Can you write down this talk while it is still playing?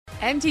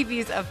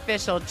MTV's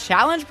official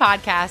Challenge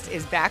podcast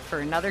is back for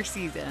another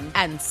season.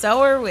 And so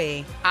are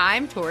we.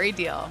 I'm Tori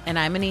Deal. And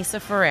I'm Anissa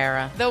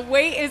Ferreira. The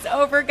wait is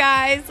over,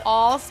 guys.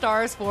 All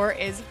Stars 4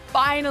 is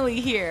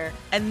finally here.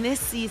 And this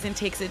season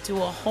takes it to a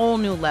whole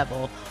new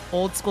level.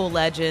 Old school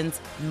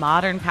legends,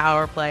 modern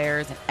power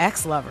players, and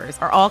ex-lovers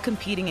are all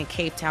competing in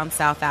Cape Town,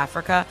 South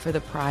Africa for the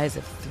prize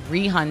of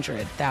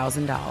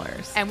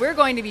 $300,000. And we're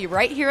going to be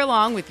right here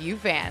along with you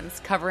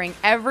fans, covering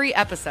every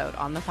episode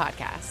on the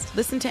podcast.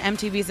 Listen to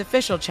MTV's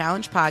official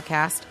Challenge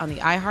podcast on the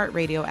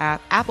iHeartRadio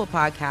app, Apple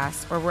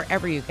Podcasts, or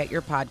wherever you get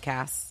your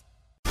podcasts.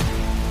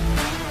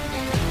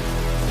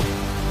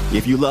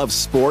 If you love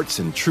sports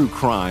and true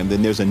crime,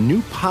 then there's a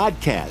new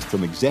podcast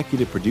from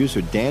executive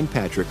producer Dan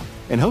Patrick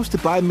and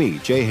hosted by me,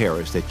 Jay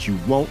Harris, that you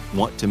won't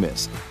want to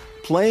miss.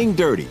 Playing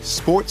Dirty: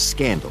 Sports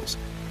Scandals.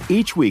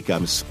 Each week,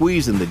 I'm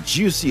squeezing the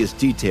juiciest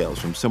details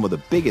from some of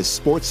the biggest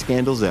sports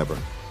scandals ever.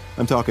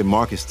 I'm talking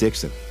Marcus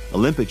Dixon,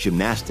 Olympic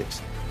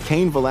gymnastics,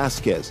 Cain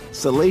Velasquez,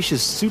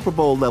 salacious Super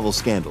Bowl-level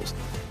scandals.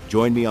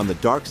 Join me on the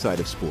dark side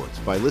of sports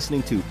by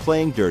listening to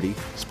Playing Dirty: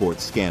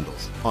 Sports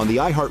Scandals on the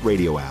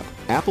iHeartRadio app,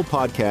 Apple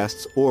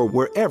Podcasts, or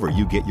wherever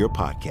you get your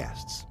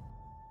podcasts.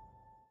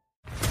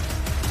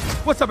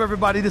 What's up,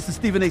 everybody? This is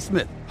Stephen A.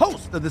 Smith,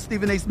 host of the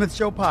Stephen A. Smith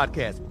Show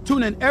podcast.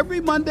 Tune in every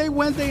Monday,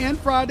 Wednesday, and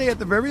Friday at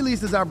the very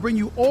least as I bring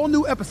you all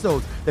new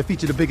episodes that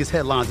feature the biggest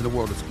headlines in the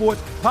world of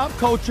sports, pop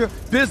culture,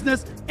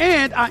 business,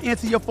 and I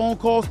answer your phone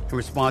calls and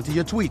respond to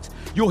your tweets.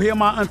 You'll hear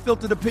my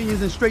unfiltered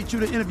opinions and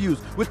straight-shooter interviews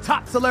with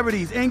top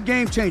celebrities and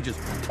game changers.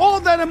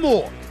 All that and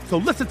more. So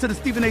listen to the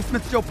Stephen A.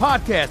 Smith Show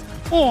podcast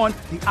on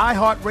the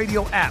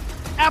iHeartRadio app,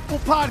 Apple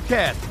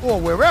Podcasts,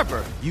 or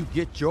wherever you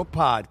get your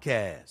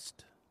podcast.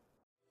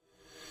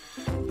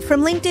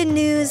 From LinkedIn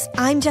News,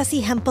 I'm Jessie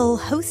Hempel,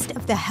 host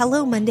of the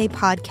Hello Monday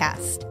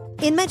podcast.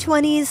 In my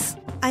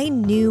 20s, I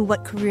knew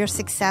what career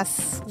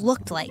success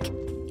looked like.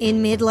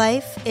 In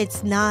midlife,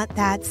 it's not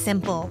that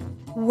simple.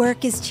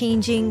 Work is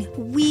changing,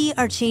 we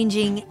are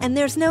changing, and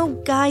there's no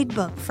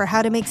guidebook for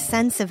how to make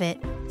sense of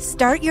it.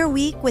 Start your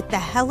week with the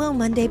Hello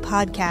Monday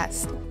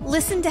podcast.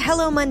 Listen to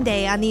Hello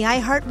Monday on the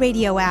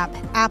iHeartRadio app,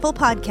 Apple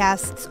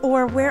Podcasts,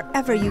 or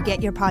wherever you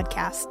get your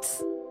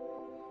podcasts.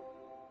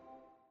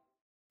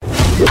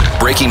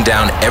 Breaking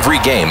down every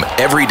game,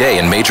 every day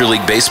in Major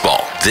League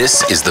Baseball.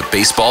 This is the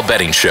Baseball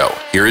Betting Show.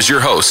 Here is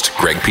your host,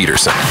 Greg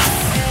Peterson.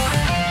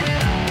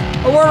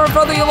 A warm and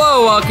friendly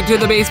hello. Welcome to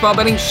the Baseball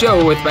Betting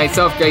Show with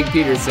myself, Greg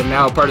Peterson,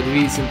 now part of the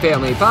VSiN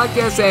Family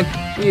Podcast, and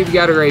we've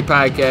got a great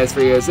podcast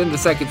for you. As in the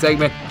second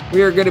segment,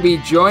 we are going to be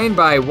joined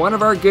by one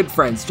of our good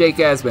friends, Jake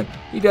Asman.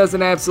 He does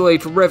an absolutely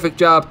terrific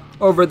job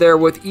over there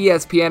with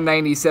ESPN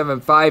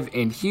 97.5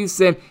 in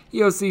Houston.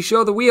 He hosts the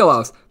show The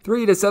Wheelhouse,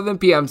 3 to 7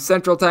 p.m.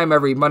 Central Time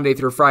every Monday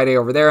through Friday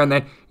over there. And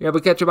then you're able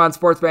to catch him on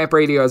Sports Map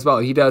Radio as well.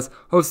 He does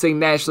hosting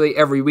nationally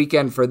every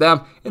weekend for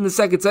them. In the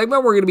second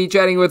segment, we're going to be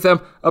chatting with him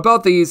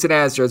about the Houston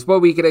Astros,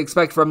 what we can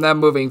expect from them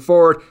moving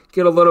forward,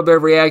 get a little bit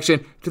of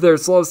reaction to their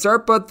slow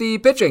start, but the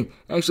pitching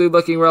actually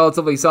looking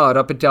relatively solid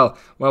up until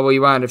what we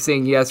wound up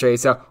seeing yesterday.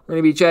 So we're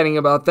going to be chatting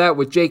about that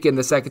with Jake in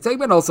the second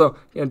segment. Also,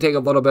 going to take a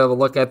little bit of a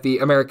look at the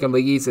American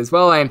League East as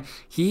well. And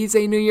he's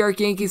a New York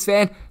Yankees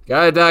fan.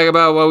 Gotta talk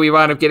about what we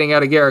wound up getting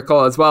out of Garrett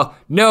Cole as well.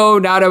 No,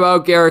 not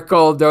about Garrett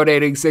Cole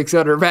donating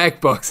 600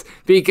 MacBooks,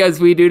 because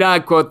we do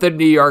not quote the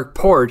New York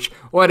porch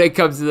when it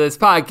comes to this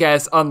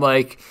podcast,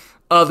 unlike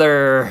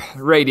other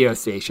radio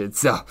stations.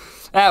 So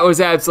that was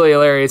absolutely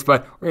hilarious,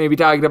 but we're going to be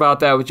talking about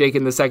that with Jake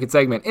in the second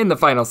segment. In the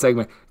final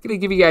segment, I'm going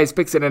to give you guys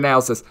picks and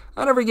analysis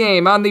on every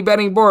game on the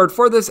betting board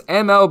for this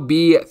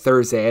MLB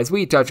Thursday as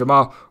we touch them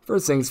all.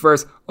 First things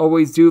first,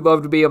 always do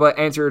love to be able to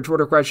answer your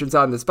Twitter questions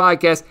on this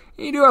podcast,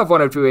 and you do have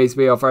one of two ways to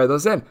be able to fire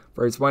those in.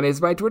 First one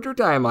is my Twitter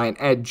timeline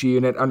at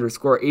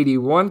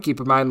gunit_81. Keep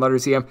in mind,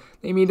 letters CM,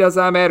 they mean does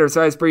not matter,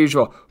 so as per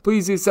usual,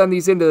 please do send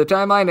these into the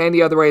timeline, and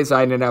the other way is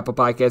find an Apple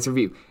Podcast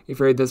review. If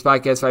you rate this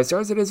podcast 5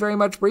 stars, it is very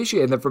much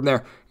appreciated. And then from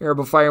there, you're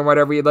able to fire in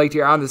whatever you'd like to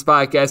hear on this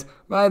podcast.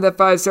 Mind that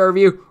 5-star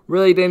review,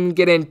 really didn't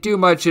get in too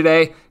much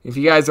today. If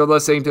you guys are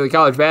listening to the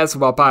college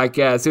basketball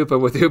podcast,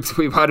 Hoopin' with Hoops,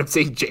 we wound up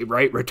seeing Jay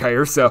Wright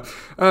retire, so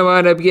I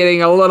wound up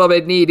getting a little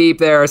bit knee deep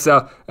there,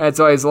 so that's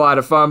always a lot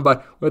of fun.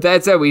 But with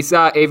that said, we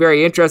saw a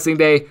very interesting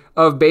day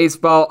of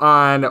baseball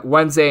on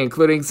Wednesday,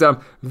 including some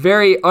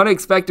very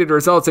unexpected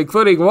results,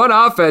 including one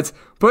offense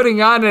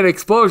putting on an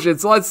explosion.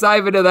 So let's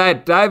dive into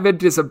that, dive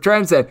into some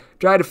trends, and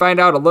try to find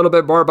out a little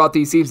bit more about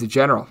these teams in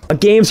general.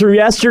 Games from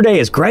yesterday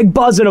is Greg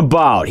buzzing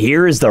about.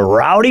 Here is the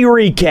Rowdy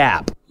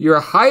recap. Your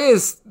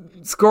highest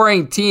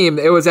scoring team,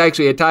 it was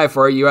actually a tie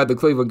for it. You had the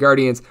Cleveland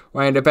Guardians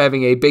wind up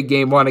having a big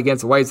game one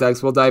against the White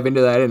Sox. We'll dive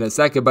into that in a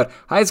second. But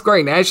highest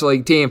scoring National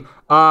League team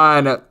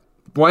on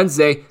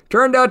Wednesday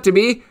turned out to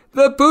be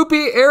the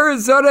poopy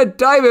Arizona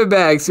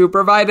Diamondbacks, who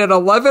provided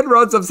 11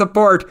 runs of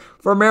support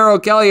for Merrill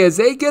Kelly as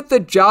they get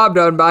the job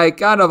done by a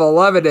count of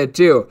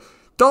 11-2.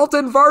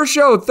 Dalton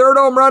Varsho, third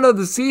home run of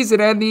the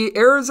season, and the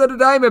Arizona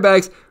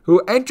Diamondbacks, who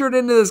entered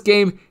into this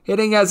game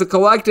hitting as a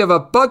collective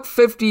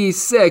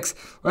 $156,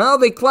 well,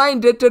 they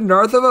climbed it to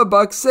north of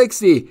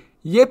 $160.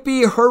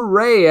 Yippee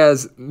hooray,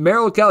 as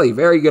Merrill Kelly,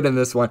 very good in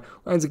this one,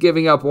 winds up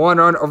giving up 1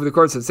 run over the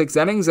course of 6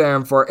 innings,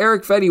 and for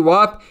Eric Fetty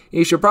Wap,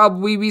 he should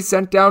probably be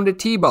sent down to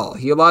T-ball.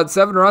 He allowed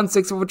 7 runs,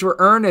 6 of which were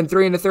earned, and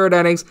 3 1/3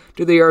 innings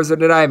to the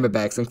Arizona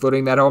Diamondbacks,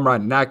 including that home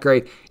run. Not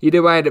great. He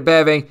did wind up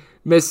having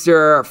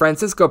Mr.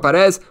 Francisco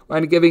Perez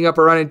wind up giving up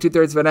a run in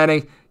 2/3 of an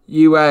inning.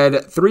 You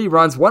had 3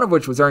 runs, 1 of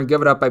which was earned,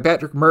 given up by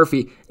Patrick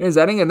Murphy in his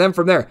inning, and then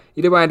from there,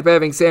 you did wind up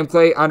having Sam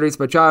Clay, Andres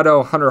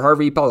Machado, Hunter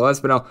Harvey, Paulo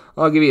Espinal.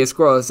 I'll give you a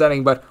scoreless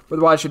inning, but for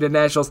the Washington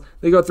Nationals,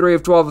 they go 3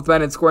 of 12 with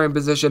men in scoring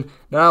position.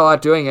 Not a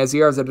lot doing, as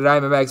the Arizona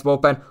Diamondbacks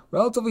bullpen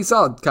relatively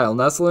solid. Kyle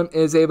Nesselin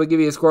is able to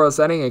give you a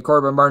scoreless inning, and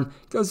Corbin Martin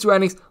goes 2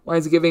 innings,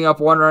 winds up giving up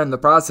 1 run in the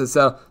process.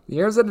 So the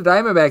Arizona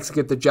Diamondbacks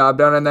get the job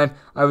done, and then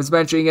I was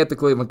mentioning it, the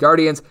Cleveland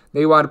Guardians,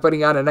 they wound up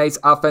putting on a nice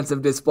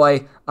offensive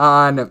display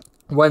on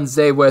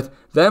Wednesday with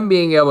them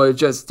being able to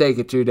just take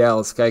it to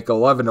Dallas Keuchel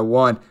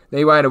 11-1.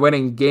 They wind up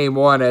winning game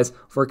 1, as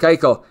for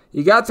Keuchel,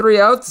 he got 3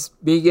 outs,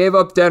 he gave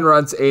up 10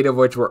 runs, 8 of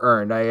which were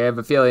earned. I have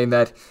a feeling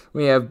that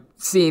we have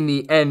seen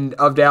the end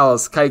of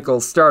Dallas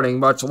Keuchel starting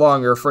much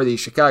longer for the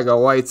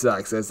Chicago White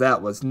Sox, as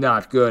that was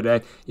not good.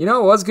 And it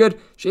was good.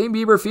 Shane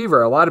Bieber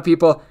fever. A lot of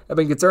people have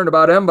been concerned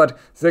about him, but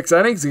 6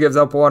 innings, he gives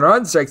up 1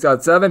 run, strikes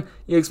out 7.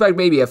 You expect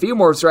maybe a few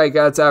more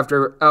strikeouts out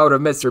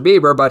of Mr.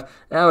 Bieber, but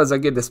that was a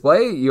good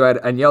display. You had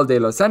Aniel De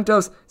Los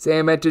Santos,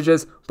 Sam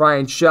Entiges,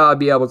 Brian Shaw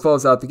be able to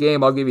close out the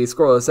game. I'll give you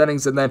scoreless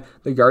innings, and then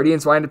the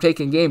Guardians wind up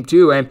taking game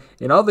 2. And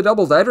in all the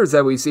doubleheaders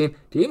that we've seen,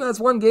 team that's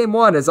won game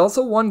 1 has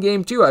also won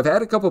game 2. I've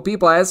had a couple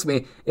people ask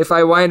me if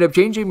I wind up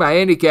changing my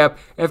handicap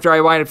after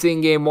I wind up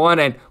seeing game 1,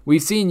 and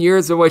we've seen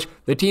years in which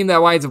the team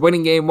that winds up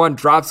winning game 1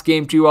 drops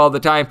game 2 all the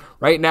time.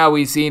 Right now,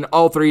 we've seen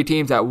all 3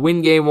 teams that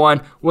win game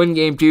 1, win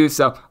game 2,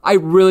 so I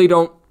really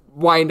don't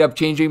wind up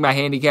changing my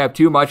handicap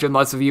too much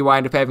unless if you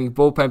wind up having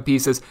bullpen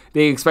pieces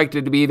they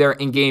expected to be there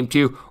in game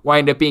 2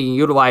 wind up being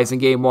utilized in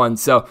game 1.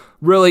 So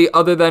really,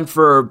 other than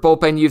for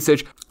bullpen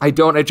usage, I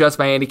don't adjust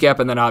my handicap,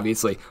 and then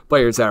obviously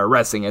players that are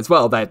resting as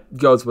well, that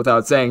goes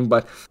without saying.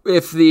 But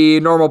if the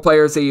normal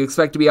players that you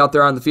expect to be out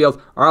there on the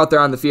field are out there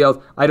on the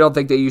field, I don't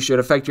think that you should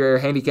affect your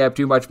handicap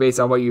too much based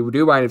on what you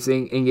do wind up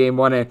seeing in game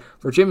 1. And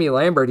for Jimmy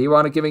Lambert, he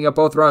wound up giving up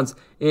both runs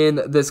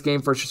in this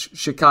game for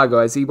Chicago,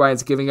 as he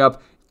winds up giving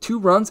up 2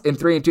 runs in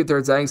 3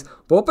 2/3 innings.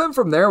 Bullpen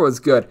from there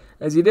was good,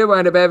 as you did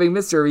wind up having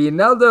Mr.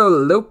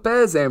 Reynaldo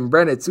Lopez and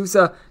Brennan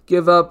Sousa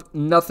give up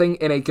nothing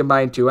in a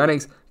combined 2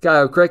 innings.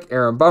 Kyle Crick,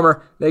 Aaron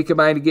Bummer, they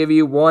combined to give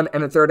you 1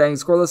 1/3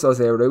 innings scoreless.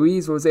 Jose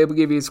Ruiz was able to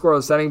give you a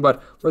scoreless inning,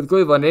 but for the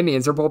Cleveland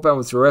Indians, their bullpen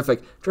was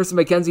terrific. Tristan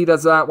McKenzie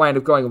does not wind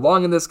up going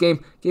long in this game.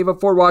 Gave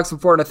up 4 walks in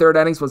 4 1/3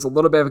 innings, was a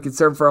little bit of a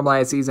concern for him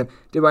last season.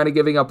 Did wind up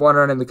giving up 1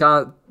 run in the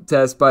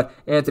contest, but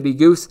Anthony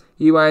Goose,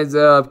 he winds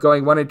up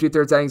going 1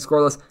 2/3 innings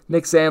scoreless.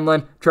 Nick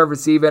Sandlin, Trevor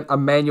Seaven,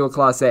 Emmanuel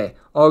Clase,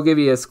 I'll give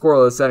you a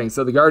scoreless inning.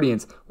 So the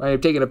Guardians wind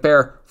up taking a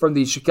pair from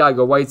the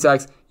Chicago White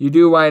Sox. You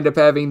do wind up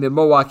having the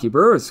Milwaukee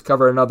Brewers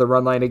cover another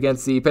run line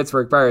against the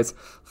Pittsburgh Pirates.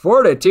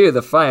 4-2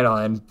 the final,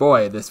 and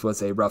boy, this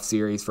was a rough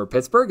series for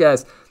Pittsburgh,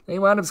 as they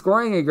wound up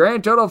scoring a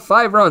grand total of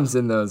 5 runs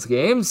in those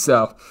games.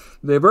 So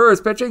the Brewers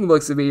pitching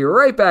looks to be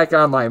right back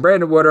online.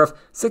 Brandon Woodruff,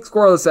 6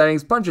 scoreless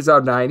innings, punches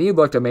out 9. He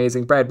looked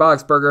amazing. Brad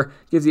Boxberger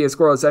gives you a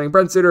scoreless inning.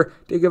 Brent Suter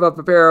did give up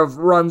a pair of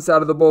runs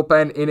out of the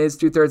bullpen in his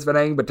 2/3 of an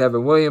inning, but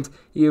Tevin Williams,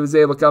 he was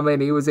able to come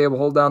in. He was able to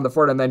hold down the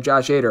fort, and then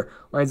Josh Hader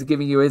winds up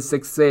giving you his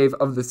 6th save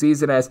of the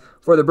season. As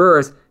for the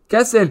Brewers,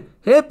 Keston,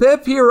 hip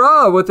hip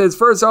hurrah with his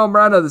first home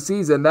run of the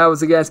season. That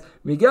was against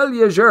Miguel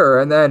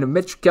Yajur, and then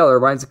Mitch Keller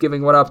winds up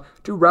giving one up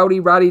to Rowdy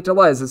Roddy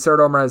Tellez, his 3rd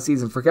home run of the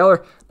season for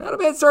Keller. Not a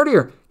bad start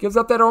here. Gives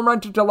up that home run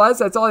to Tellez.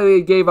 That's all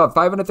he gave up.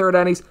 5 1/3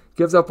 innings,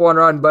 gives up 1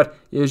 run, but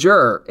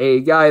Yajur, a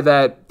guy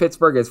that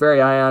Pittsburgh is very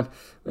high on,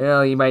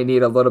 well, he might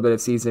need a little bit of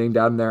seasoning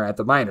down there at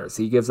the minors.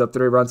 He gives up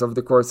 3 runs over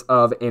the course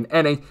of an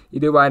inning. You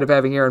do wind up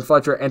having Aaron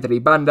Fletcher, Anthony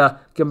Banda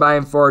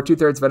combined for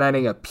 2/3 of an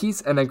inning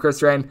apiece, and then Chris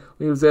Stratton,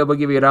 he was able to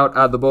give you an out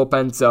of the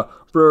bullpen. So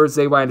Brewers,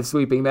 they wind up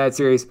sweeping that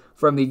series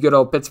from the good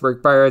old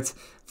Pittsburgh Pirates.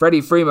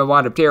 Freddie Freeman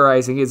wound up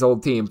terrorizing his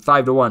old team,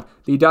 5-1.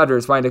 The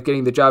Dodgers wind up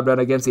getting the job done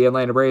against the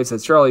Atlanta Braves,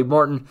 as Charlie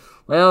Morton,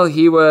 well,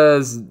 he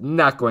was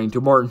not going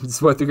to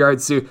Morton's with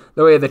regards to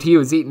the way that he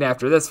was eaten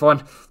after this one.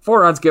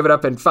 4 runs given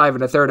up in 5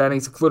 1/3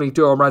 innings, including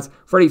 2 home runs.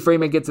 Freddie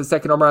Freeman gets his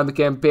 2nd home run of the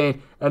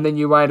campaign, and then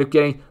you wind up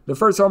getting the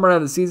 1st home run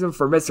of the season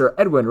for Mr.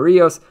 Edwin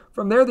Rios.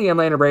 From there, the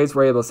Atlanta Braves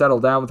were able to settle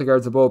down with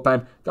regards to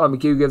bullpen. Don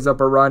McHugh gives up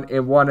a run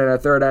in 1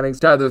 1/3 innings.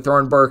 Tyler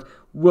Thornburg,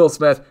 Will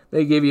Smith,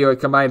 they give you a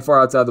combined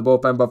 4 outs out of the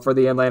bullpen, but for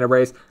the Atlanta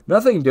Braves,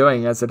 nothing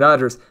doing, as the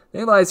Dodgers,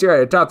 they last year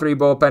had a top 3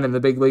 bullpen in the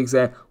big leagues,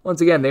 and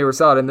once again, they were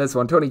solid in this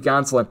one. Tony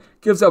Gonsolin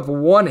gives up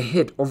 1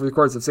 hit over the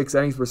course of 6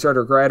 innings for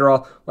starter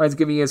Gratterall, winds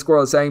giving you a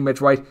scoreless inning.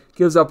 Mitch White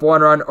gives up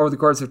 1 run over the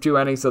course of 2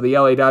 innings, so the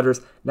LA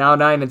Dodgers now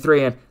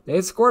 9-3, and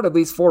they've scored at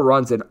least 4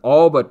 runs in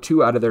all but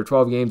 2 out of their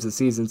 12 games this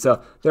season, so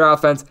their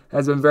offense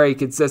has been very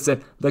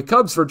consistent. The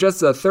Cubs, for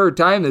just the 3rd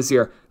time this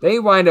year, they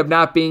wind up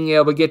not being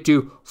able to get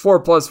to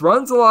 4+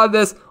 runs. A lot of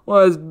this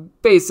was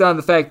based on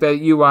the fact that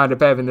you wound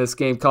up having this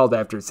game called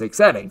after 6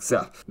 innings.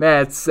 So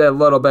that's a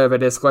little bit of a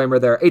disclaimer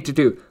there.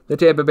 8-2. The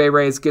Tampa Bay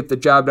Rays get the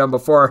job done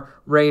before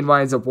rain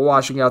winds up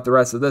washing out the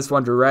rest of this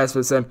one. Drew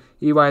Rasmussen,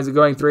 he winds up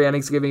going 3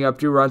 innings, giving up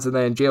 2 runs, and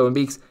then Jalen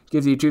Beeks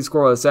gives you 2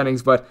 scoreless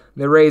innings, but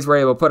the Rays were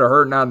able to put a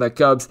hurting on the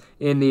Cubs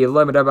in the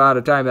limited amount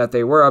of time that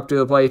they were up to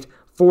the plate.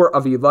 4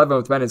 of 11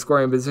 with men in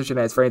scoring position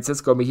as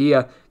Francisco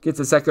Mejia gets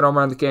a second home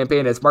run of the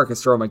campaign as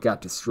Marcus Stroman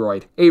got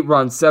destroyed. 8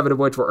 runs, 7 of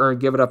which were earned,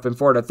 given up in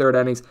 4 1/3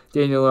 innings.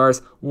 Daniel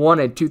Norris, 1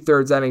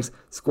 2/3 innings,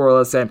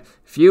 scoreless. And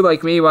if you,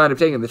 like me, wound up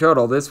taking the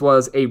total, this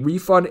was a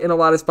refund in a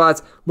lot of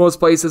spots. Most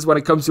places, when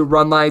it comes to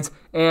run lines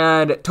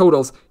and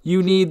totals,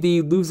 you need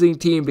the losing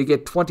team to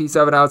get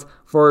 27 outs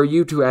for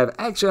you to have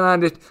action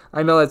on it.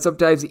 I know that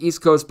sometimes the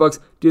East Coast books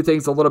do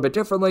things a little bit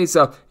differently,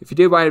 so if you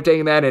did wind up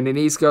taking that and an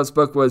East Coast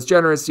book was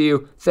generous to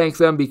you, thank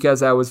them because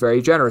that was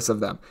very generous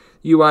of them.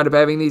 You wound up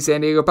having the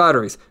San Diego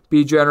Padres.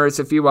 Be generous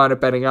if you wound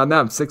up betting on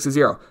them.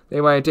 6-0. They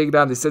wind up taking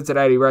down the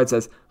Cincinnati Reds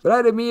as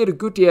Vladimir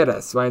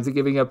Gutierrez winds up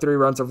giving up 3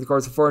 runs over the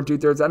course of 4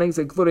 2/3 innings,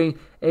 including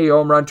a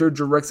home run to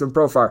Jurickson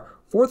Profar.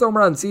 4th home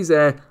run season,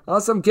 and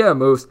Awesome Kim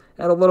moves.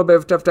 Had a little bit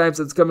of a tough time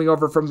since coming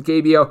over from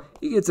KBO.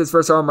 He gets his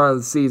first home run of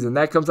the season.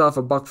 That comes off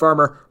of Buck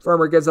Farmer.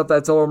 Farmer gives up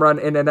that solo home run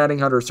in an inning.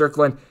 Hunter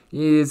Strickland,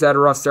 he's had a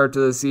rough start to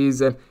the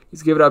season.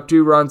 He's given up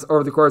 2 runs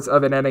over the course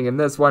of an inning in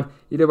this one.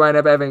 You did wind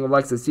up having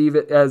Alexis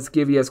Stevens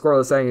give you a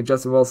scoreless inning, and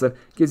Justin Wilson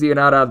gives you an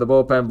out of the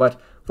bullpen, but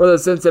for the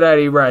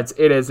Cincinnati Reds,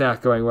 it is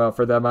not going well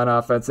for them on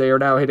offense. They are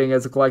now hitting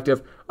as a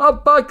collective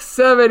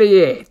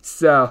 $178.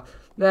 So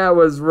that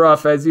was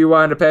rough as you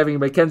wind up having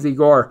Mackenzie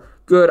Gore,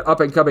 good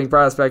up-and-coming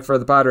prospect for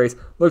the Padres,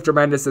 looked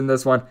tremendous in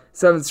this one.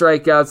 7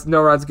 strikeouts,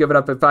 no runs given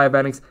up in 5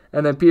 innings,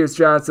 and then Pierce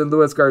Johnson,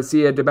 Luis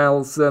Garcia,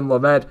 Demelson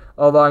Lamet,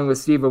 along with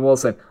Steven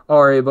Wilson, all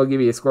are able to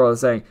give you a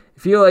scoreless inning.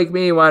 If you, like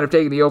me, wind up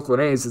taking the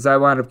Oakland A's, as I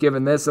wound up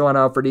giving this one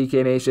out for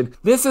DK Nation,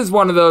 this is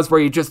one of those where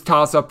you just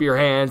toss up your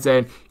hands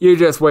and you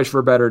just wish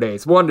for better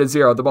days.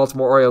 1-0, the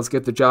Baltimore Orioles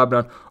get the job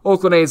done.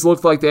 Oakland A's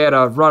looked like they had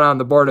a run on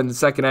the board in the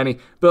second inning.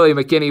 Billy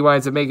McKinney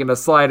winds up making a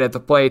slide at the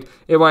plate.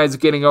 It winds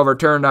up getting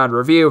overturned on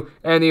review,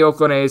 and the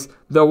Oakland A's,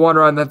 the one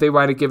run that they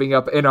wind up giving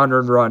up, an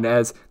unearned run,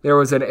 as there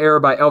was an error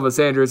by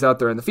Elvis Andrus out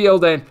there in the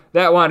field, and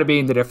that wound up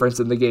being the difference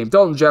in the game.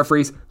 Dalton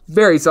Jeffries,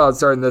 very solid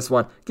start in this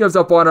one. Gives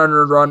up 1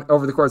 unearned run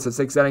over the course of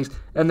 6 innings.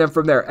 And then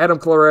from there, Adam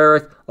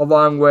Kolarek,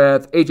 along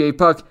with A.J.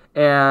 Puck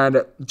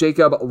and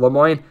Jacob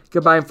Lemoyne,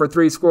 combined for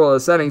 3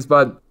 scoreless innings.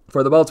 But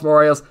for the Baltimore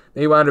Orioles,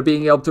 they wound up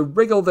being able to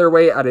wriggle their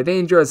way out of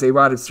danger as they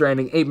wound up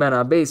stranding 8 men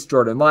on base.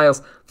 Jordan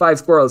Lyles,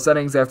 5 scoreless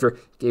innings after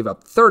gave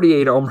up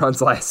 38 home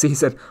runs last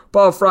season.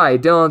 Paul Fry,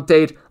 Dylan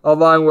Tate,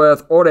 along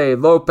with Ode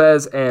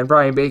Lopez and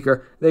Brian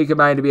Baker, they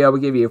combined to be able to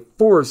give you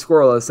 4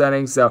 scoreless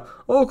innings. So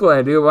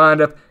Oakland, who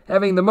wound up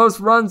having the most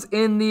runs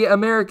in the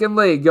American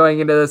League going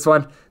into this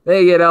one,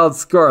 they get held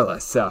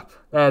scoreless. So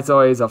that's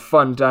always a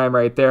fun time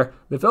right there.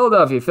 The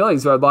Philadelphia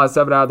Phillies, who had lost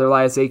 7 out of their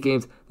last 8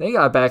 games, they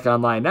got back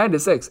online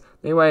 9-6.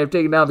 They might have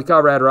taken down the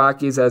Colorado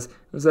Rockies as it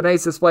was a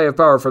nice display of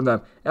power from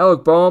them.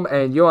 Alec Boehm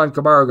and Yohan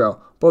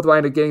Camargo both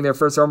wind up getting their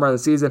first home run of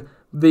the season.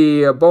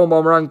 The Boehm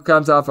home run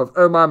comes off of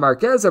German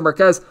Marquez, and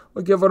Marquez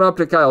will give one up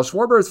to Kyle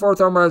Schwarber, his 4th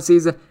home run of the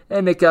season,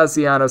 and Nick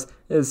Castellanos,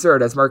 his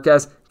 3rd, as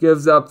Marquez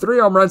gives up 3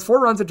 home runs, 4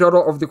 runs in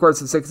total over the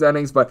course of 6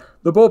 innings, but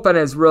the bullpen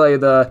is really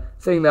the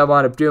thing that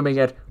wound up dooming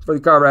it for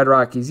the Colorado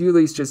Rockies.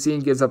 Ulysses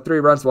Chacin gives up 3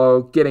 runs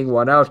while getting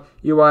 1 out.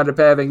 You wound up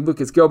having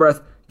Lucas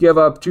Gilbreth give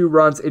up 2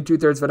 runs in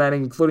 2/3 of an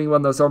inning, including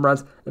 1 of those home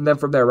runs, and then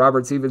from there,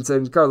 Robert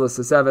Stevenson, Carlos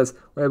Aceves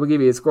will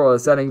give you a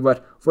scoreless inning,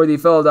 but for the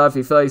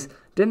Philadelphia Phillies,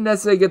 didn't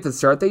necessarily get the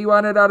start that you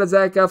wanted out of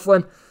Zach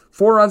Eflin.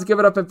 4 runs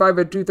given up in 5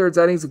 2/3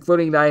 innings,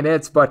 including 9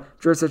 hits, but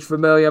Jurickson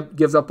Familia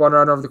gives up 1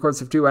 run over the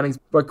course of 2 innings.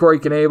 But Corey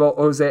Knebel,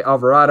 Jose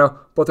Alvarado,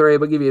 both are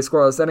able to give you a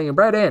scoreless inning, and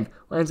Brad Hand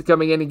winds up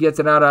coming in and gets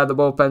an out of the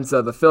bullpen,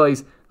 so the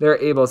Phillies, they're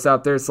able to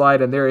stop their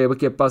slide, and they're able to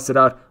get busted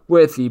out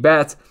with the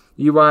bats.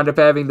 You wind up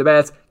having the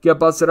bats get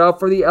busted out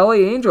for the LA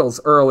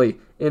Angels early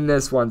in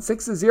this one.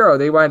 6-0,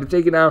 they wind up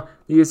taking out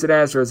the Houston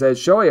Astros as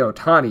Shohei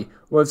Ohtani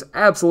was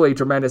absolutely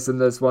tremendous in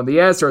this one. The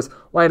Astros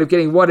wind up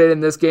getting 1 hit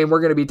in this game. We're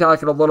going to be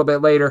talking a little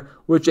bit later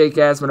with Jake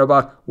Asman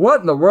about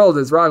what in the world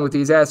is wrong with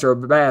these Astro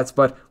bats,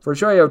 but for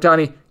Shohei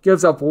Ohtani,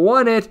 gives up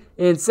 1 hit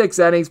in 6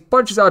 innings,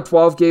 punches out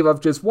 12, gave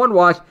up just 1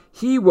 walk.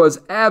 He was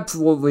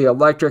absolutely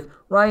electric.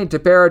 Ryan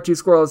Tepera, 2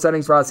 scoreless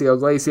innings. Rossio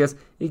Iglesias,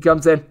 he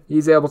comes in,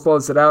 he's able to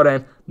close it out,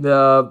 and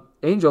the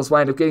Angels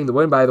wind up getting the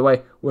win, by the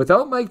way,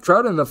 without Mike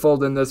Trout in the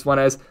fold in this one,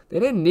 as they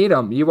didn't need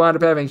him. You wound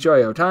up having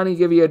Shohei Ohtani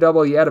give you a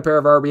double. You had a pair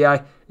of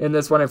RBI in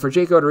this one, and for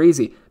Jake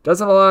Odorizzi,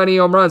 doesn't allow any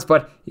home runs,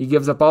 but he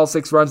gives up all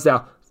 6 runs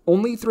now.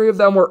 Only 3 of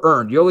them were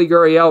earned. Yoli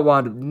Gurriel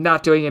wound up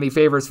not doing any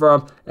favors for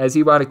him, as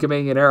he wound up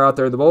coming in air out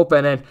there in the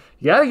bullpen, and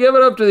you gotta give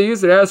it up to the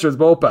Houston Astros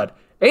bullpen.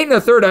 8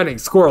 1/3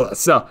 innings scoreless.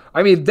 So,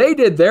 I mean, they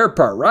did their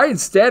part. Ryan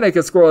Stanek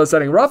a scoreless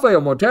inning.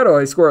 Rafael Montero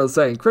a scoreless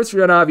inning.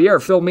 Christian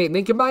Javier, Phil Maton,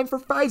 they combined for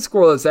 5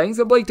 scoreless innings.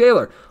 And Blake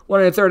Taylor, 1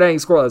 1/3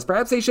 innings scoreless.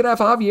 Perhaps they should have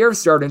Javier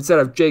start instead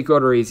of Jake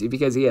Odorizzi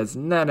because he has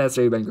not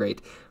necessarily been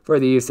great. for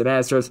the Houston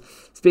Astros.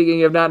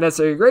 Speaking of not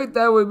necessarily great,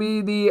 that would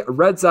be the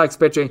Red Sox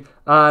pitching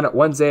on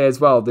Wednesday as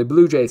well. The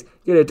Blue Jays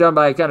get it done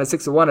by a count of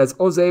 6-1 as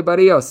Jose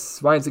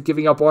Barrios winds up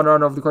giving up 1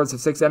 run over the course of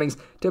 6 innings.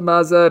 Tim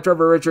Mazza,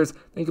 Trevor Richards,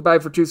 then goodbye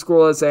for 2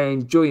 scoreless,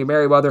 and Julian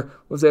Merriweather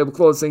was able to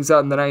close things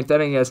out in the 9th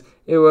inning as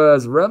it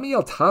was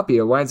Raimel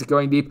Tapia winds up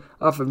going deep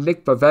off of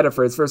Nick Pivetta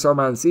for his first home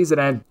run of the season.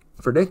 And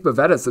for Nick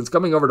Pivetta, since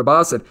coming over to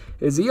Boston,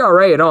 his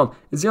ERA at home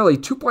is nearly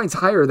 2 points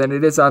higher than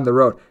it is on the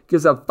road.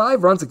 Gives up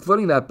 5 runs,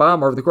 including that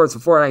bomb over the course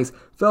of 4 innings.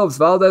 Phillips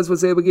Valdez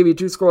was able to give you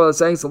 2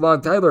 scoreless innings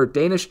along Tyler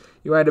Danish.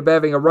 You end up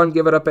having a run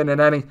given up in an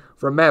inning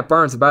from Matt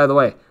Barnes. And by the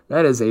way,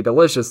 that is a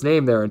delicious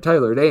name there in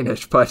Tyler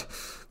Danish, but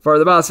for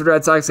the Boston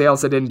Red Sox, they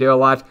also didn't do a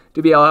lot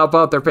to be able to help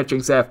out their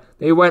pitching staff.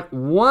 They went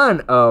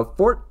 1 of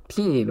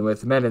 14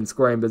 with men in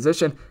scoring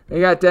position. They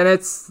got 10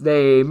 hits.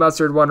 They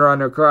mustered 1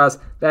 run across.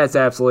 That's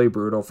absolutely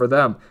brutal for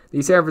them.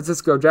 The San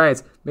Francisco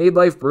Giants made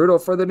life brutal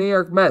for the New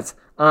York Mets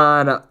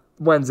on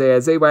Wednesday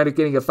as they wind up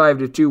getting a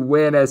 5-2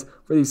 win. As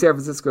for the San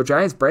Francisco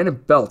Giants, Brandon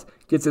Belt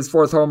gets his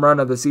 4th home run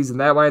of the season.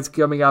 That winds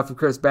coming off of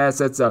Chris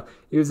Bassett, so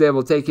he was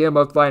able to take him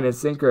hook, line, and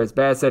sinker as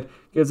Bassett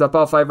gives up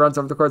all 5 runs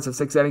over the course of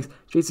 6 innings.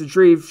 Jason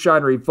Shreve,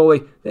 Sean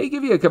Reed-Foley, they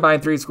give you a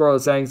combined 3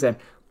 scoreless innings. And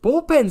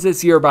bullpens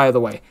this year, by the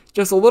way,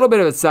 just a little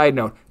bit of a side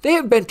note, they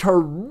have been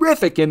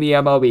terrific in the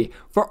MLB.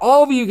 For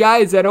all of you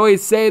guys that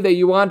always say that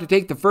you want to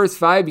take the first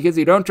 5 because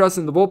you don't trust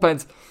in the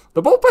bullpens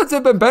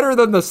have been better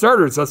than the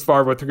starters thus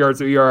far with regards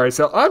to ERA.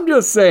 So I'm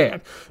just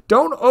saying,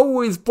 don't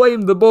always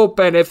blame the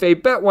bullpen if a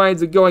bet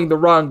winds up going the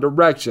wrong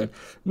direction.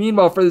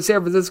 Meanwhile, for the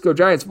San Francisco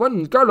Giants,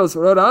 Juan Carlos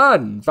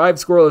Rodon, 5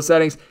 scoreless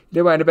innings.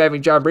 They wind up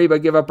having John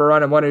Breeba give up a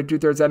run in 1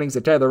 2/3 innings,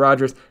 and Tyler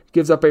Rogers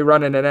gives up a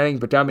run in an inning,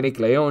 but Dominic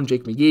Leon,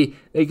 Jake McGee,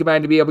 they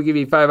combine to be able to give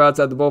you 5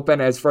 outside the bullpen.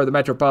 As for the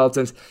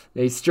Metropolitans,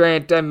 they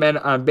strand 10 men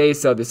on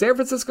base. So the San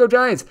Francisco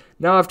Giants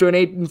now off to an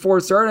 8-4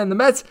 start, and the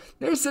Mets,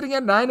 they're sitting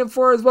at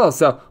 9-4 as well.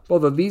 So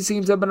both of these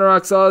teams have been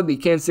rock solid. The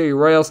Kansas City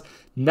Royals,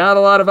 not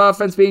a lot of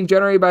offense being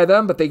generated by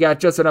them, but they got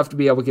just enough to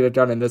be able to get it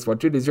done in this one.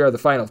 2-0 the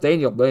final.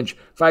 Daniel Lynch,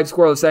 5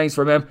 scoreless innings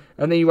from him,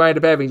 and then you wind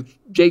up having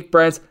Jake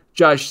Brentz,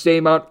 Josh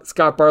Staumont,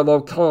 Scott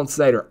Barlow, Colin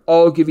Snyder,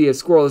 all give you a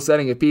scoreless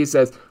inning apiece.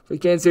 As for the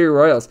Kansas City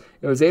Royals,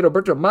 it was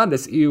Adalberto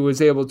Mondes who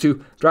was able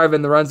to drive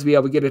in the runs to be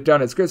able to get it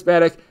done. As Chris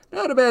Paddock,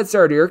 not a bad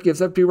start here,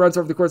 gives up 2 runs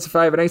over the course of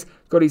 5 innings.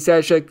 Cody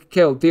Sashek,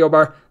 Caleb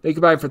Theobar, they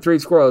combine for 3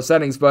 scoreless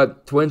innings,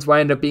 but Twins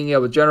wind up being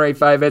able to generate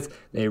 5 hits.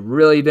 They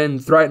really didn't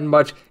threaten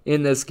much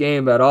in this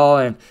game at all,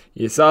 and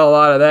you saw a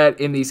lot of that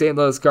in the St.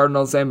 Louis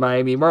Cardinals and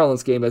Miami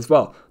Marlins game as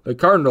well. The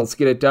Cardinals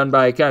get it done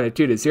by a count of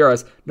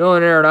 2-0.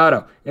 Nolan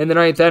Arenado in the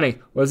 9th inning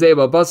was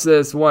able to bust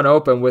this one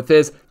open with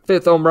his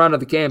 5th home run of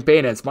the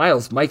campaign, as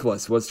Miles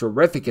Mikolas was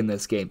terrific in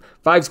this game.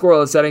 5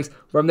 scoreless innings.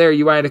 From there,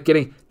 you wind up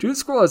getting 2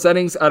 scoreless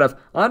innings out of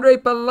Andre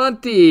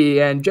Pallante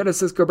and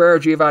Genesis Cabrera,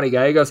 Giovanni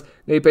Gallegos.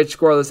 They pitched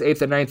scoreless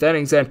 8th and 9th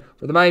innings. And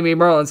for the Miami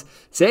Marlins,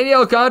 Sandy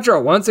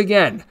Alcantara, once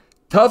again,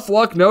 tough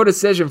luck, no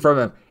decision from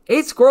him.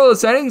 8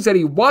 scoreless innings, and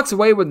he walks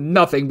away with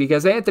nothing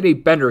because Anthony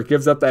Bender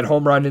gives up that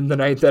home run in the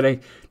 9th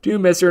inning to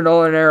Mr.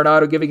 Nolan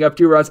Arenado, giving up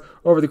 2 runs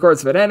over the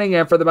course of an inning.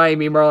 And for the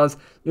Miami Marlins,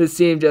 this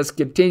team just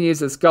continues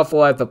to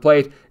scuffle at the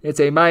plate. It's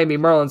a Miami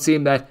Marlins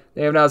team that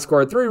they have now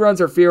scored 3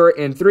 runs or fewer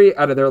in 3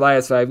 out of their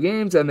last 5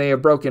 games, and they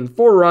have broken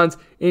 4 runs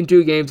in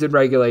 2 games in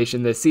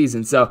regulation this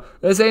season. So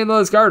the St.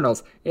 Louis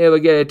Cardinals able to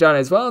get it done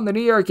as well. And the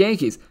New York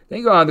Yankees,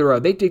 they go on the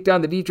road. They take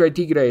down the Detroit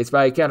Tigres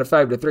by a count of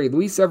 5-3.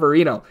 Luis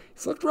Severino,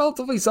 he's looked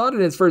relatively solid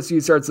in his first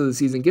few starts of the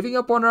season, giving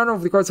up 1 run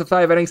over the course of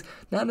 5 innings.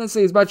 Not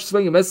necessarily as much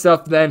swing and miss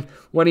stuff than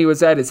when he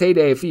was at his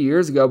heyday a few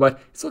years ago, but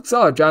he's looked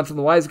solid. Jonathan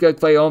Loáisiga,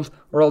 Clay Holmes,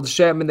 Aroldis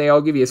Chapman, they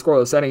all give you a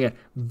scoreless inning. A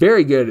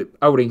very good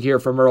outing here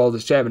from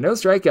Aroldis Chapman. No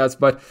strikeouts,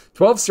 but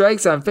 12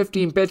 strikes on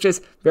 15 pitches.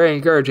 Very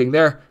encouraging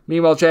there.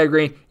 Meanwhile, Chad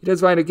Green, he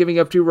does wind up giving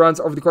up 2 runs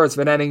over the course of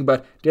an inning,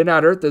 but did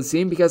not hurt the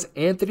team because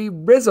Anthony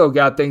Rizzo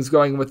got things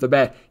going with the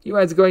bat. He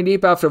winds up going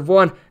deep after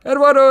 1.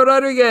 Eduardo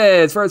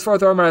Rodriguez for his 4th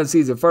home run of the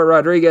season. For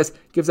Rodriguez,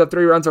 gives up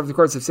 3 runs over the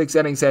course of 6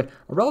 innings. And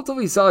a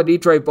relatively solid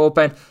Detroit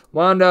bullpen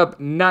wound up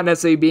not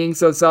necessarily being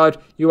so solid.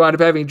 You wound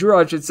up having Drew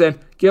Hutchinson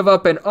give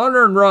up an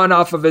unearned run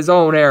off of his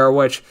own error,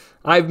 which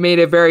I've made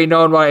it very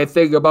known what I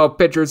think about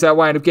pitchers that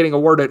wind up getting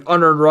awarded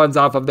unearned runs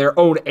off of their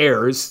own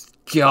errors.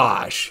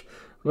 Gosh.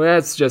 Well,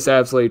 that's just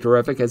absolutely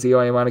terrific, as he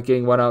only wound up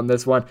getting 1 out in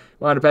this one.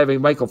 Wound up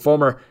having Michael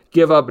Fulmer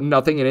give up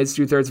nothing in his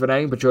 2/3 of an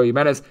inning, but Joey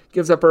Jimenez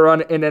gives up a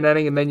run in an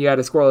inning, and then you had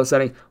a scoreless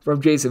inning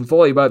from Jason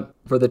Foley. But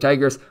for the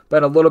Tigers,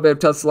 been a little bit of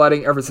tough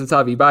sledding ever since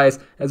Javi Baez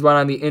has went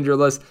on the injured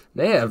list.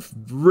 They have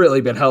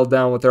really been held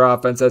down with their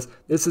offenses.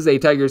 This is a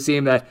Tigers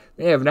team that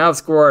they have now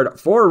scored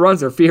 4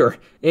 runs or fewer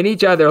in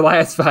each of their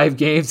last 5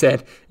 games,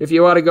 and if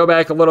you want to go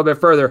back a little bit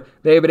further,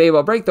 they've been able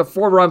to break the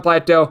 4-run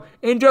plateau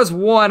in just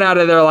 1 out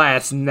of their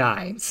last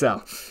 9.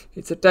 So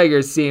it's a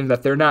Tigers team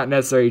that they're not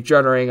necessarily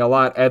generating a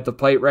lot at the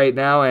plate right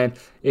now, and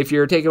if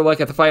you're taking a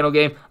look at the final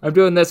game, I'm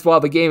doing this while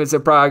the game is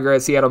in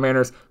progress. Seattle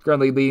Mariners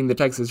currently leading the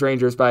Texas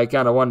Rangers by a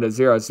count of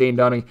 1-0. Dane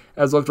Dunning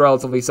has looked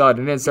relatively solid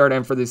in his start,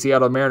 and for the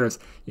Seattle Mariners,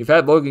 you've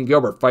had Logan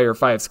Gilbert fire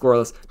 5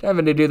 scoreless.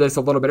 Having to do this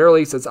a little bit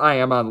early since I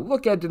am on the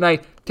lookout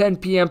tonight, 10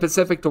 p.m.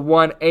 Pacific to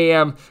 1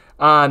 a.m.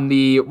 on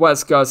the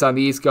West Coast, on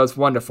the East Coast,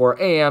 1 to 4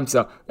 a.m.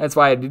 So that's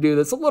why I had to do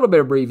this a little bit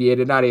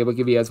abbreviated, not able to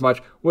give you as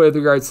much with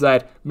regards to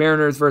that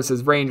Mariners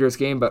versus Rangers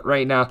game. But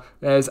right now,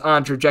 that is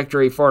on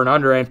trajectory for an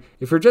under. And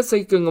if you're just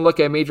taking a look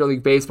at Major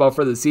League Baseball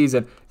for the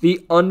season,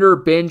 the under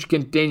binge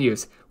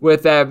continues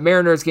with that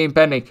Mariners game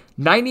pending.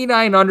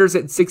 99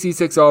 unders at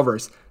 66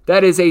 overs.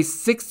 That is a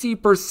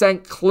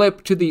 60%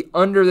 clip to the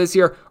under this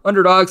year.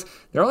 Underdogs,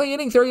 they're only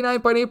hitting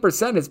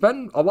 39.8%. It's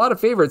been a lot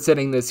of favorites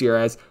sitting this year.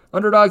 As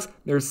underdogs,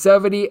 they're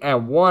 70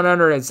 and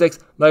 106.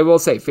 I will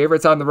say,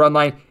 favorites on the run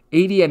line,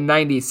 80 and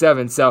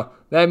 97. So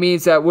that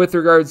means that with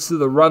regards to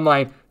the run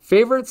line,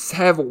 favorites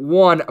have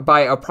won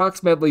by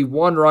approximately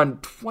 1 run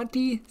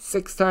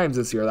 26 times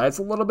this year. That's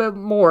a little bit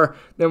more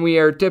than we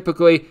are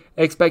typically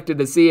expected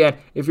to see. And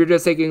if you're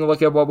just taking a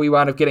look at what we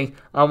wound up getting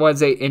on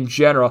Wednesday in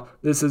general,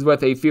 this is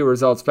with a few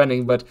results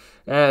pending. But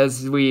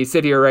as we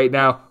sit here right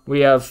now,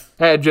 we have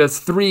had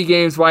just 3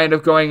 games wind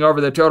up going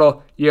over the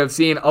total. You have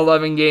seen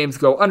 11 games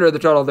go under the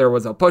total. There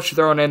was a push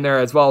thrown in there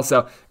as well.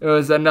 So it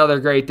was another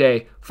great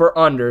day for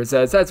unders,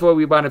 as that's what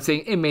we wound up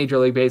seeing in Major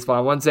League Baseball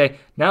on Wednesday.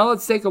 Now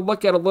let's take a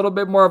look at a little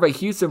bit more of a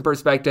Houston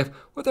perspective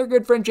with our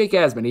good friend Jake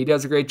Asman. He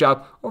does a great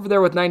job over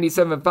there with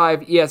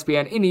 97.5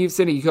 ESPN in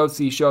Houston. He hosts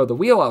the show The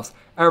Wheelhouse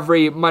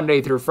every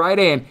Monday through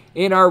Friday, and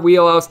in our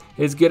wheelhouse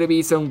is going to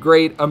be some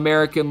great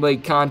American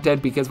League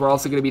content, because we're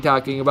also going to be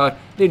talking about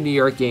the New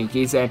York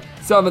Yankees and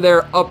some of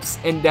their ups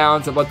and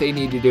downs of what they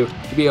need to do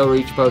to be able to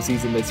reach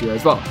postseason this year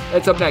as well.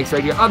 That's up next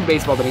right here on the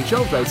Baseball Betting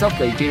Show with myself,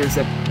 Greg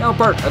Peterson, now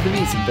part of the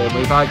VSiN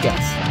Family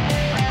Podcast.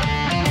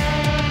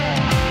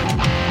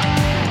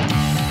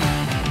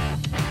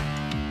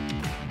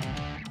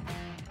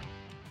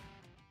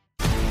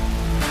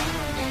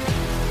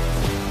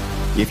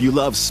 If you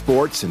love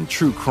sports and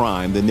true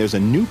crime, then there's a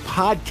new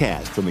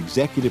podcast from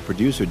executive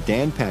producer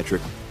Dan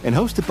Patrick and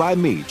hosted by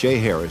me, Jay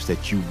Harris,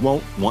 that you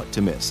won't want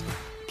to miss.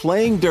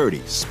 Playing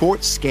Dirty: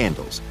 Sports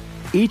Scandals.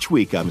 Each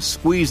week, I'm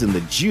squeezing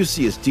the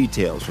juiciest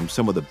details from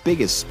some of the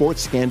biggest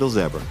sports scandals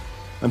ever.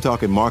 I'm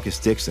talking Marcus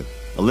Dixon,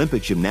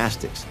 Olympic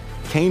gymnastics,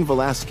 Cain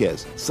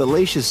Velasquez,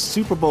 salacious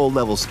Super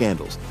Bowl-level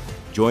scandals.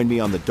 Join me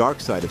on the dark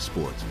side of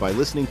sports by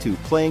listening to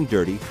Playing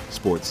Dirty: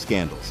 Sports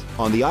Scandals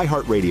on the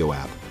iHeartRadio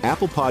app,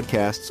 Apple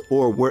Podcasts,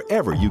 or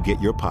wherever you get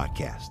your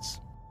podcasts.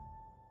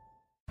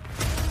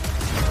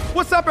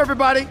 What's up,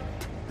 everybody?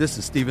 This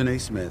is Stephen A.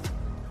 Smith.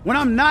 When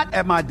I'm not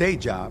at my day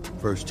job,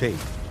 First Take,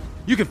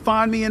 you can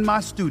find me in my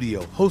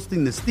studio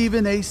hosting the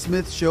Stephen A.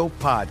 Smith Show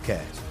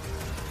podcast.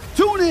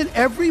 Tune in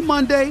every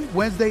Monday,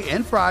 Wednesday,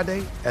 and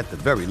Friday, at the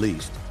very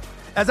least,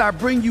 as I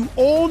bring you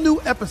all new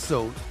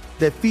episodes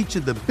that feature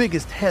the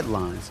biggest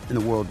headlines in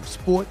the world of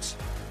sports,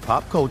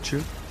 pop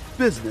culture,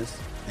 business,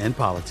 and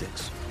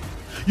politics.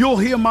 You'll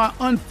hear my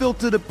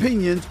unfiltered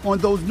opinions on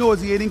those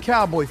nauseating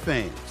Cowboy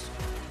fans,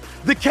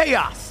 the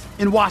chaos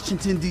in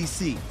Washington,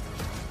 D.C.,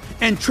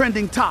 and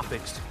trending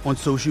topics on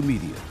social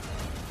media,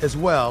 as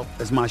well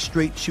as my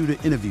straight shooter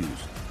interviews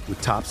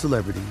with top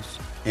celebrities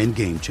and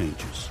game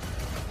changers.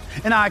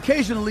 And I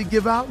occasionally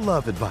give out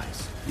love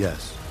advice.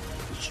 Yes,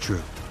 it's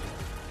true.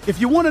 If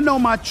you want to know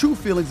my true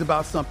feelings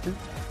about something,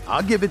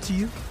 I'll give it to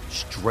you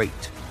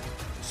straight.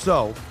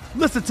 So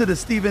listen to the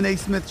Stephen A.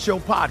 Smith Show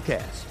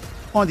podcast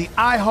on the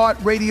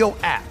iHeartRadio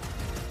app,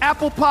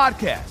 Apple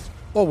Podcasts,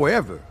 or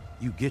wherever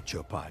you get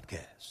your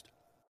podcast.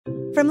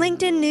 From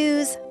LinkedIn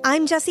News,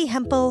 I'm Jessie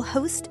Hempel,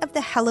 host of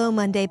the Hello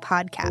Monday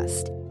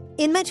podcast.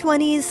 In my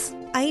 20s,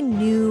 I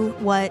knew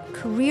what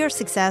career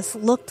success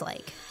looked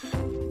like.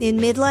 In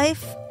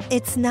midlife,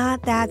 it's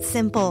not that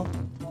simple.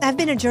 I've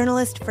been a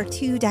journalist for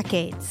 2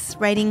 decades,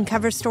 writing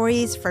cover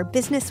stories for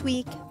Business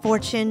Week,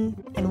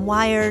 Fortune, and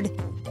Wired.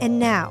 And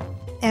now,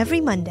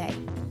 every Monday,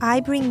 I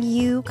bring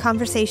you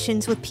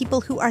conversations with people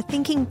who are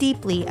thinking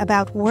deeply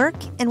about work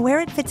and where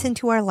it fits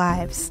into our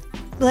lives.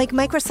 Like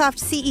Microsoft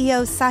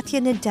CEO Satya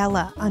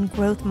Nadella on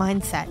growth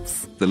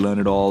mindsets. The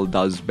learn-it-all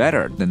does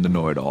better than the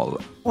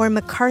know-it-all. Or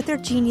MacArthur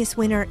Genius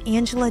winner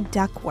Angela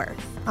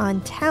Duckworth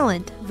on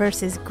talent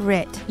versus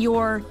grit.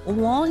 Your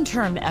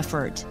long-term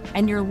effort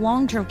and your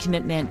long-term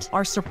commitment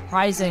are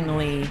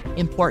surprisingly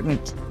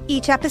important.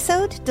 Each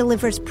episode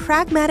delivers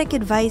pragmatic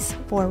advice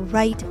for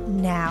right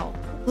now.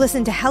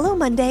 Listen to Hello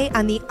Monday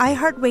on the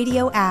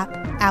iHeartRadio app,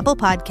 Apple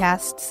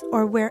Podcasts,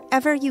 or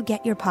wherever you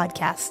get your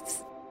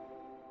podcasts.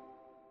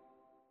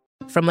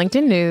 From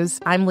LinkedIn News,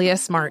 I'm Leah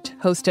Smart,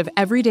 host of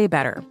Everyday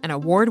Better, an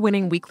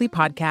award-winning weekly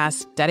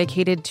podcast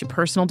dedicated to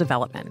personal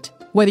development.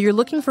 Whether you're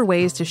looking for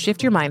ways to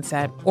shift your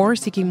mindset or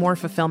seeking more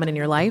fulfillment in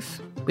your life,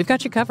 we've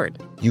got you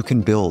covered. You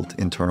can build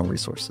internal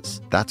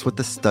resources. That's what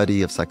the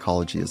study of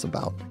psychology is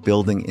about,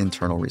 building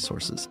internal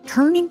resources.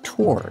 Turning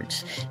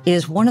towards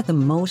is one of the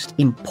most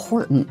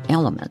important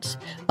elements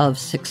of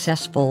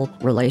successful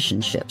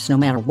relationships, no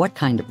matter what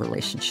kind of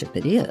relationship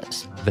it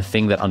is. The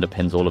thing that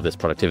underpins all of this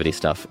productivity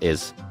stuff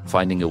is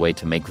finding a way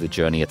to make the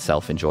journey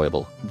itself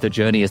enjoyable. The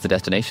journey is the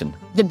destination.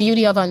 The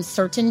beauty of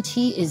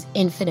uncertainty is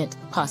infinite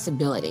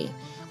possibility.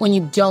 When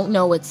you don't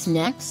know what's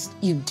next,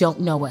 you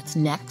don't know what's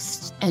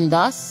next. And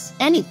thus,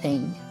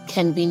 anything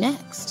can be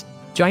next.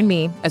 Join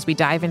me as we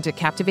dive into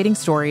captivating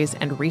stories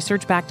and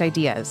research-backed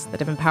ideas that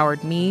have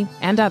empowered me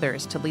and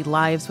others to lead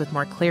lives with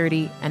more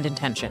clarity and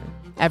intention.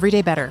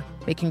 Everyday Better,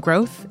 making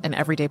growth an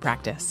everyday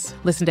practice.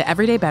 Listen to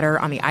Everyday Better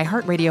on the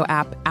iHeartRadio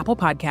app, Apple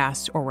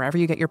Podcasts, or wherever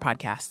you get your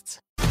podcasts.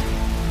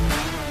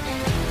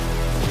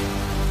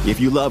 If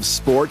you love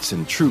sports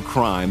and true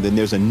crime, then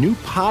there's a new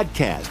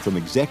podcast from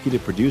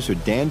executive producer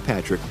Dan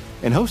Patrick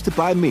and hosted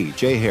by me,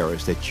 Jay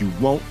Harris, that you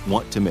won't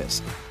want to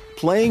miss.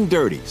 Playing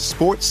Dirty: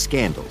 Sports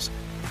Scandals.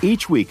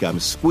 Each week, I'm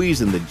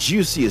squeezing the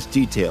juiciest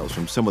details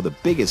from some of the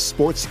biggest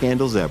sports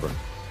scandals ever.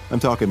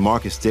 I'm talking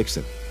Marcus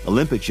Dixon,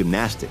 Olympic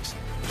gymnastics,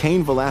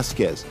 Cain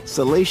Velasquez,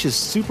 salacious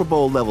Super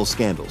Bowl-level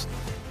scandals.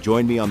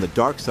 Join me on the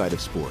dark side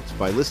of sports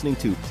by listening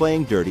to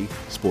Playing Dirty: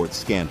 Sports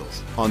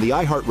Scandals on the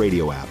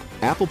iHeartRadio app,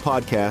 Apple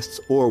Podcasts,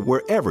 or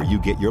wherever you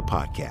get your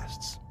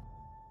podcasts.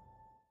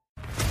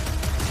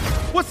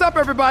 What's up,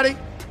 everybody?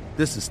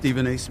 This is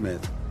Stephen A.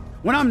 Smith.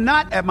 When I'm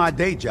not at my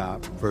day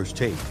job, First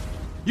Take,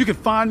 you can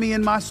find me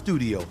in my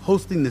studio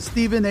hosting the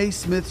Stephen A.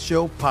 Smith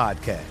Show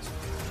podcast.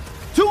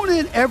 Tune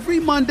in every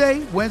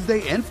Monday,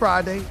 Wednesday, and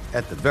Friday,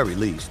 at the very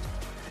least,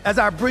 as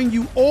I bring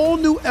you all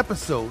new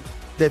episodes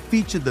that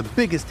feature the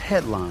biggest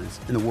headlines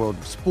in the world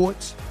of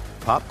sports,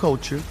 pop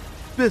culture,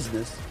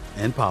 business,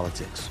 and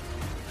politics.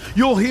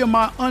 You'll hear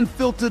my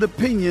unfiltered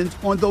opinions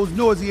on those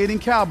nauseating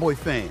Cowboy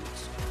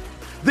fans,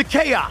 the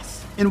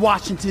chaos in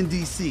Washington,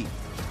 D.C.,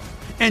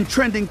 and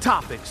trending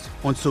topics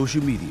on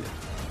social media,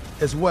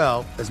 as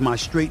well as my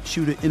straight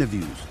shooter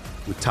interviews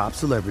with top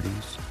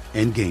celebrities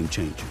and game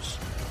changers.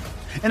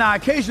 And I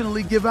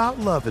occasionally give out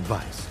love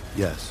advice.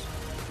 Yes,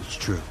 it's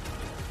true.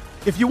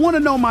 If you want to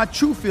know my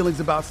true feelings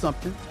about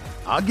something,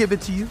 I'll give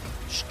it to you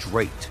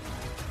straight.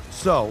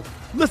 So,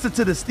 listen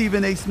to the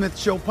Stephen A. Smith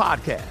Show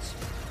podcast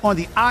on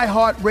the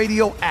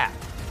iHeartRadio app,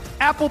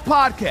 Apple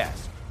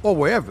Podcasts, or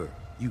wherever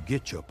you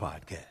get your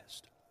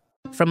podcast.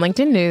 From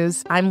LinkedIn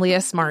News, I'm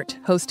Leah Smart,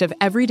 host of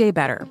Everyday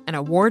Better, an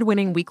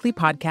award-winning weekly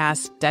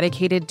podcast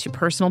dedicated to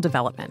personal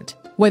development.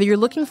 Whether you're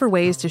looking for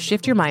ways to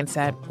shift your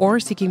mindset or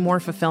seeking more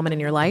fulfillment in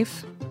your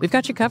life, we've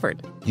got you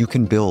covered. You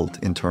can build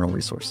internal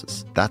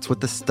resources. That's what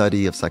the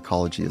study of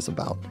psychology is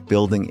about,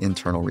 building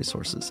internal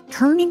resources.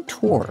 Turning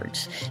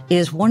towards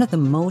is one of the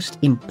most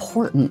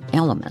important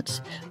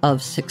elements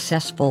of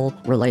successful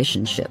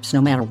relationships,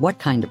 no matter what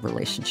kind of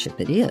relationship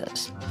it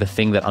is. The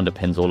thing that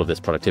underpins all of this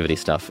productivity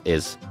stuff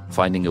is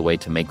finding a way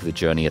to make the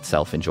journey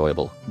itself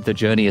enjoyable. The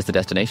journey is the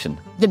destination.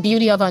 The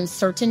beauty of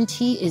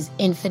uncertainty is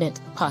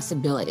infinite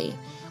possibility.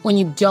 When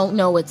you don't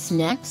know what's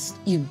next,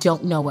 you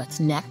don't know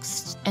what's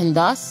next. And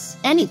thus,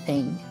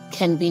 anything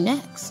can be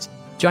next.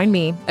 Join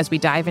me as we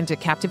dive into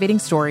captivating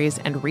stories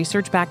and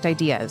research-backed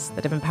ideas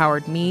that have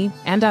empowered me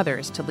and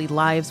others to lead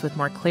lives with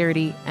more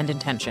clarity and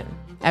intention.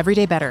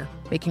 Everyday Better,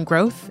 making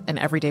growth an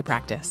everyday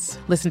practice.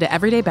 Listen to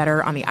Everyday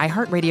Better on the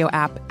iHeartRadio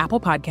app, Apple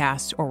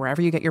Podcasts, or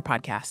wherever you get your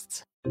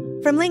podcasts.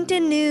 From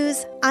LinkedIn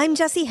News, I'm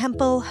Jessie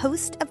Hempel,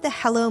 host of the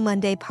Hello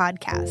Monday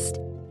podcast.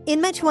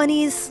 In my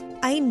 20s,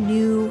 I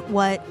knew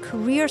what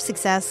career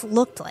success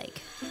looked like.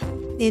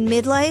 In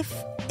midlife,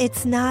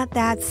 it's not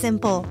that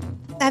simple.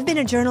 I've been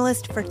a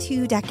journalist for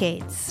 2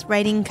 decades,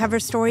 writing cover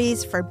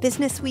stories for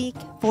Business Week,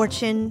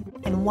 Fortune,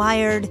 and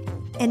Wired.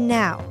 And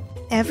now,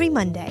 every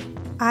Monday,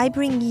 I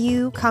bring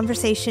you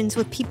conversations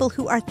with people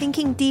who are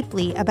thinking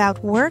deeply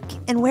about work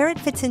and where it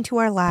fits into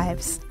our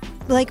lives.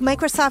 Like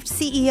Microsoft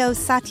CEO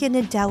Satya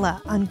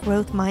Nadella on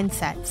growth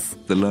mindsets.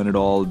 The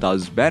learn-it-all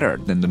does better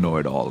than the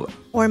know-it-all.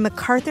 Or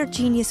MacArthur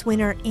Genius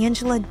winner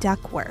Angela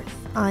Duckworth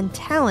on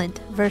talent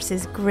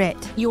versus grit.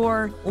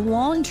 Your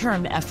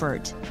long-term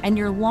effort and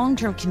your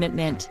long-term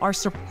commitment are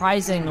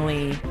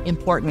surprisingly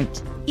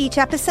important. Each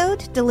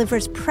episode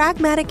delivers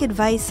pragmatic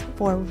advice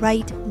for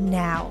right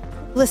now.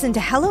 Listen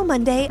to Hello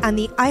Monday on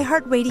the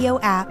iHeartRadio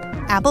app,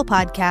 Apple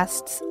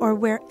Podcasts, or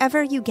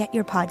wherever you get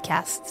your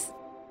podcasts.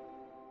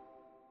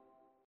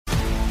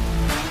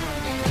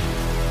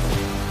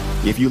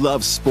 If you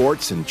love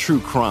sports and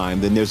true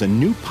crime, then there's a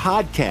new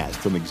podcast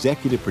from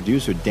executive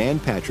producer Dan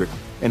Patrick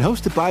and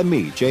hosted by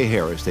me, Jay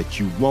Harris,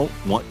 that you won't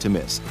want to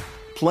miss.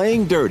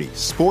 Playing Dirty: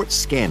 Sports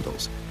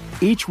Scandals.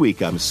 Each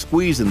week, I'm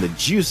squeezing the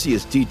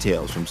juiciest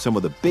details from some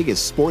of the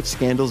biggest sports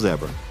scandals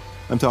ever.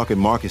 I'm talking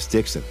Marcus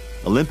Dixon,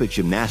 Olympic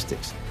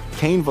gymnastics,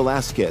 Cain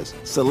Velasquez,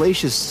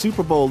 salacious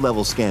Super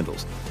Bowl-level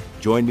scandals.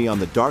 Join me on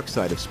the dark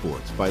side of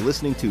sports by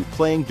listening to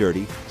Playing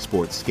Dirty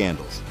Sports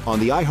Scandals on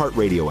the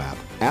iHeartRadio app,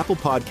 Apple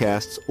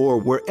Podcasts, or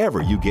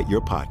wherever you get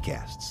your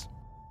podcasts.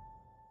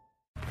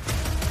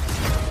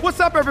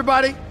 What's up,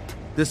 everybody?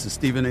 This is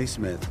Stephen A.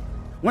 Smith.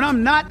 When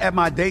I'm not at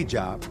my day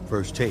job,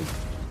 First Take,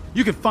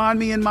 you can find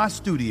me in my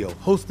studio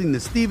hosting the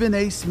Stephen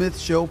A. Smith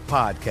Show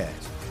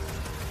podcast.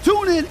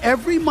 Tune in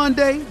every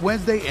Monday,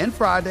 Wednesday, and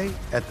Friday,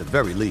 at the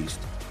very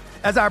least,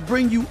 as I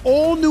bring you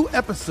all new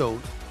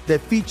episodes that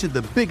feature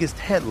the biggest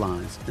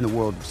headlines in the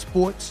world of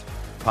sports,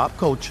 pop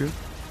culture,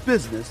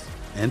 business,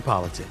 and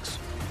politics.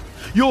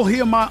 You'll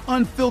hear my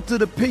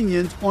unfiltered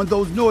opinions on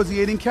those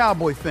nauseating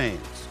Cowboy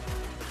fans,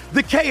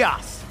 the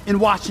chaos in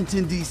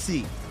Washington,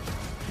 D.C.,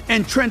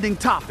 and trending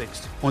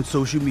topics on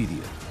social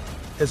media,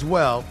 as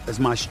well as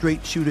my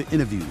straight shooter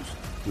interviews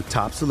with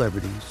top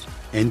celebrities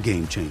and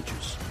game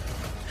changers.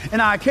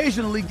 And I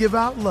occasionally give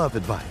out love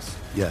advice.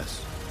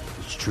 Yes,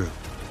 it's true.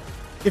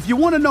 If you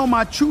want to know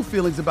my true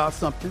feelings about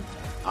something,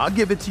 I'll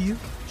give it to you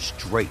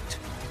straight.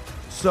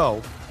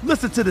 So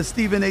listen to the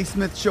Stephen A.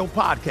 Smith Show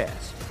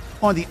podcast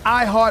on the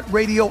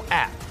iHeartRadio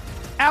app,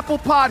 Apple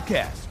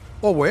Podcasts,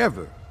 or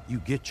wherever you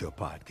get your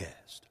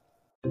podcast.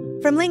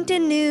 From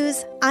LinkedIn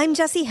News, I'm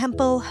Jessie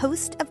Hempel,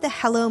 host of the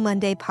Hello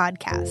Monday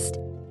podcast.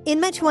 In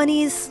my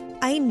 20s,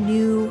 I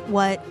knew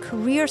what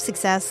career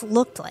success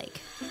looked like.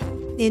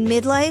 In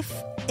midlife,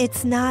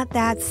 it's not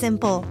that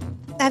simple.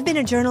 I've been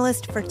a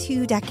journalist for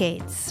 2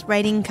 decades,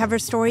 writing cover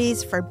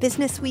stories for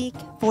Business Week,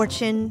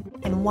 Fortune,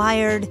 and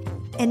Wired.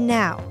 And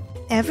now,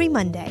 every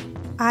Monday,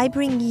 I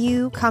bring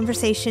you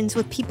conversations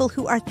with people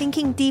who are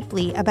thinking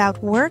deeply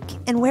about work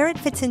and where it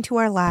fits into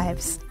our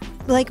lives.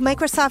 Like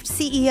Microsoft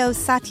CEO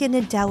Satya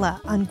Nadella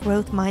on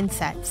growth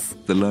mindsets.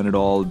 The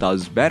learn-it-all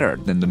does better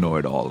than the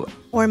know-it-all.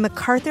 Or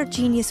MacArthur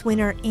Genius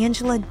winner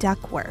Angela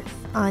Duckworth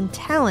on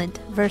talent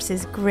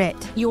versus grit.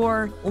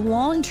 Your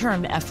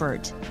long-term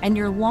effort and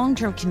your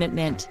long-term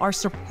commitment are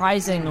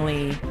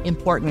surprisingly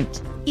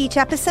important. Each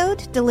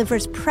episode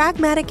delivers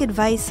pragmatic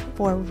advice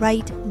for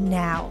right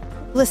now.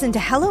 Listen to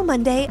Hello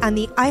Monday on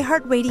the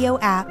iHeartRadio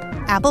app,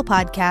 Apple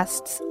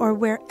Podcasts, or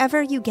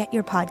wherever you get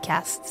your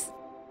podcasts.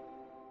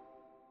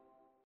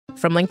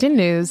 From LinkedIn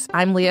News,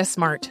 I'm Leah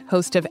Smart,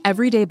 host of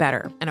Everyday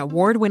Better, an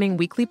award-winning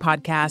weekly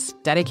podcast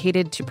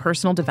dedicated to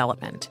personal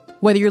development.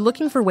 Whether you're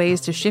looking for ways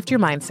to shift your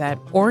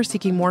mindset or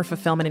seeking more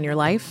fulfillment in your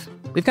life,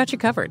 we've got you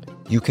covered.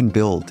 You can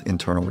build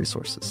internal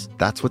resources.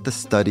 That's what the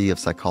study of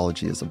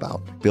psychology is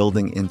about,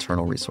 building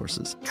internal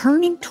resources.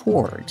 Turning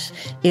towards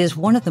is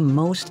one of the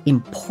most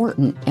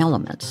important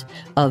elements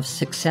of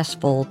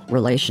successful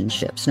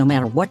relationships, no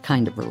matter what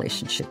kind of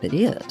relationship it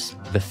is.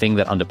 The thing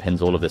that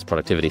underpins all of this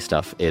productivity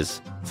stuff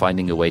is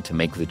finding a way to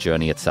make the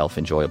journey itself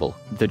enjoyable.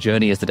 The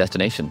journey is the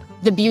destination.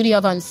 The beauty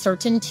of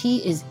uncertainty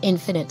is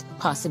infinite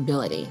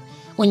possibility.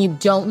 When you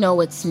don't know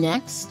what's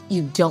next,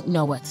 you don't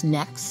know what's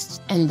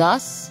next. And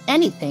thus,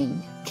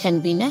 anything can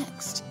be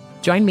next.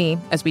 Join me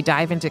as we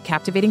dive into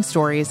captivating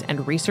stories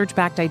and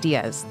research-backed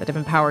ideas that have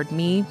empowered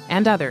me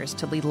and others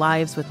to lead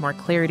lives with more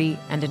clarity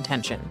and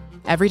intention.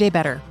 Everyday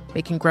Better,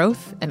 making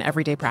growth an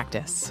everyday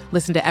practice.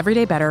 Listen to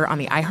Everyday Better on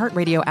the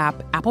iHeartRadio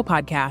app, Apple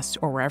Podcasts,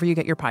 or wherever you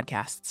get your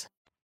podcasts.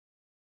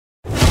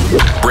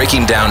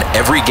 Breaking down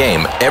every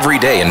game, every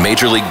day in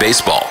Major League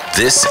Baseball.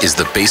 This is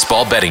the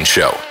Baseball Betting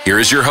Show. Here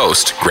is your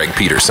host, Greg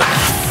Peterson.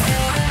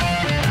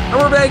 And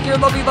we're back here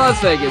in lovely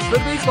Las Vegas for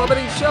the Baseball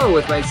Betting Show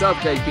with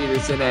myself, Greg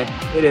Peterson,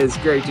 and it is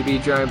great to be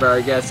joined by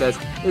our guest as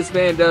this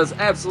man does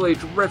absolutely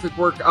terrific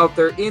work out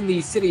there in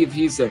the city of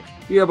Houston.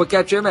 You're able to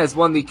catch him as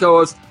one of the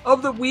co-hosts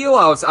of The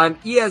Wheelhouse on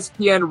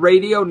ESPN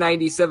Radio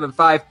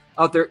 97.5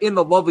 out there in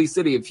the lovely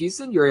city of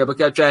Houston. You're able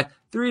to catch at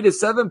 3 to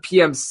 7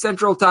 p.m.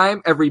 Central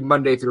Time every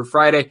Monday through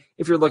Friday.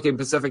 If you're looking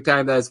Pacific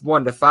Time, that's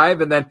 1 to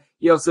 5. And then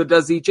he also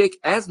does the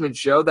Jake Asman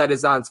Show that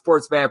is on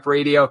Sports Map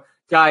Radio.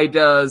 Guy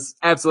does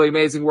absolutely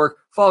amazing work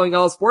following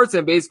all sports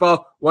and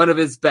baseball, one of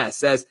his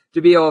best. As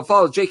to be able to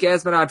follow Jake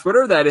Asman on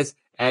Twitter, that is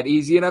at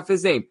easy enough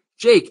his name.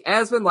 Jake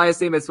Asman, last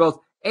name is spelled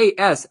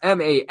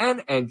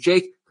A-S-M-A-N. And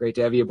Jake, great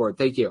to have you aboard.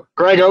 Thank you.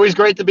 Greg, always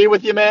great to be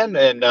with you, man.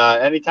 And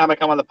anytime I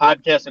come on the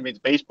podcast, it means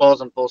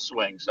baseball's in full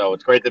swing. So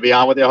it's great to be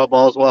on with you. I hope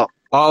all is well.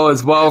 All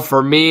is well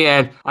for me,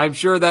 and I'm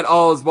sure that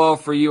all is well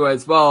for you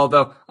as well.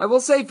 Though I will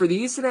say for the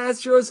Houston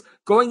Astros,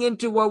 going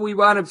into what we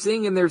wound up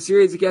seeing in their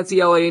series against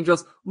the LA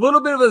Angels, a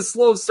little bit of a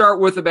slow start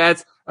with the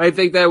bats. I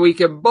think that we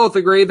can both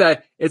agree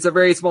that it's a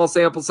very small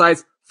sample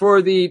size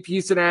for the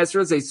Houston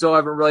Astros. They still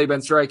haven't really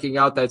been striking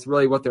out. That's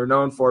really what they're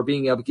known for,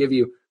 being able to give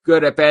you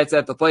good at bats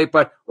at the plate.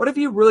 But what have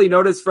you really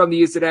noticed from the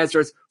Houston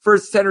Astros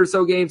first 10 or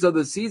so games of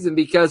the season?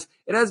 Because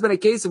it has been a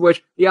case of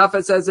which the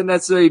offense hasn't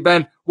necessarily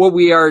been what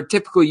we are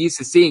typically used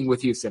to seeing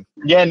with Houston.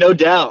 Yeah, no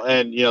doubt.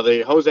 And,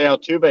 the Jose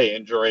Altuve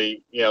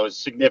injury, is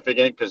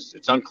significant because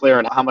it's unclear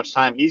on how much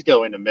time he's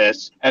going to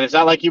miss. And it's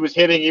not like he was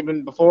hitting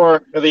even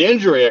before the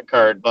injury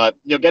occurred. But,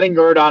 getting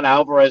Yordan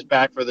Alvarez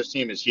back for this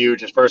team is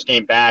huge. His first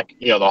game back,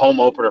 the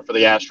home opener for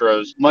the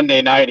Astros.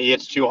 Monday night, he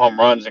hits 2 home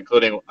runs,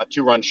 including a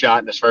 2-run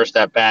shot in his first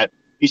at-bat.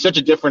 He's such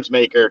a difference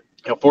maker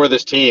for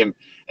this team,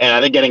 and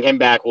I think getting him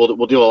back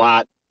will do a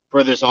lot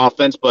for this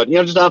offense. But,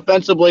 just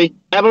offensively,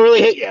 haven't really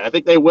hit yet. I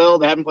think they will.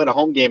 They haven't played a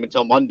home game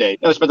until Monday.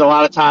 They spent a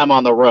lot of time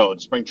on the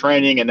road, spring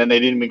training, and then they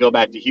didn't even go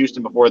back to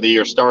Houston before the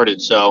year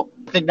started. So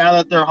I think now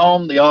that they're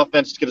home, the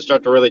offense is going to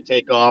start to really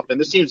take off, and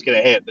this team's going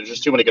to hit. There's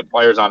just too many good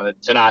players on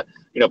it to not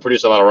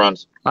produce a lot of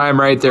runs. I'm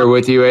right there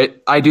with you.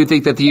 I do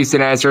think that the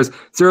Houston Astros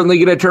certainly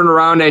going to turn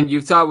around, and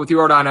you saw it with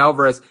Yordan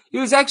Alvarez. He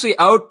was actually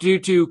out due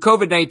to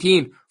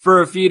COVID-19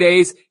 for a few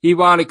days. He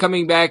wound up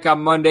coming back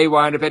on Monday,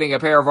 wound up hitting a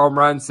pair of home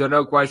runs, so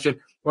no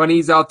question. When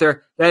he's out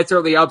there, that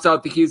certainly helps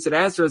out the Houston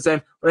Astros.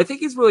 And what I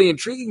think is really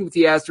intriguing with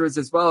the Astros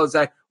as well is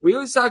that we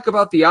always talk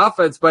about the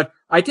offense, but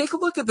I take a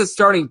look at the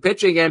starting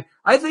pitching, and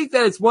I think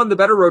that it's one of the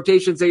better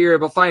rotations that you're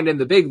able to find in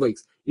the big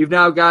leagues. You've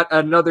now got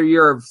another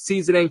year of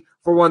seasoning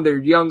for one of their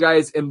young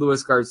guys in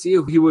Luis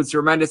Garcia. He was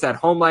tremendous at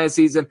home last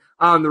season.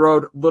 On the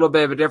road, a little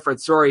bit of a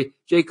different story.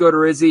 Jake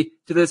Odorizzi,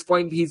 to this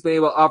point, he's been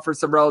able to offer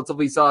some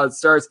relatively solid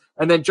starts.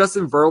 And then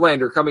Justin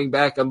Verlander coming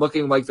back and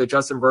looking like the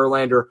Justin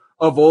Verlander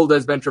of old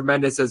has been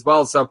tremendous as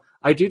well. So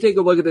I do take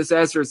a look at this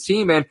Astros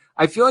team, and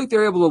I feel like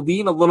they're able to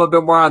lean a little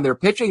bit more on their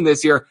pitching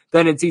this year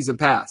than in season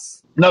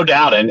past. No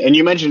doubt. And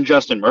you mentioned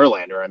Justin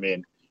Verlander. I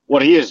mean,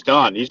 what he has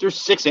done, he's through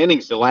 6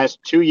 innings the last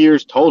 2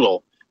 years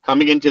total.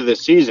 Coming into the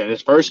season,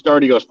 his first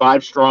start, he goes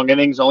 5 strong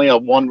innings, only a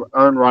 1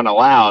 earned run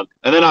allowed.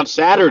 And then on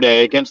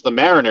Saturday against the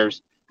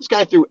Mariners, this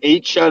guy threw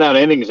 8 shutout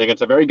innings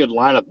against a very good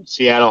lineup that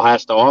Seattle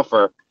has to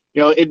offer.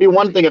 It'd be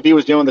one thing if he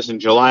was doing this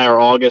in July or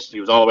August. He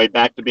was all the way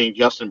back to being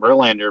Justin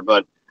Verlander.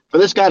 But for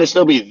this guy to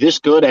still be this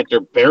good after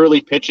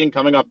barely pitching,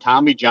 coming off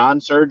Tommy John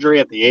surgery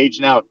at the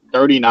age now of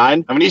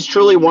 39, I mean, he's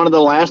truly one of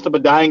the last of a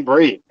dying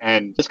breed.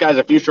 And this guy's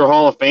a future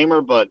Hall of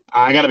Famer, but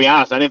I got to be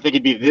honest, I didn't think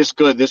he'd be this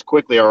good this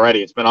quickly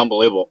already. It's been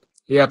unbelievable.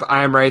 Yep,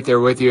 I'm right there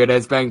with you. It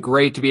has been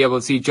great to be able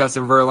to see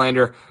Justin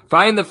Verlander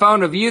find the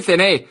fountain of youth, and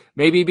hey,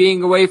 maybe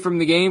being away from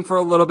the game for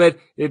a little bit,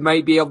 it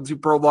might be able to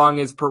prolong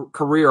his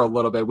career a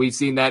little bit. We've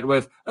seen that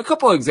with a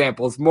couple of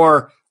examples,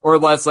 more or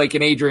less like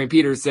an Adrian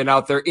Peterson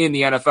out there in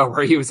the NFL,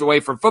 where he was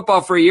away from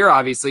football for a year,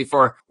 obviously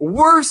for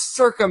worse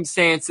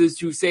circumstances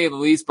to say the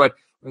least, but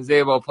was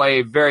able to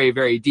play very,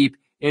 very deep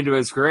into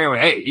his career.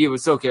 And hey, he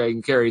was still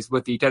carrying carries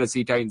with the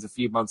Tennessee Titans a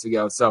few months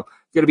ago. So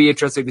going to be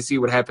interesting to see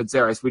what happens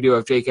there, as we do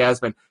have Jake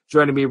Asman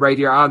joining me right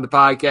here on the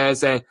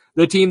podcast. And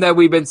the team that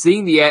we've been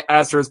seeing the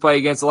Astros play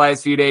against the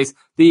last few days,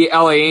 the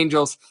LA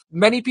Angels.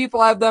 Many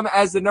people have them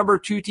as the number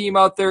 2 team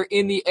out there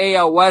in the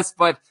AL West,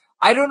 but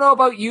I don't know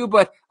about you,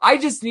 but I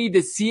just need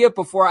to see it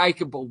before I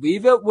can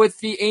believe it with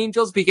the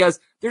Angels, because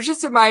they're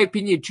just, in my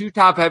opinion, too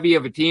top heavy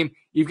of a team.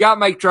 You've got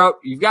Mike Trout,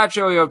 you've got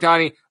Shohei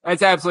Ohtani.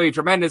 That's absolutely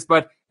tremendous.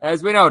 But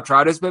as we know,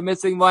 Trout has been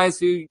missing the last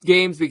few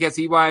games because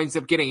he winds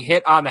up getting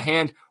hit on the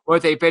hand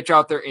with a pitch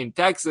out there in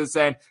Texas.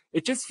 And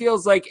it just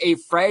feels like a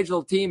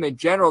fragile team in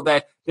general,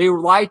 that they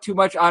rely too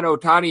much on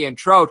Ohtani and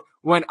Trout.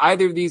 When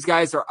either of these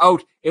guys are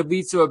out, it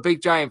leads to a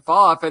big giant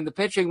fall off. And the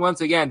pitching,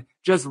 once again,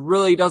 just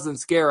really doesn't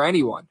scare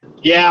anyone.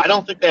 Yeah, I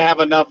don't think they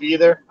have enough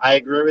either. I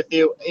agree with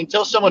you.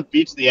 Until someone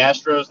beats the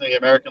Astros in the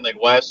American League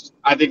West,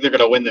 I think they're going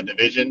to win the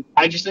division.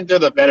 I just think they're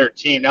the better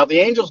team. Now, the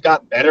Angels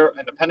got better,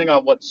 and depending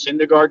on what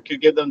Syndergaard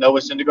could give them,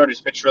 Noah Syndergaard has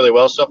pitched really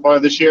well so far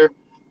this year,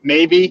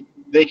 maybe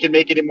they can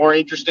make it more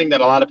interesting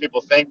than a lot of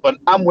people think. But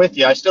I'm with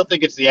you. I still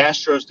think it's the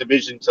Astros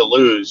division to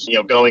lose,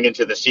 going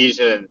into the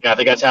season. And I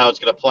think that's how it's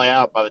going to play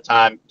out by the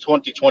time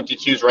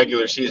 2022's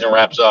regular season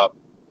wraps up.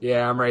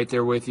 Yeah, I'm right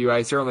there with you.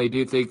 I certainly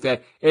do think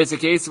that it's a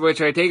case in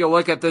which I take a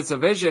look at this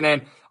division,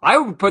 and I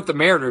would put the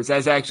Mariners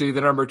as actually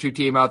the number 2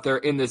 team out there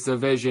in this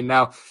division.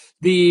 Now,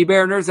 the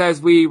Mariners, as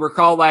we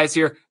recall last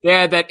year, they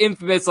had that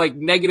infamous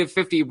negative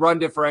 50 run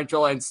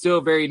differential and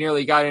still very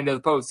nearly got into the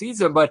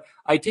postseason. But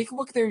I take a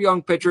look at their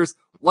young pitchers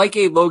like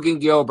a Logan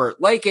Gilbert,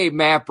 like a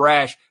Matt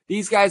Brash.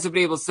 These guys have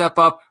been able to step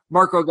up.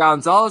 Marco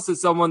Gonzalez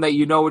is someone that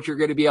you know what you're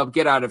going to be able to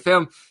get out of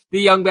him.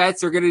 The young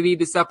bats are going to need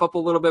to step up a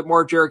little bit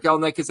more. Jarek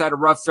Elnick has had a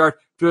rough start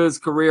to his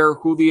career.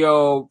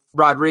 Julio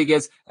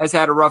Rodriguez has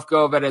had a rough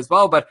go of it as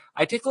well. But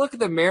I take a look at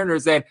the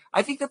Mariners, and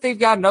I think that they've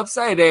got an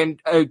upside and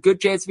a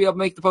good chance to be able to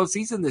make the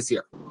postseason this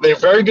year. They're a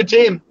very good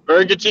team.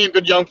 Very good team.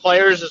 Good young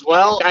players as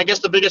well. I guess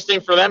the biggest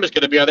thing for them is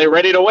going to be, are they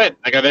ready to win?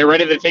 Are they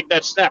ready to take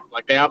that step?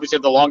 They obviously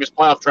have the longest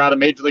playoff drought in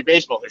Major League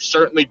Baseball. They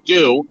certainly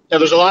do. Now,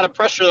 there's a lot of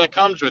pressure that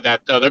comes with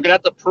that, though. They're going to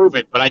have to prove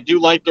it, but I do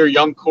like their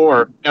young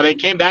core. Now, they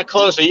came that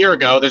close a year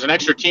ago. There's an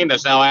extra team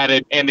that's now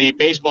added in the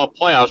baseball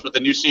playoffs with the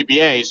new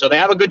CBA, so they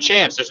have a good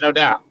chance. There's no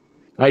doubt.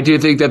 I do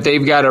think that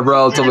they've got a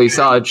relatively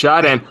solid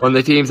shot, and one of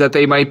the teams that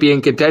they might be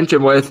in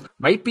contention with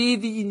might be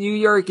the New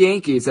York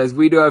Yankees, as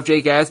we do have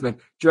Jake Asman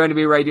joining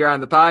me right here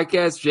on the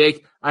podcast.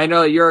 Jake, I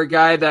know that you're a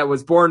guy that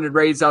was born and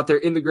raised out there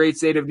in the great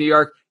state of New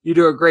York. You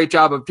do a great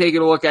job of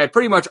taking a look at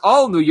pretty much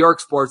all New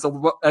York sports,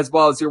 as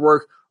well as your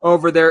work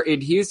over there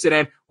in Houston.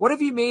 And what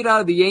have you made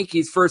out of the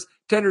Yankees' first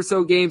 10 or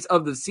so games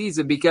of the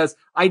season? Because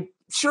I'm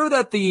sure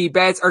that the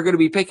bats are going to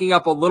be picking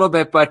up a little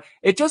bit, but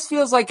it just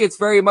feels like it's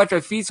very much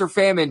a feast or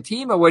famine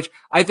team, in which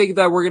I think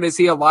that we're going to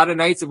see a lot of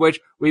nights in which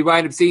we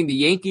wind up seeing the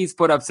Yankees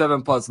put up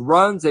 7+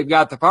 runs. They've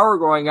got the power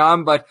going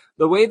on, but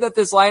the way that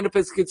this lineup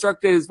is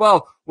constructed as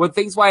well, when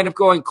things wind up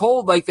going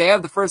cold like they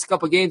have the first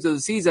couple games of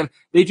the season,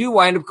 they do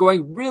wind up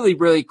going really,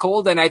 really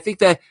cold. And I think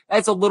that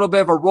that's a little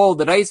bit of a roll of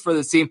the dice for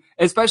this team,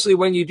 especially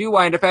when you do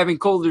wind up having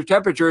colder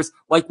temperatures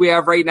like we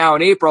have right now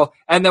in April,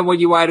 and then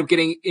when you wind up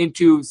getting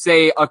into,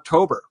 say,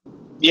 October.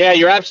 Yeah,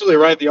 you're absolutely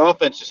right. The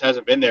offense just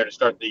hasn't been there to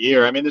start the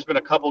year. I mean, there's been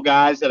a couple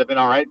guys that have been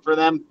all right for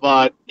them,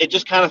 but it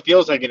just kind of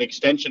feels like an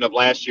extension of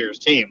last year's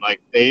team.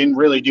 Like, they didn't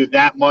really do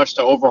that much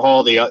to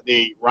overhaul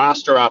the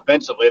roster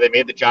offensively. They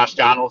made the Josh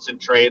Donaldson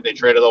trade. They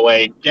traded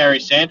away Gary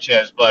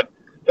Sanchez, but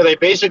they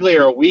basically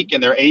are weak in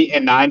their 8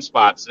 and 9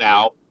 spots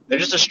now. They're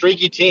just a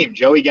streaky team.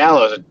 Joey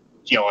Gallo is a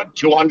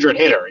 200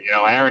 hitter.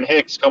 Aaron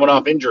Hicks coming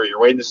off injury.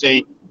 You're waiting to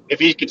see if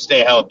he could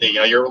stay healthy.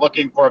 You're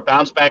looking for a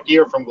bounce-back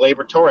year from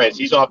Gleyber Torres.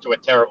 He's off to a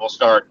terrible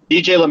start.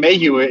 DJ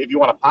LeMahieu, if you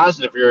want a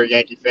positive, if you're a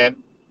Yankee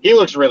fan, he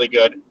looks really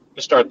good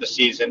to start the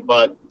season.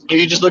 But if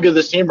you just look at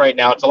this team right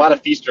now, it's a lot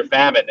of feast or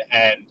famine.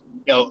 And,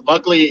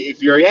 luckily,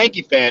 if you're a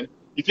Yankee fan,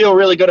 you feel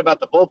really good about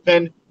the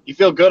bullpen. You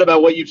feel good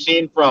about what you've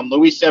seen from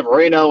Luis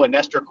Severino and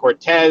Nestor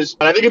Cortez.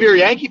 But I think if you're a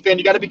Yankee fan,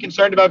 you got to be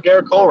concerned about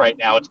Garrett Cole right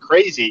now. It's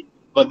crazy.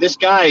 But this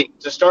guy,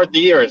 to start the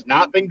year, has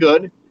not been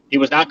good. He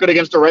was not good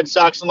against the Red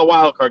Sox in the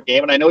wild card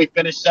game, and I know he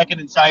finished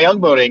second in Cy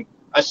Young voting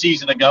a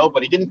season ago,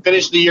 but he didn't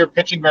finish the year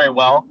pitching very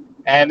well.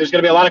 And there's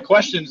going to be a lot of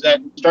questions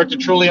that start to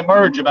truly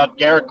emerge about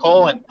Garrett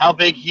Cole and how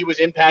big he was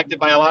impacted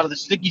by a lot of the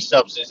sticky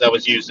substance that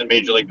was used in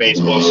Major League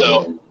Baseball.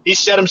 So he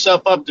set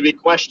himself up to be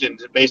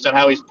questioned based on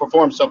how he's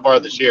performed so far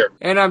this year.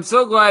 And I'm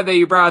so glad that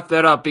you brought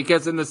that up,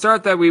 because in the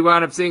start that we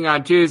wound up seeing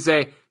on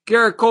Tuesday,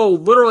 Garrett Cole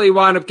literally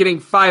wound up getting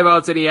 5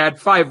 outs and he had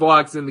 5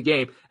 walks in the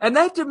game. And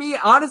that to me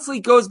honestly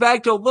goes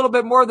back to a little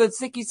bit more than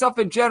sticky stuff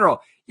in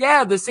general.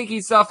 Yeah, the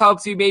sticky stuff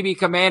helps you maybe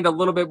command a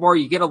little bit more.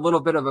 You get a little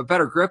bit of a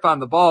better grip on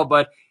the ball,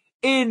 but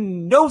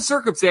in no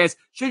circumstance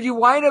should you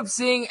wind up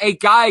seeing a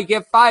guy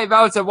get 5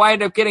 outs and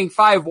wind up getting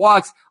 5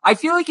 walks. I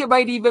feel like it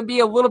might even be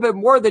a little bit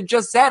more than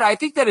just that. I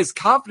think that his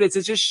confidence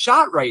is just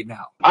shot right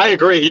now. I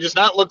agree. He does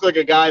not look like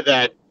a guy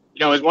that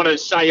has won a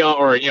Cy Young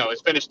or,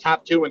 has finished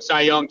top 2 in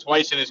Cy Young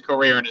twice in his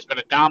career and has been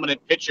a dominant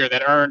pitcher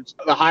that earns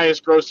the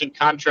highest grossing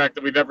contract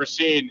that we've ever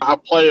seen a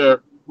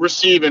player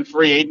receive in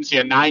free agency,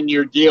 a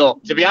 9-year deal.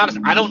 To be honest,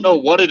 I don't know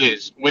what it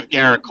is with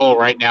Garrett Cole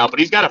right now, but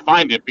he's got to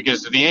find it,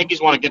 because the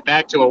Yankees want to get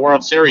back to a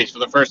World Series for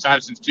the first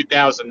time since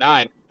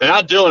 2009. They're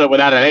not doing it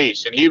without an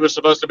ace, and he was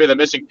supposed to be the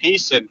missing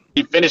piece, and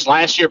he finished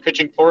last year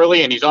pitching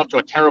poorly, and he's off to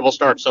a terrible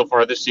start so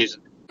far this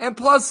season. And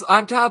plus,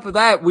 on top of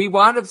that, we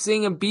wound up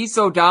seeing him be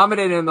so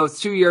dominant in those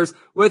 2 years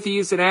with the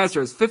Houston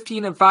Astros.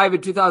 15-5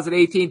 in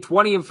 2018,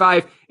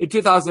 20-5 in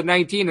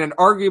 2019, and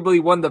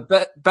arguably one of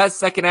the best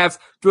second halves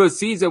to a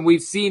season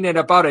we've seen in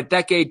about a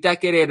decade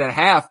and a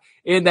half.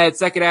 In that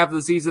second half of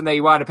the season that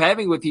he wound up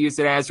having with the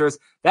Houston Astros.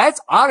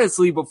 That's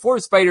honestly before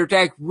Spider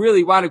Tack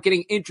really wound up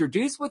getting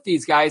introduced with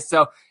these guys.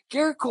 So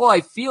Garrett Cole, I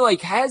feel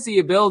like, has the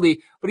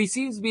ability, but he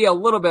seems to be a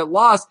little bit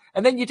lost.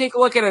 And then you take a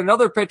look at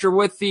another pitcher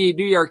with the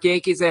New York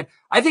Yankees, and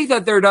I think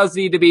that there does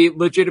need to be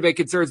legitimate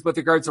concerns with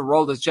regards to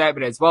Aroldis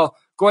Chapman as well.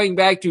 Going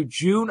back to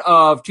June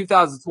of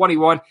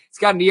 2021, he's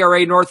got an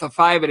ERA north of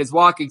 5 and is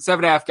walking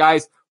 7.5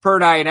 guys per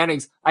 9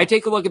 innings. I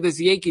take a look at this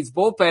Yankees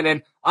bullpen,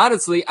 and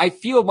honestly, I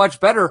feel much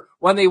better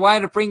when they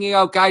wind up bringing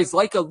out guys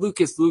like a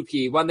Lucas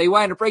Luetge, when they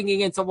wind up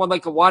bringing in someone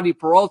like a Wandy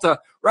Peralta,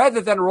 rather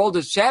than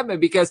Aroldis Chapman,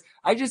 because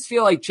I just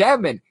feel like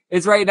Chapman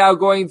is right now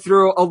going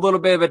through a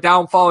little bit of a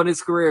downfall in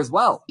his career as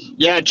well.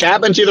 Yeah,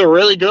 Chapman's either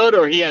really good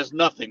or he has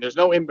nothing. There's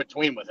no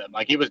in-between with him.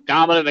 Like, he was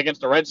dominant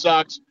against the Red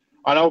Sox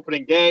on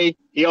opening day.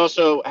 He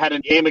also had a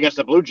game against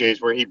the Blue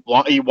Jays where he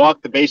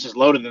walked the bases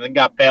loaded and then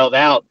got bailed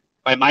out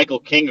by Michael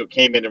King, who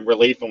came in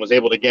relief and was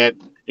able to get,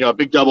 a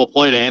big double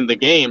play to end the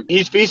game.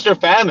 He's feast or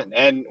famine.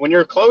 And when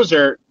you're a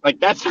closer,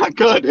 that's not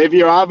good. If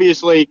you're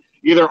obviously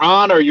either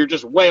on or you're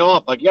just way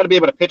off, you got to be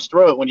able to pitch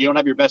through it when you don't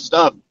have your best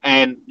stuff.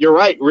 And you're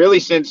right, really,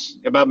 since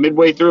about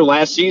midway through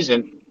last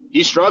season,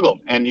 he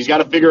struggled, and he's got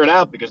to figure it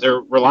out because they're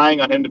relying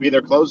on him to be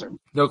their closer.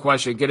 No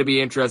question. Going to be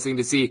interesting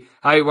to see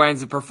how he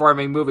winds up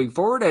performing moving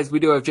forward, as we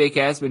do have Jake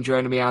Asman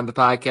joining me on the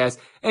podcast.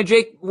 And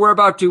Jake, we're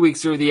about 2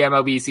 weeks through the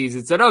MLB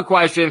season, so no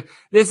question,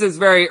 this is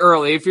very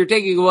early. If you're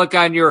taking a look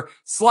on your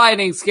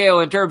sliding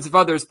scale in terms of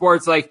other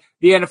sports like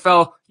the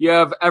NFL, you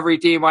have every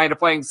team wind up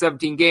playing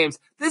 17 games.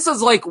 This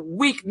is like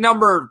week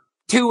number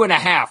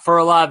 2.5 for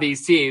a lot of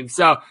these teams.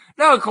 So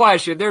no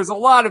question, there's a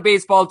lot of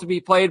baseball to be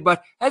played,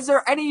 but has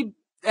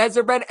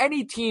there been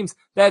any teams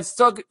that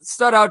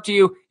stood out to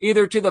you,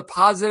 either to the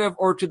positive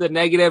or to the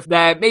negative,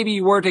 that maybe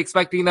you weren't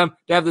expecting them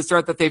to have the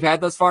start that they've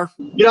had thus far?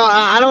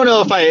 I don't know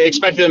if I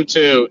expected them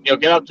to,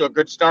 get up to a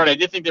good start. I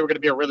did think they were going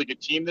to be a really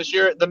good team this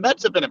year. The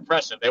Mets have been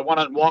impressive. They won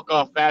on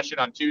walk-off fashion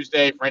on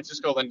Tuesday.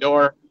 Francisco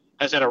Lindor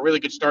has had a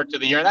really good start to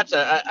the year, and that's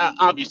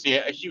obviously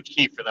a huge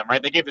key for them,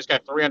 right? They gave this guy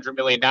 $300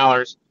 million,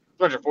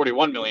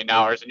 $241 million,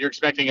 and you're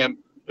expecting him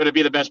to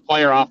be the best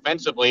player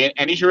offensively,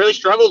 and he's really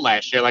struggled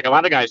last year, like a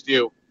lot of guys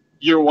do.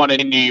 Year one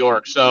in New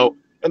York. So,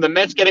 and the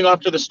Mets getting off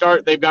to the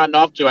start they've gotten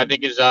off to, I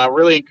think, is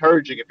really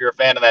encouraging if you're a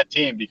fan of that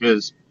team,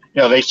 because,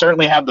 they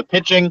certainly have the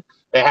pitching.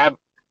 They have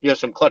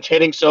some clutch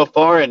hitting so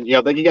far, and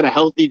they can get a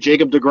healthy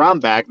Jacob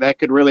deGrom back. That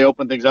could really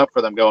open things up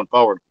for them going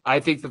forward. I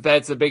think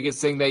that's the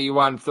biggest thing that you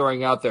want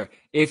throwing out there.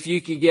 If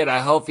you could get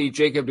a healthy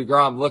Jacob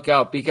deGrom, look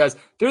out, because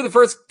through the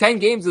first 10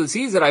 games of the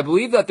season, I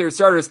believe that their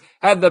starters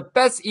had the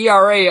best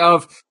ERA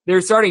of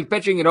their starting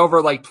pitching in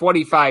over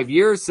 25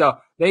 years. So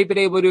they've been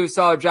able to do a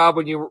solid job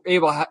when you're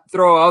able to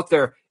throw out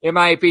there, in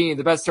my opinion,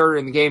 the best starter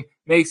in the game.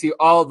 Makes you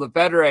all the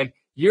better. And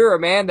you're a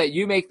man that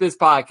you make this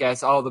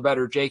podcast all the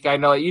better, Jake. I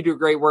know that you do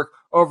great work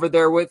over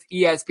there with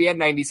ESPN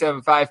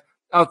 97.5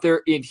 out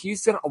there in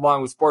Houston,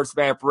 along with Sports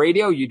Map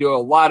Radio. You do a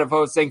lot of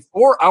hosting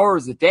 4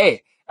 hours a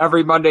day,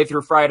 every Monday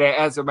through Friday,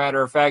 as a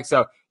matter of fact.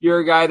 So you're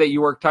a guy that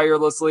you work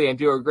tirelessly and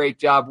do a great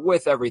job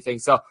with everything.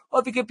 So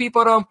let the good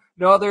people at home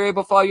know they're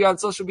able to follow you on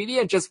social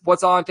media and just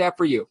what's on tap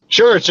for you.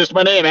 Sure. It's just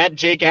my name,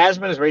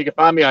 @JakeAsman, is where you can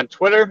find me on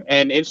Twitter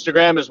and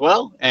Instagram as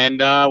well.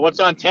 And what's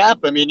on tap?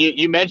 I mean,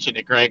 you mentioned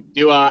it, Greg.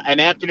 Do an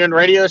afternoon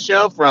radio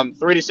show from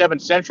 3 to 7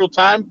 Central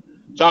Time,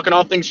 talking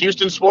all things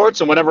Houston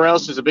sports and whatever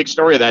else is a big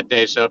story that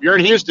day. So if you're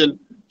in Houston,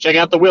 check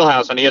out The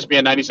Wheelhouse on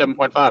ESPN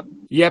 97.5.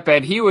 Yep,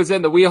 and he was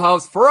in the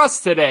wheelhouse for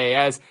us today,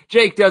 as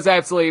Jake does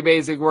absolutely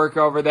amazing work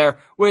over there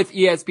with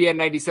ESPN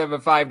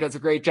 97.5, does a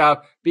great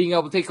job being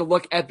able to take a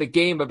look at the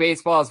game of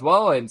baseball as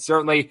well, and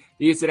certainly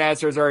the Houston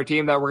Astros are a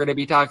team that we're going to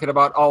be talking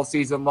about all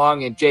season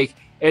long, and Jake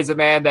is a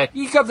man that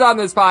he comes on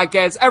this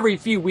podcast every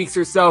few weeks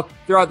or so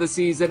throughout the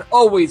season,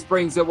 always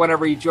brings it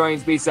whenever he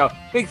joins me. So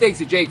big thanks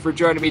to Jake for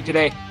joining me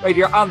today right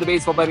here on the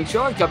Baseball Betting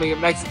Show. And coming up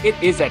next, it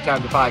is that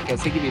time to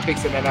podcast to give you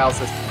picks and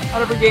analysis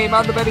on every game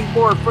on the betting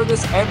board for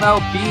this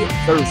MLB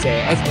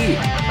Thursday as we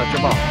touch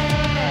them all.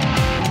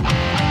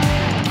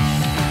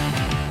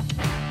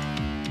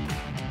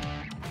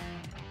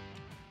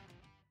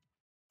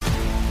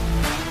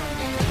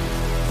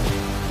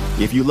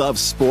 If you love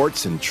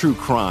sports and true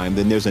crime,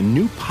 then there's a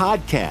new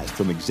podcast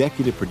from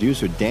executive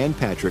producer Dan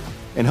Patrick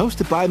and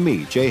hosted by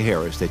me, Jay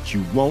Harris, that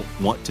you won't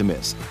want to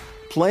miss.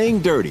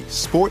 Playing Dirty: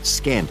 Sports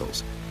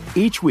Scandals.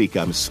 Each week,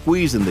 I'm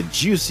squeezing the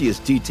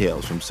juiciest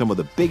details from some of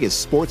the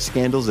biggest sports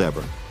scandals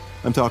ever.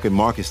 I'm talking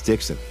Marcus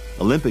Dixon,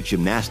 Olympic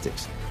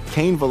gymnastics,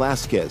 Cain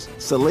Velasquez,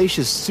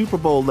 salacious Super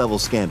Bowl-level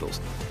scandals.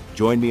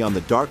 Join me on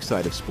the dark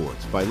side of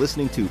sports by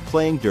listening to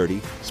Playing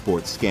Dirty: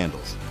 Sports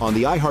Scandals on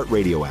the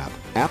iHeartRadio app,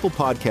 Apple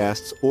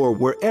Podcasts, or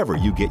wherever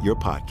you get your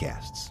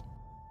podcasts.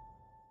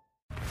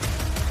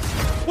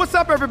 What's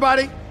up,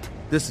 everybody?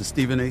 This is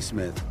Stephen A.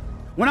 Smith.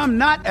 When I'm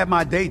not at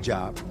my day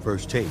job,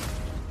 First Take,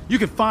 you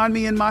can find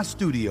me in my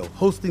studio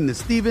hosting the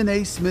Stephen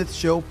A. Smith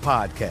Show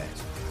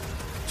podcast.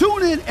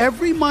 Tune in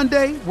every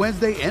Monday,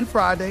 Wednesday, and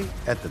Friday,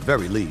 at the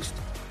very least,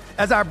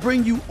 as I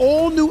bring you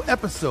all new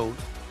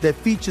episodes that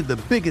feature the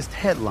biggest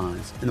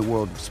headlines in the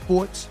world of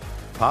sports,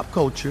 pop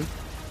culture,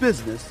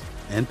 business,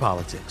 and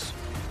politics.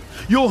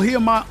 You'll hear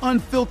my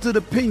unfiltered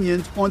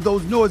opinions on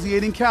those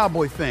nauseating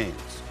Cowboy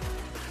fans,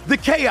 the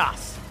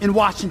chaos in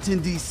Washington,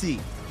 D.C.,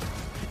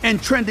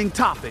 and trending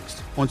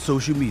topics on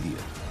social media,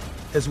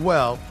 as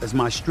well as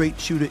my straight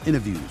shooter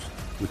interviews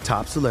with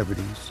top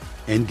celebrities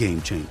and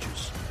game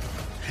changers.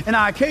 And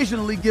I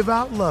occasionally give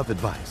out love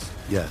advice.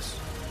 Yes,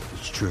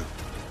 it's true.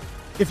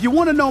 If you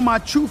want to know my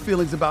true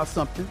feelings about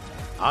something,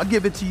 I'll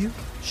give it to you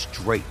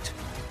straight.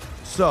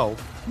 So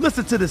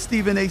listen to the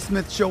Stephen A.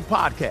 Smith Show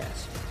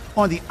podcast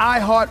on the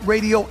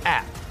iHeartRadio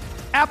app,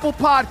 Apple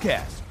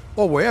Podcasts,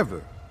 or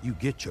wherever you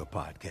get your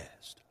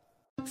podcast.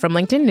 From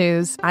LinkedIn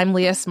News, I'm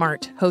Leah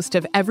Smart, host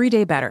of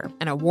Everyday Better,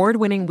 an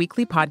award-winning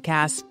weekly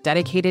podcast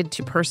dedicated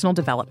to personal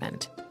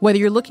development. Whether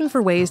you're looking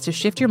for ways to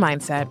shift your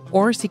mindset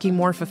or seeking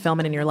more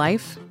fulfillment in your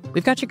life,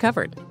 we've got you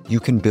covered. You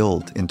can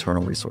build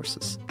internal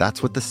resources.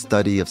 That's what the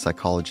study of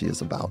psychology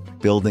is about,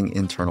 building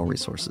internal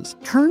resources.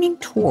 Turning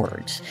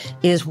towards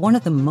is one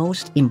of the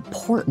most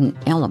important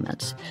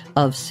elements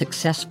of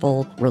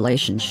successful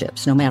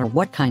relationships, no matter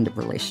what kind of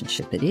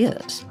relationship it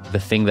is. The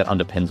thing that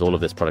underpins all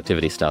of this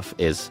productivity stuff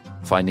is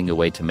finding a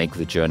way to make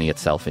the journey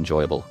itself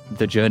enjoyable.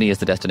 The journey is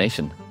the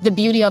destination. The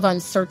beauty of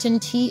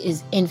uncertainty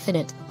is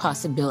infinite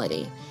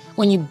possibility.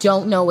 When you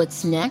don't know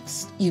what's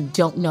next, you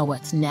don't know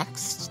what's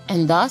next.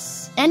 And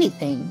thus,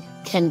 anything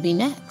can be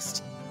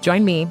next.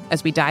 Join me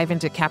as we dive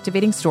into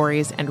captivating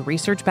stories and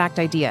research-backed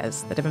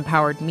ideas that have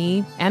empowered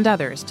me and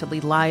others to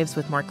lead lives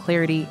with more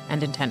clarity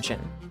and intention.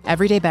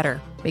 Everyday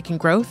Better, making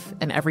growth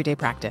an everyday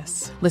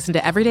practice. Listen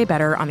to Everyday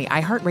Better on the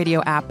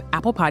iHeartRadio app,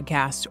 Apple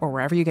Podcasts, or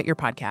wherever you get your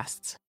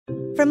podcasts.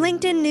 From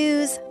LinkedIn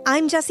News,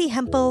 I'm Jessie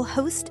Hempel,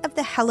 host of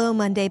the Hello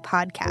Monday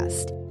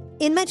podcast.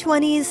 In my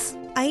 20s,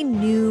 I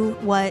knew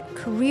what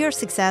career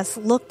success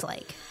looked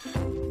like.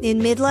 In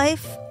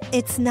midlife,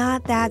 it's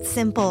not that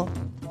simple.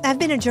 I've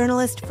been a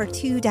journalist for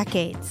 2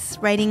 decades,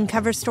 writing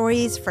cover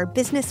stories for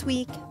Business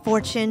Week,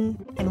 Fortune,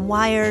 and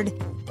Wired.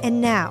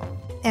 And now,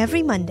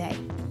 every Monday,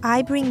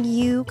 I bring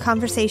you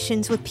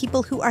conversations with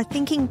people who are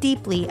thinking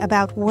deeply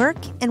about work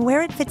and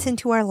where it fits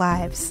into our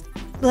lives.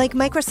 like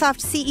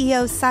Microsoft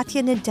CEO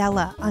Satya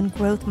Nadella on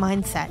growth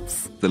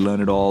mindsets. The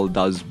learn-it-all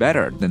does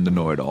better than the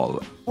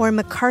know-it-all. Or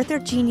MacArthur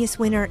Genius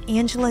winner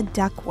Angela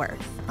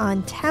Duckworth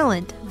on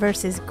talent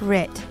versus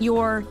grit.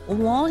 Your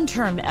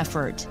long-term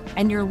effort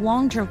and your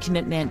long-term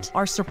commitment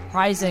are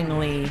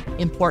surprisingly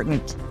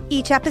important.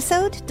 Each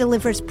episode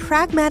delivers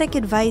pragmatic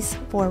advice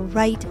for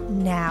right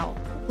now.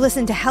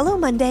 Listen to Hello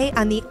Monday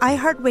on the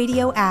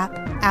iHeartRadio app,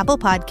 Apple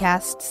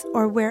Podcasts,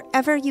 or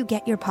wherever you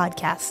get your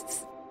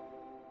podcasts.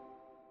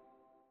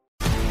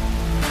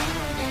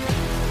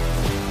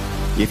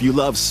 If you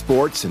love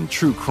sports and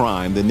true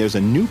crime, then there's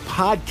a new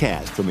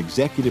podcast from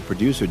executive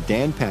producer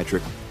Dan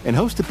Patrick and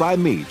hosted by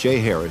me, Jay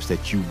Harris,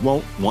 that you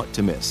won't want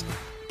to miss.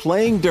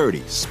 Playing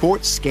Dirty: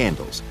 Sports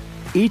Scandals.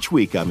 Each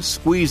week, I'm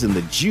squeezing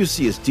the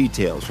juiciest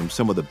details from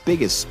some of the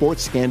biggest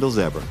sports scandals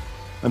ever.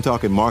 I'm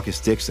talking Marcus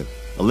Dixon,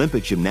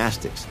 Olympic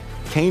gymnastics,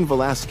 Cain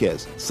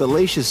Velasquez,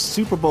 salacious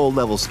Super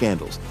Bowl-level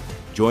scandals.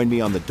 Join me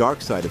on the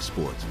dark side of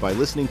sports by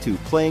listening to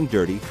Playing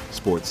Dirty: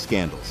 Sports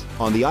Scandals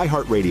on the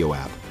iHeartRadio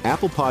app,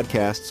 Apple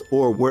Podcasts,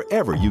 or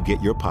wherever you get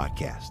your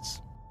podcasts.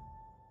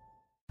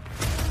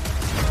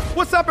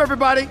 What's up,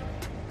 everybody?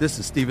 This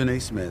is Stephen A.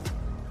 Smith.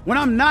 When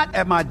I'm not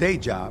at my day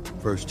job,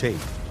 First Take,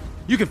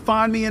 you can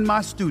find me in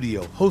my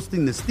studio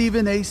hosting the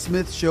Stephen A.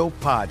 Smith Show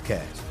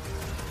podcast.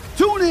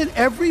 Tune in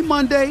every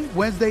Monday,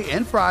 Wednesday,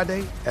 and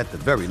Friday, at the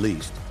very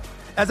least,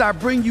 as I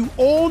bring you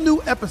all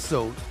new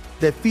episodes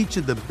that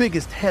feature the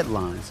biggest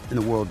headlines in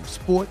the world of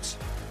sports,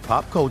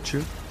 pop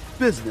culture,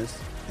 business,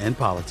 and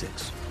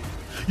politics.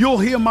 You'll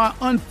hear my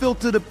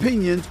unfiltered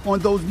opinions on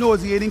those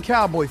nauseating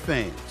Cowboy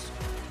fans,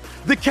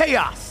 the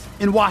chaos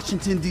in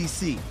Washington,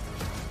 D.C.,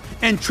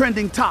 and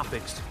trending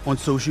topics on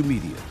social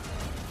media,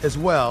 as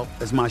well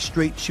as my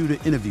straight shooter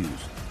interviews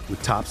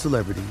with top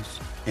celebrities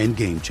and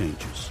game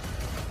changers.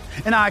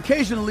 And I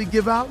occasionally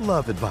give out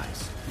love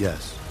advice.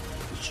 Yes,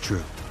 it's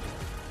true.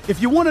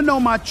 If you want to know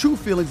my true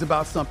feelings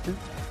about something,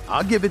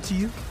 I'll give it to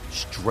you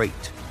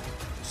straight.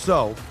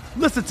 So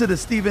listen to the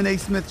Stephen A.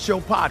 Smith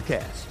Show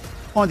podcast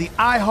on the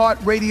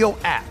iHeartRadio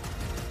app,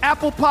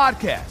 Apple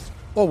Podcasts,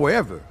 or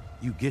wherever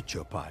you get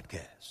your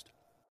podcast.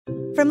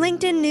 From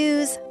LinkedIn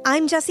News,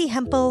 I'm Jessie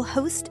Hempel,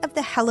 host of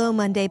the Hello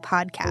Monday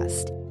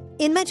podcast.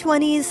 In my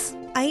 20s,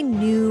 I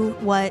knew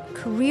what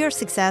career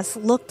success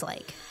looked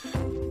like.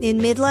 In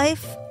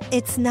midlife,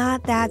 it's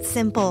not that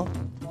simple.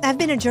 I've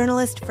been a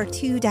journalist for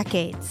 2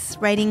 decades,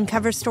 writing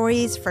cover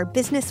stories for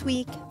Business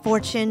Week,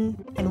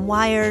 Fortune, and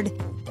Wired.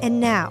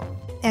 And now,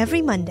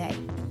 every Monday,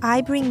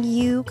 I bring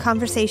you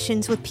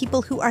conversations with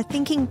people who are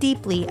thinking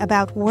deeply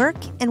about work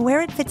and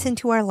where it fits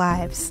into our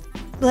lives.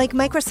 Like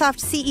Microsoft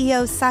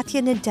CEO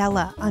Satya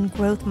Nadella on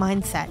growth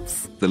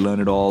mindsets. The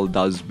learn-it-all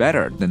does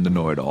better than the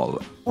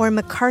know-it-all. Or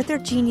MacArthur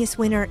Genius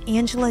winner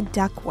Angela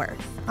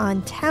Duckworth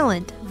on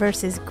talent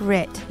versus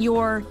grit.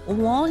 Your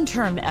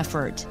long-term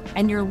effort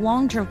and your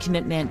long-term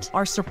commitment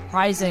are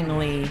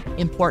surprisingly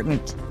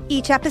important.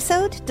 Each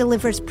episode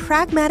delivers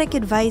pragmatic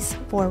advice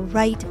for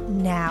right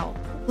now.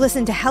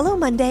 Listen to Hello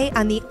Monday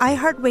on the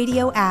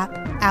iHeartRadio app,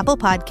 Apple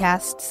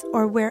Podcasts,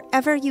 or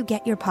wherever you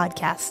get your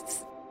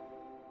podcasts.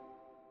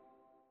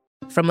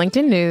 From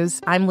LinkedIn News,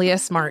 I'm Leah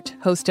Smart,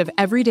 host of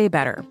Everyday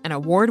Better, an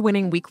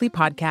award-winning weekly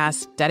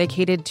podcast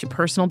dedicated to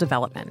personal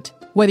development.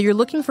 Whether you're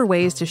looking for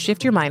ways to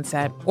shift your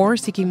mindset or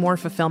seeking more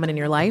fulfillment in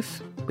your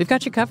life, we've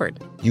got you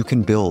covered. You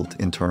can build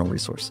internal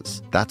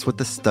resources. That's what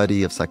the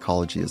study of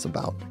psychology is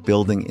about,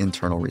 building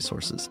internal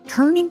resources.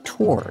 Turning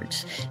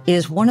towards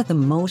is one of the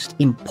most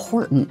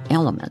important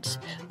elements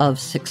of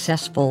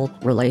successful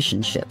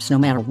relationships, no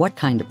matter what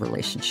kind of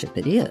relationship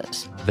it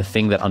is. The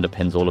thing that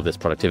underpins all of this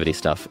productivity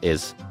stuff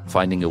is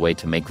finding a way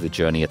to make the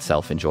journey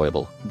itself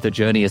enjoyable. The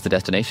journey is the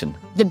destination.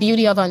 The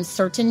beauty of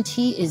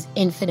uncertainty is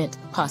infinite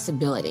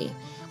possibility.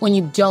 When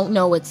you don't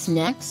know what's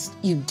next,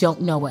 you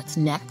don't know what's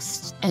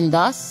next. And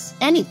thus,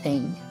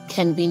 anything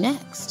can be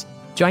next.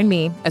 Join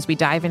me as we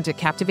dive into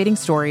captivating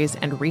stories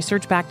and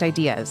research-backed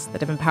ideas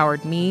that have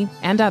empowered me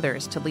and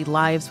others to lead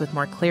lives with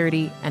more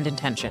clarity and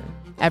intention.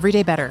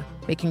 Everyday Better,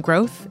 making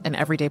growth an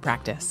everyday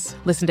practice.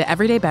 Listen to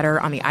Everyday Better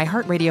on the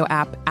iHeartRadio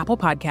app, Apple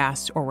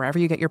Podcasts, or wherever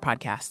you get your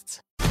podcasts.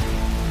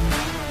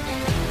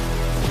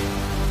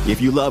 If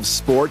you love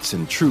sports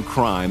and true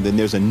crime, then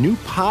there's a new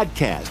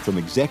podcast from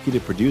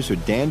executive producer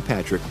Dan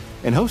Patrick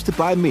and hosted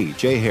by me,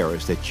 Jay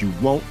Harris, that you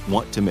won't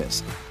want to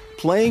miss.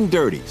 Playing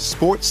Dirty: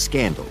 Sports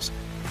Scandals.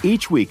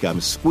 Each week, I'm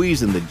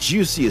squeezing the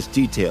juiciest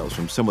details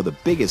from some of the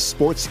biggest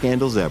sports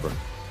scandals ever.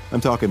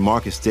 I'm talking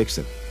Marcus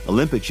Dixon,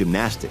 Olympic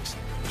gymnastics,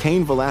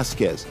 Cain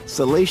Velasquez,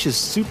 salacious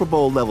Super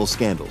Bowl-level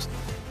scandals.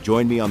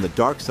 Join me on the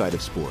dark side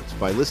of sports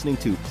by listening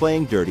to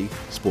Playing Dirty: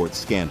 Sports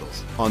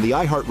Scandals on the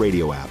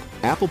iHeartRadio app,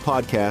 Apple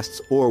Podcasts,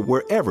 or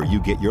wherever you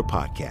get your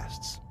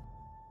podcasts.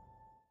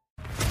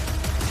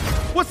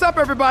 What's up,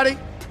 everybody?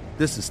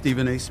 This is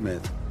Stephen A.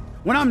 Smith.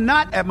 When I'm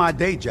not at my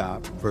day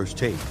job, First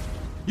Take,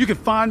 you can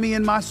find me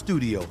in my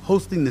studio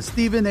hosting the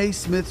Stephen A.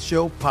 Smith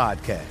Show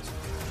podcast.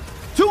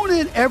 Tune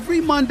in every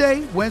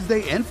Monday,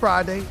 Wednesday, and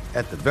Friday,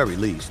 at the very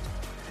least,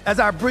 as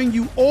I bring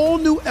you all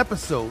new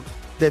episodes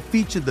that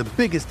feature the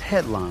biggest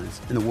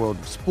headlines in the world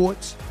of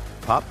sports,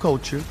 pop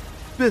culture,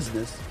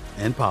 business,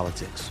 and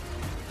politics.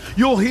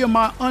 You'll hear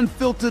my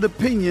unfiltered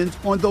opinions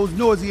on those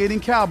nauseating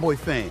Cowboy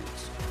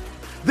fans,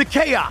 the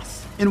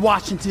chaos in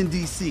Washington,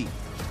 D.C.,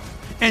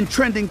 and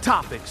trending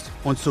topics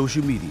on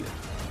social media,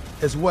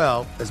 as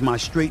well as my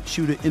straight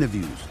shooter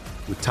interviews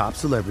with top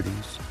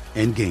celebrities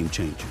and game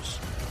changers.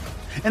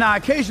 And I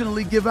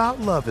occasionally give out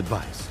love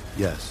advice.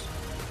 Yes,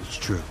 it's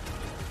true.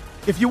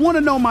 If you want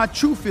to know my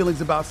true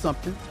feelings about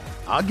something,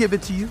 I'll give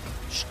it to you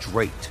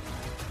straight.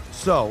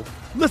 So,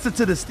 listen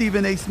to the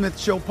Stephen A. Smith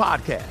Show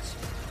podcast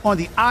on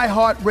the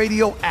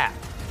iHeartRadio app,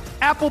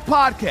 Apple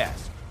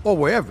Podcasts, or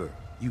wherever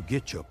you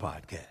get your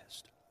podcast.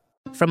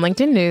 From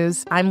LinkedIn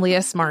News, I'm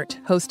Leah Smart,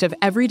 host of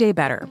Everyday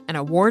Better, an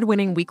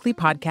award-winning weekly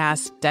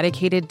podcast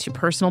dedicated to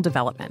personal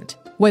development.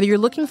 Whether you're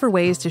looking for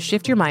ways to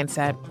shift your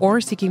mindset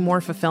or seeking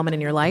more fulfillment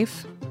in your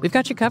life, we've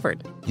got you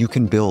covered. You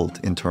can build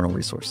internal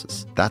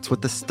resources. That's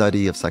what the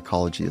study of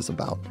psychology is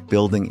about,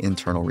 building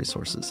internal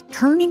resources.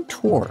 Turning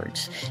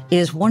towards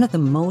is one of the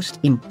most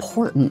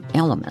important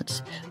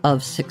elements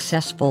of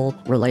successful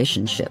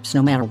relationships,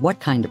 no matter what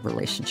kind of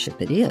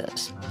relationship it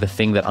is. The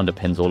thing that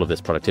underpins all of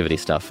this productivity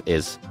stuff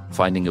is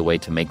finding a way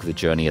to make the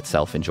journey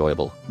itself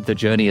enjoyable. The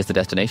journey is the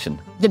destination.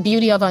 The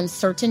beauty of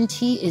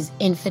uncertainty is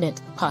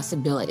infinite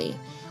possibility.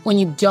 When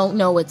you don't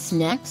know what's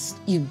next,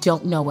 you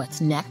don't know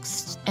what's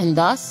next. And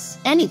thus,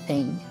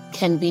 anything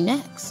can be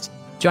next.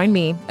 Join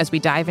me as we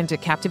dive into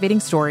captivating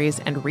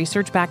stories and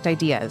research-backed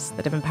ideas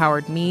that have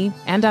empowered me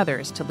and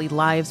others to lead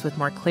lives with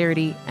more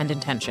clarity and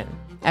intention.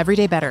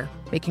 Everyday Better,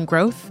 making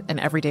growth an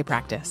everyday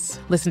practice.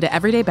 Listen to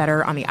Everyday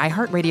Better on the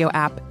iHeartRadio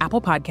app, Apple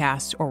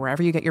Podcasts, or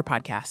wherever you get your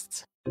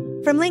podcasts.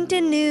 From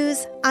LinkedIn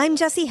News, I'm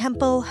Jessie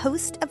Hempel,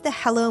 host of the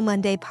Hello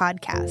Monday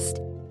podcast.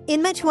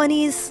 In my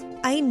 20s,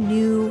 I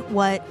knew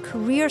what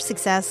career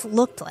success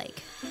looked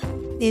like.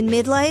 In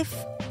midlife,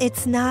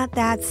 it's not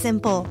that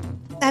simple.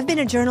 I've been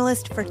a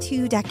journalist for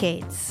 2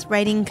 decades,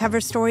 writing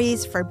cover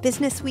stories for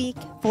Business Week,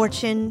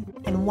 Fortune,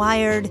 and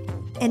Wired.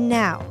 And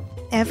now,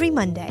 every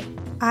Monday,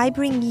 I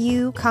bring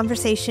you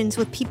conversations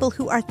with people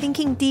who are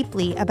thinking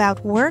deeply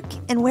about work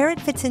and where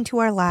it fits into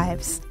our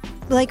lives.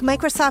 Like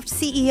Microsoft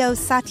CEO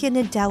Satya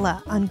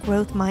Nadella on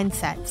growth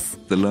mindsets.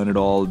 The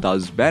learn-it-all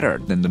does better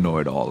than the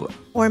know-it-all.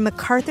 Or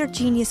MacArthur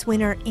Genius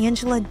winner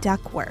Angela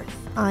Duckworth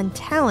on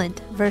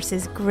talent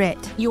versus grit.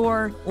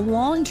 Your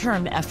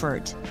long-term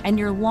effort and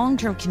your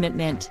long-term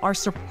commitment are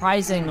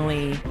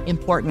surprisingly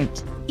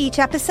important. Each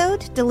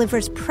episode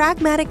delivers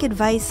pragmatic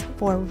advice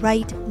for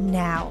right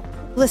now.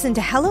 Listen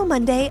to Hello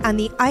Monday on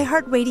the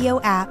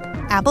iHeartRadio app,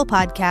 Apple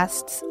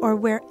Podcasts, or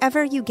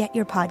wherever you get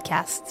your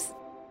podcasts.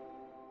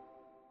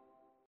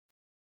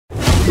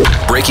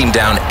 Breaking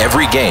down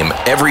every game,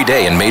 every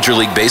day in Major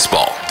League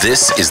Baseball.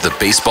 This is the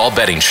Baseball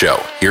Betting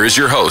Show. Here is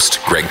your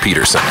host, Greg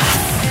Peterson.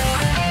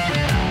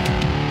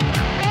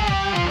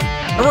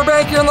 And we're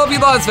back here in lovely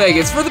Las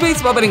Vegas for the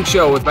Baseball Betting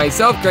Show with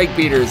myself, Greg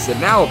Peterson,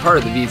 now a part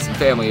of the VSiN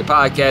Family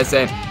Podcast.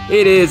 And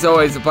it is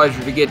always a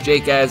pleasure to get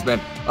Jake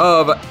Asman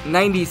of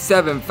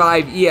 97.5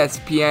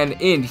 ESPN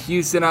in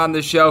Houston on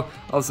the show.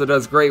 Also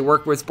does great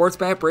work with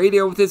SportsMap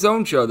Radio with his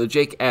own show, The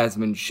Jake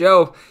Asman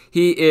Show.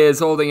 He is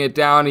holding it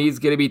down. He's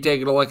going to be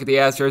taking a look at the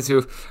Astros,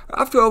 who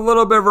are off to a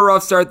little bit of a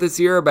rough start this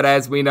year, but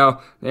as we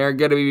know, they're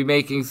going to be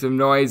making some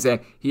noise,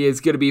 and he is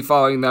going to be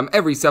following them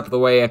every step of the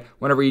way, and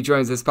whenever he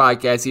joins this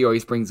podcast, he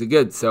always brings the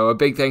goods. So a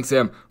big thanks to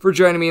him for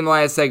joining me in the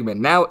last segment.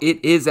 Now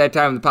it is that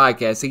time of the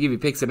podcast to give you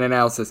picks and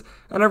analysis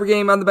on every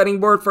game on the betting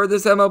board for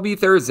this MLB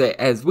Thursday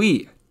as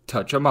we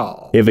touch them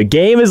all. If a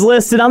game is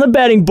listed on the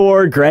betting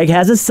board, Greg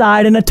has a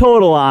side and a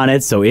total on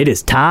it, so it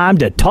is time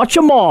to touch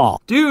them all.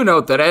 Do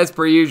note that as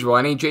per usual,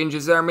 any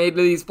changes that are made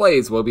to these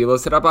plays will be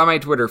listed up on my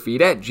Twitter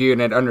feed at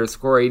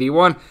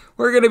GUnit_81.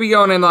 We're going to be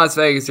going in Las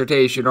Vegas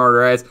rotation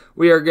order, as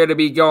we are going to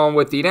be going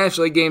with the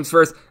National League games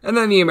first and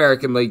then the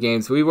American League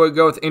games. We would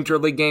go with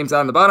interleague games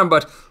on the bottom,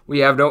 but we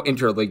have no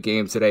interleague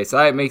games today, so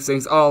that makes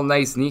things all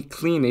nice, neat,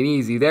 clean, and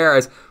easy there,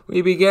 as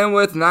we begin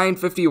with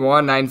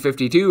 9:51,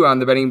 9:52 on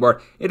the betting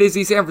board. It is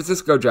the San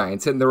Francisco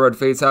Giants hitting the road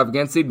face-off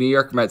against the New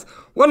York Mets.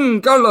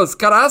 Juan Carlos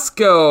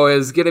Carrasco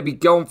is going to be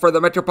going for the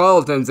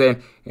Metropolitans,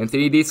 and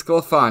Anthony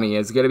DeSclafani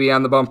is going to be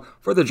on the bump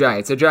for the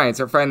Giants. The Giants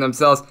are finding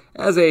themselves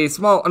as a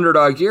small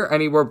underdog here,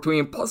 anywhere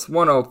between plus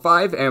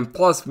 105 and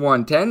plus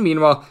 110.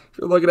 Meanwhile, if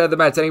you're looking at the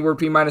Mets, anywhere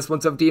between minus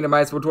 117 and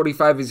minus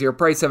 125 is your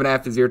price,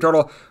 7.5 is your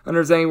total.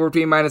 Unders anywhere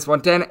between minus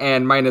 110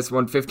 and minus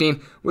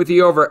 115, with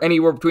the over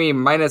anywhere between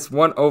minus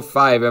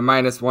 105 and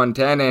minus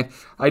 110. And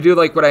I do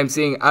like what I'm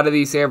seeing out of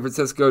the San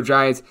Francisco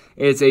Giants.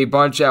 It's a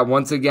bunch that,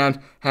 once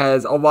again,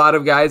 has a lot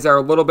of guys that are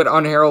a little bit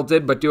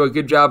unheralded, but do a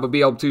good job of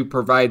being able to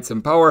provide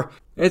some power.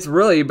 It's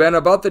really been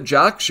about the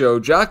Jock show.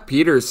 Jock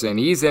Peterson,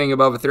 he's hitting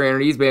above a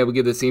 300. He's been able to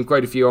give this team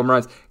quite a few home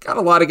runs. Got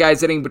a lot of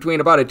guys hitting between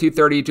about a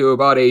 230 to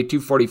about a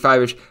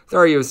 245-ish.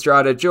 Dario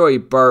Estrada, Joey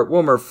Bart,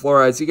 Wilmer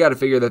Flores. You got to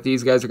figure that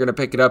these guys are going to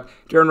pick it up.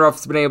 Darren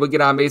Ruff's been able to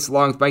get on base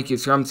along with Mike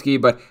Yastrzemski,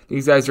 but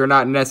these guys are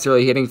not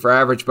necessarily hitting for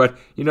average, but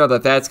you know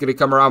that that's going to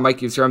come around. Mike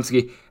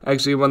Yastrzemski,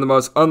 actually one of the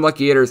most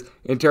unlucky hitters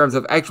in terms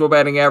of actual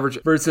batting average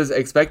versus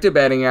expected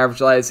batting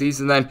average last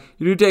season. Then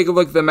you do take a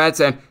look at the Mets,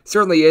 and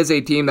certainly is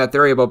a team that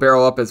they're able to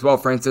barrel up as well.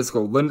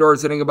 Francisco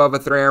Lindor's hitting above a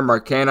 300.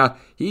 Mark Canha,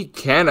 he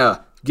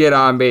canna get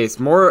on base.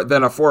 More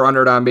than a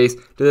 400 on base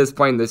to this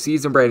point in the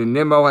season. Brandon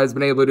Nimmo has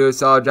been able to do a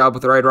solid job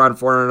with right around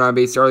 400 on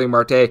base. Starling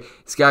Marte,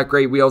 he's got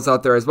great wheels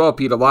out there as well.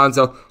 Pete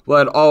Alonso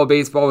led all of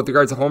baseball with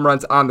regards to home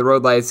runs on the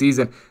road last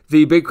season.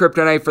 The big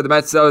kryptonite for the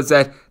Mets, though, is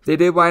that they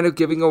did wind up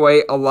giving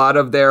away a lot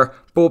of their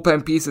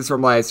bullpen pieces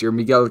from last year.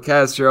 Miguel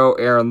Castro,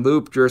 Aaron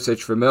Loup,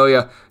 Jurcic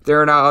Familia,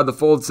 they're now out of the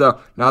fold, so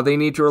now they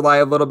need to rely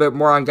a little bit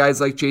more on guys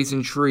like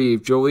Jason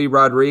Shreve, Joely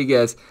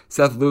Rodriguez.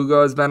 Seth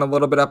Lugo has been a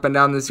little bit up and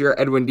down this year.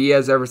 Edwin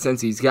Diaz, ever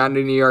since he's gotten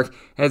to New York,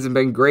 hasn't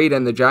been great,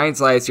 and the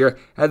Giants last year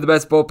had the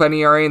best bullpen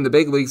ERA in the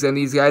big leagues, and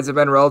these guys have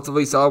been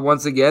relatively solid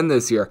once again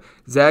this year.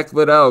 Zach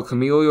Liddell,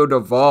 Camilo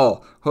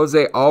Doval,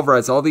 Jose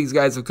Alvarez, all these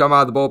guys have come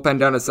out of the bullpen,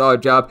 done a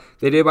solid job.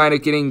 They did wind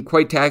up getting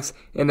quite taxed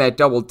in that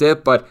double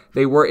dip, but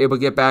they were able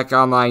to get back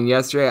online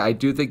yesterday. I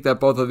do think that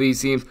both of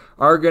these teams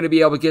are going to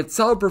be able to get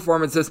solid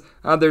performances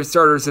on their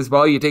starters as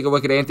well. You take a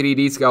look at Anthony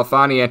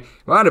DeScalfani, and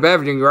wound up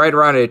averaging right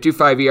around a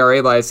 2.5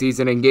 ERA last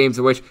season in games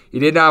in which he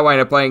did not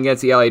wind up playing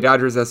against the LA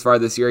Dodgers thus far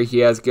this year. He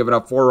has given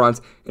up 4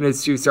 runs in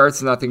his 2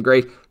 starts. Nothing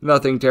great,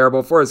 nothing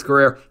terrible for his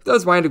career.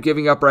 Does wind up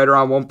giving up right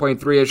around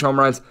 1.3-ish home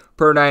runs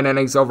per 9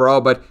 innings overall,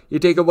 but you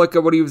take a look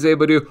at what he was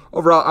able to do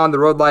overall on the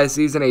road last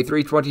season, a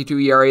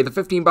 3.22 ERA, the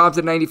 15 bombs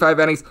in 95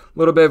 innings, a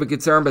little bit of a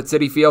concern, but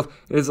Citi Field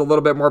is a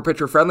little bit more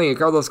pitcher friendly. And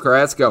Carlos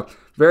Carrasco,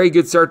 very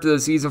good start to the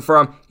season for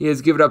him. He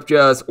has given up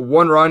just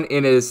 1 run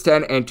in his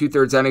 10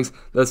 2/3 innings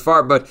thus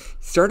far, but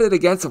started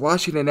against the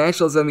Washington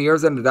Nationals and the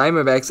Arizona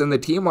Diamondbacks, and the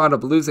team wound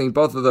up losing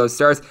both of those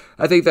starts.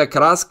 I think that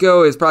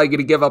Carrasco is probably going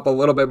to give up a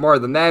little bit more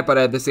than that, but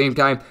at the same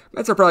time,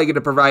 Mets are probably going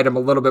to provide him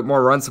a little bit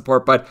more run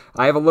support, but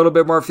I have a little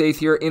bit more faith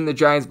here in the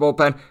Giants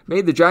bullpen.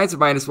 Made the Giants a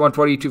minus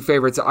 122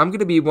 favorite, so I'm going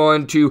to be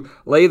willing to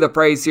lay the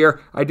price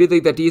here. I do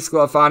think that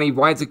DeScalfani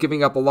winds up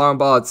giving up a long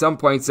ball at some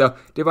point, so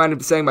did wind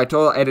up setting my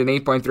total at an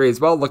 8.3 as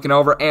well. Looking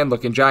over and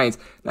looking Giants.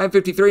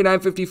 953,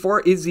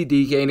 954 is the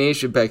DK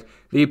Nation pick.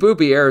 The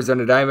poopy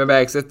Arizona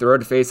Diamondbacks hit the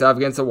road to face off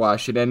against the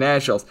Washington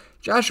Nationals.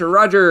 Joshua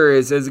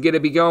Rogers is going to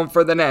be going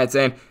for the Nats,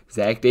 and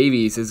Zach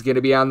Davies is going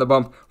to be on the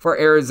bump for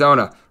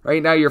Arizona.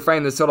 Right now, you're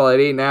finding this total at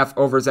 8.5,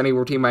 overs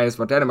anywhere between minus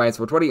 110 and minus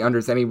 120,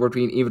 unders anywhere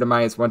between even to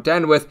minus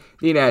 110, with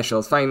the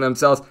Nationals finding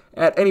themselves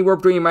at anywhere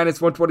between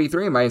minus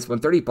 123 and minus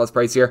 130 plus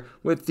price here,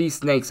 with the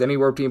Snakes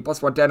anywhere between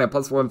plus 110 and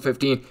plus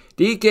 115.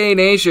 DK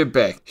Nation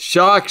pick.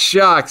 Shock,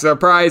 shock,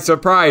 surprise,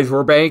 surprise.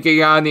 We're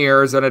banking on the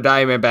Arizona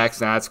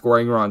Diamondbacks not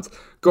scoring runs.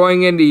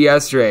 Going into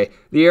yesterday,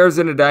 the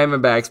Arizona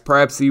Diamondbacks,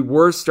 perhaps the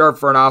worst start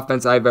for an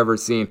offense I've ever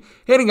seen.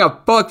 Hitting a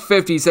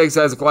 $156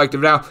 as a collective.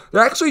 Now,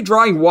 they're actually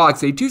drawing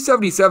walks, a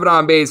 277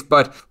 on base,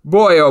 but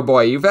boy, oh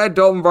boy, you've had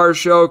Dalton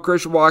Varsho,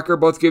 Christian Walker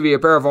both give you a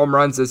pair of home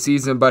runs this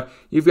season, but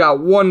you've got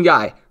one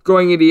guy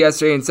going into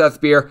yesterday in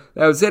Seth Beer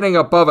that was hitting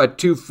above a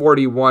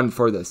 241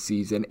 for the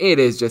season. It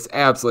is just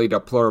absolutely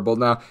deplorable.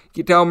 Now,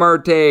 Ketel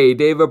Marte,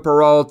 David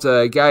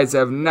Peralta, guys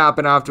have not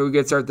been off to a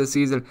good start this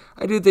season.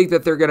 I do think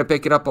that they're going to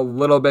pick it up a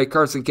little bit.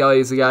 Carson Kelly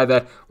is a guy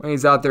that when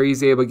he's out there,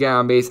 he's able to get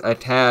on base a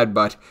tad,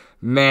 but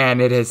man,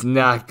 it is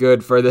not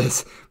good for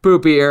this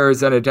poopy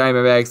Arizona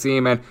Diamondbacks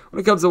team. And when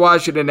it comes to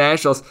Washington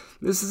Nationals,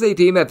 this is a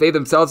team that they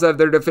themselves have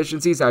their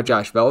deficiencies. Now,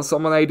 Josh Bell is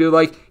someone I do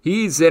like.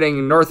 He's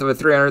hitting north of a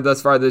 300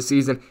 thus far this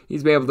season.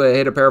 He's been able to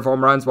hit a pair of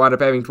home runs, wound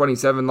up having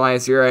 27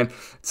 last year. And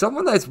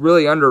someone that's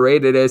really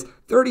underrated is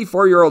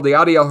 34-year-old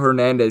Yadiel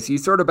Hernandez.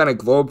 He's sort of been a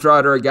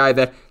globetrotter, a guy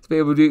that's been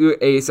able to do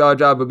a solid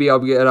job of being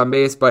able to get on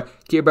base, but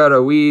Keibert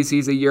Ruiz,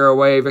 he's a year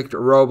away. Victor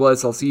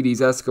Robles,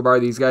 Alcides Escobar,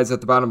 these guys at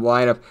the bottom of the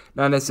lineup,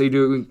 not necessarily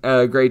doing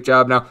a great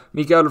job. Now,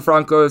 Miguel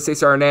DeFranco,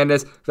 Cesar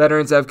Hernandez,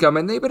 veterans have come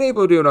in. They've been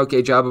able to do an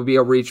okay job of being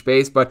able to reach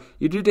base, but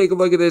you do take a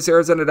look at this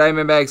Arizona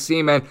Diamondbacks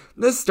team, and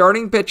this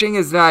starting pitching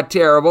is not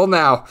terrible.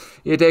 Now,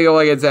 you take a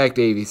look at Zach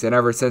Davies, and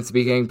ever since the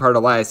beginning part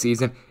of last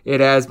season,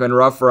 it has been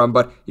rough for him,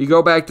 but you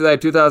go back to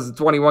that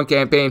 2021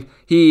 campaign,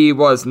 he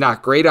was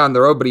not great on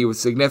the road, but he was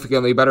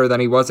significantly better than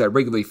he was at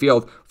Wrigley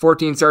Field.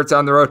 14 starts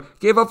on the road,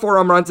 gave up 4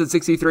 home runs in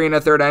 63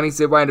 1/3 innings.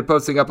 They wound up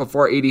posting up a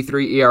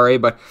 4.83 ERA,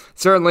 but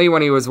certainly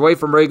when he was away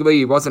from Wrigley,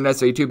 he wasn't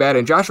necessarily too bad.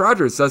 And Josh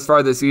Rogers, thus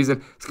far this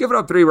season, has given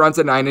up 3 runs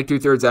in 9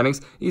 2/3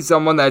 innings. He's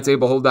someone that's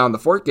able to hold down the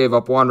fort, gave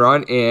up 1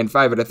 run in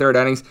 5 1/3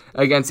 innings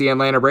against the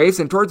Atlanta Braves,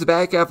 and towards the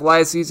back half of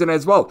last season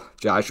as well.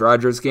 Josh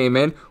Rogers came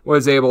in,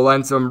 was able to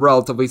lend some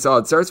relatively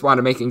solid starts, wound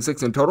up making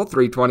 6 in total,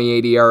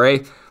 3.28 ERA.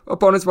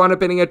 opponents wound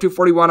up hitting at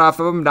 241 off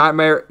of him. Not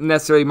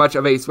necessarily much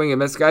of a swing and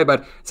miss guy,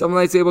 but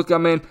someone that's able to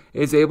come in,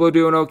 is able to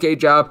do an okay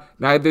job.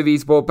 Neither of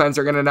these bullpens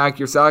are going to knock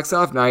your socks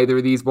off. Neither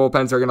of these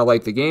bullpens are going to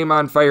light the game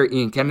on fire.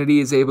 Ian Kennedy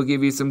is able to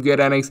give you some good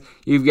innings.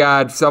 You've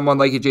got someone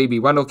like a J.B.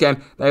 Wendell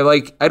can. I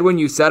like Edwin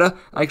Uceta.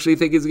 I actually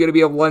think is going to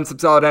be able to lend some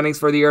solid innings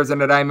for the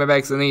Arizona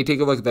Diamondbacks. And then you take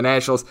a look at the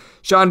Nationals.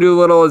 Sean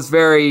Doolittle is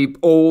very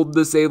old,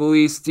 to say the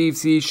least. Steve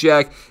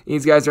Cishek.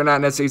 These guys are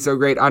not necessarily so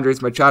great.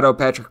 Andres Machado,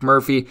 Patrick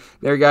Murphy.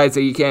 They're guys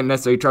that you can't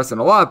necessarily trust in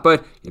a lot.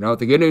 But,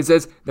 the good news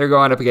is they're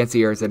going up against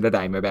the Arizona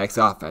Diamondbacks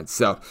offense.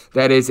 So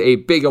that is a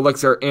big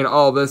elixir in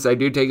all this. I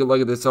do take a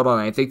look at this total,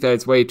 and I think that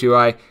it's way too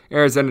high.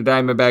 Arizona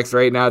Diamondbacks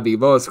right now, the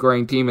lowest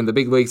scoring team in the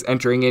big leagues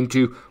entering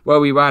into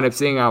what we wound up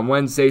seeing on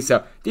Wednesday.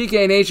 So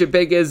DK Nation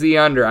pick is the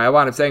under. I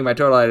wound up setting my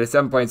total at a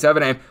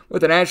 7.7, and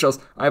with the Nationals,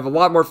 I have a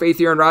lot more faith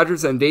here in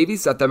Rodgers and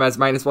Davies. Set them as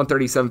minus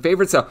 137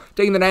 favorites, so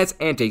taking the Nats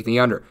and taking the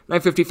under.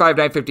 955,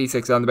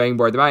 956 on the betting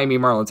board. The Miami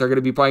Marlins are going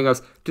to be playing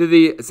us to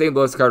the St.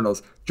 Louis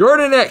Cardinals.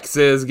 Jordan Hicks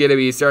is going to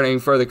be starting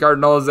for the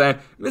Cardinals, and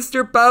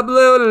Mr.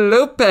 Pablo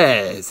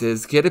Lopez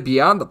is going to be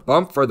on the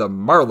bump for the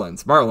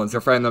Marlins. Marlins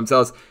are finding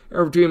themselves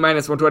between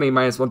minus 120 and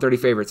minus 130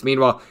 favorites.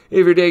 Meanwhile,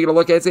 if you're taking a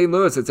look at St.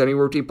 Louis, it's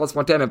anywhere between plus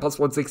 110 and plus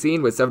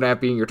 116, with 7.5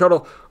 being your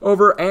total.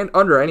 Over and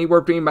under,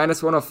 anywhere between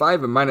minus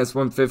 105 and minus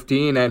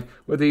 115. And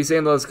with the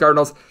St. Louis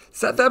Cardinals,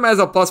 set them as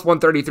a plus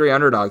 133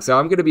 underdog. So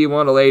I'm going to be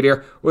one to late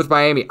here with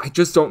Miami. I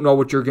just don't know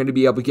what you're going to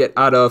be able to get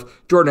out of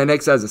Jordan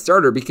Hicks as a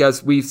starter,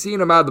 because we've seen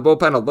him out of the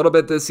bullpen a little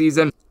bit this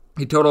season.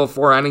 A total of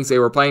 4 innings. They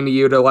were planning to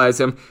utilize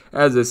him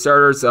as a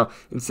starter, so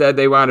instead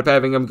they wound up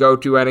having him go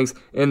 2 innings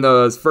in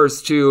those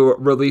first 2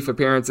 relief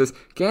appearances.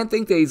 Can't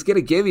think that he's going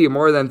to give you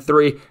more than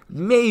 3,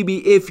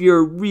 maybe if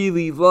you're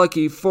really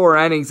lucky, 4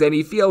 innings, and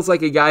he feels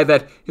like a guy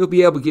that he'll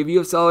be able to give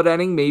you a solid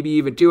inning, maybe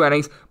even 2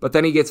 innings, but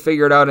then he gets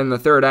figured out in the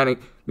 3rd inning.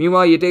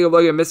 Meanwhile, you take a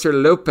look at Mr.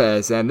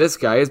 Lopez, and this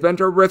guy has been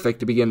terrific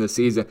to begin the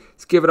season.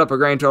 He's given up a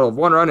grand total of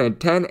 1 run in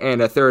 10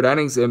 1/3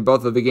 innings in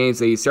both of the games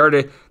that he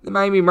started. The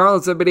Miami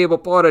Marlins have been able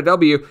to pull out a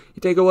W. You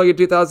take a look at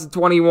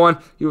 2021,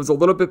 he was a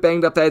little bit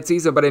banged up that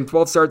season, but in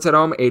 12 starts at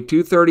home, a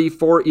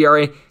 2.34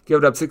 ERA,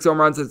 gave up 6 home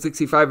runs in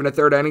 65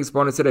 1/3 innings,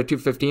 opponents hit a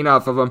 2.15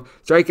 off of him.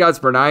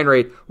 Strikeouts per 9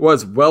 rate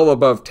was well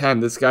above 10.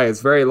 This guy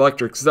is very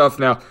electric stuff.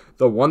 Now,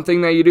 the one thing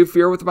that you do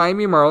fear with the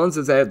Miami Marlins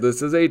is that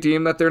this is a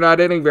team that they're not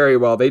hitting very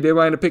well. They did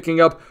wind up picking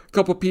up a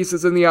couple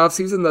pieces in the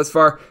offseason thus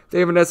far. They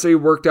haven't necessarily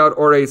worked out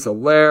Jorge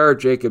Soler,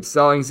 Jacob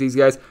Stallings. These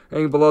guys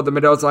hanging below the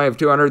Mendoza line of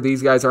 200.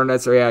 These guys aren't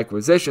necessarily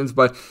acquisitions,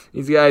 but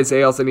these guys,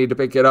 they also need to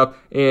pick it up.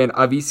 And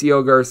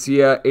Avicio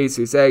Garcia,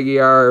 Jesus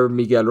Aguilar,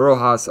 Miguel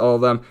Rojas, all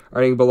of them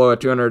are hitting below at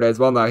 200 as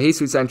well. Now,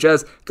 Jesus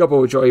Sanchez,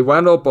 coupled with Joey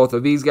Wendell, both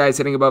of these guys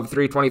hitting above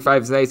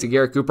 325 is nice. And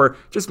Garrett Cooper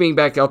just being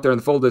back out there in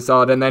the fold is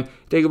solid. And then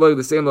take a look at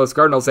the St. Louis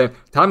Cardinals, and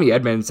Tommy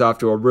Edmonds off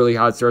to a really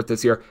hot start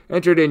this year.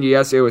 Entered in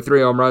yesterday with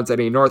 3 home runs and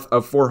a north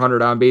of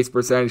 400 on base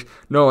percentage.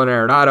 Nolan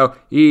Arenado,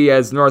 he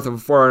has north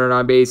of 400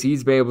 on base.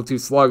 He's been able to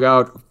slug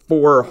out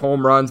 4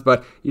 home runs,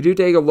 but you do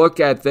take a look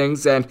at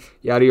things, and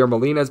Yadier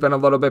Molina has been a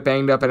little bit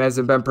banged up and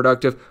hasn't been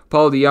productive.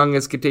 Paul DeJong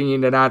is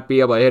continuing to not be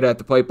able to hit at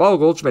the plate. Paul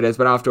Goldschmidt has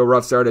been off to a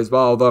rough start as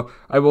well, although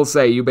I will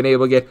say you've been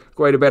able to get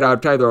quite a bit out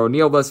of Tyler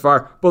O'Neill thus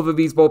far. Both of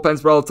these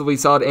bullpens relatively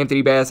solid.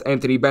 Anthony Bass,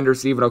 Anthony Bender,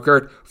 Stephen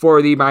Okert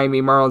for the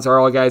Miami Marlins are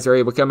all guys that are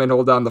able to come in and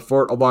hold down the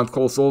fort along with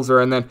Cole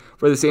Sulzer, and then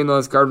for the St.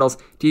 Louis Cardinals,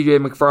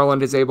 TJ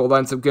McFarland is able to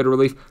lend some good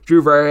relief.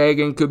 Drew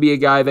Verhagen could be a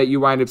guy that you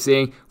wind up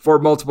seeing for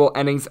multiple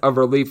innings of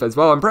relief as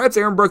well, and perhaps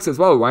Aaron Brooks as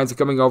well, who winds up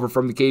coming over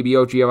from the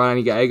KBO.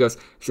 Giovanni Gallegos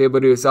is able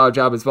to do a solid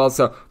job as well.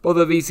 So both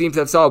of these teams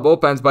have solid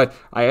bullpens, but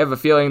I have a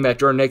feeling that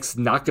Jordan Hicks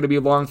not going to be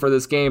long for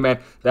this game, and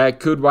that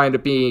could wind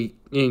up being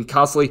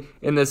costly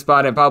in this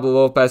spot. And Pablo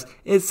Lopez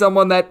is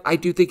someone that I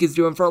do think is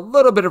doing for a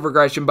little bit of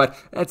regression, but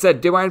that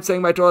said, do I am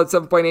saying my total at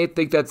 7.8,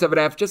 think that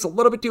 7.5 just a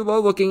little bit too low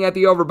looking at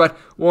the over, but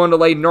willing to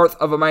lay north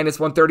of a minus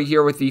 130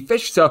 here with the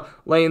fish, so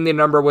laying the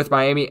number with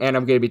Miami, and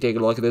I'm going to be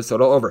taking a look at this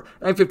total over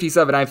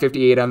 957,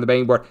 958 on the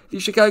betting board. The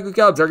Chicago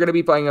Cubs are going to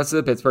be playing us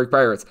the Pittsburgh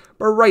Pirates.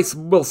 Bryce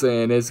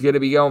Wilson is going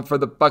to be going for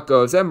the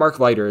Buccos, and Mark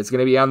Leiter is going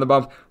to be on the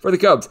bump for the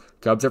Cubs.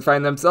 Cubs are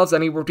finding themselves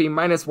anywhere between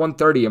minus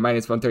 130 and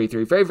minus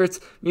 133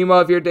 favorites.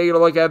 Meanwhile, if you're taking a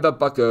look at the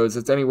Buccos,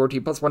 it's anywhere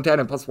between plus 110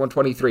 and plus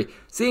 123.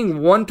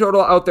 Seeing one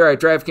total out there at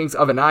DraftKings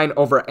of a 9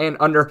 over and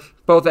under,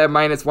 both at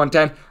minus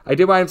 110. I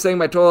did mind saying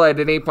my total at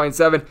an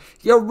 8.7.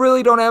 You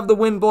really don't have the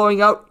wind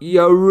blowing out.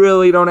 You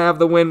really don't have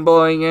the wind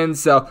blowing in,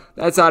 so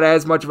that's not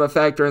as much of a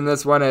factor in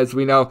this one. As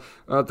we know,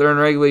 out there in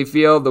Wrigley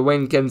Field, the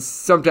wind can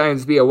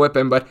sometimes be a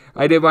whipping, but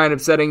I did wind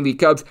up setting the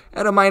Cubs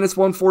at a minus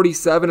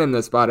 147 in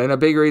this spot, and a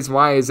big reason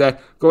why is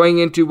that going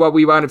into what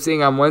we wound up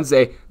seeing on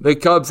Wednesday, the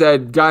Cubs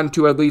had gotten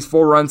to at least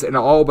 4 runs in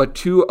all but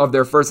 2 of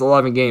their first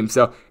 11 games,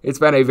 so it's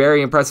been a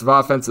very impressive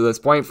offense to this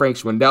point. Frank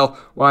Schwindel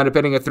wound up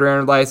hitting a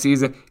 300 last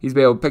season. He's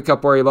been able to pick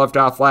up where he left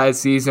off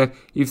last season.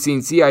 You've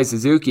seen C.I.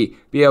 Suzuki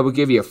be able to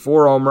give you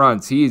 4 home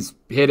runs. He's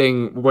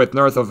hitting with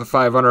north of a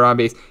 500 on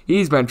base.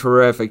 He's been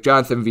terrific.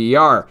 Jonathan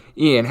Villar,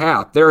 Ian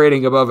Happ, they're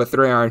hitting above a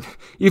 300.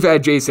 You've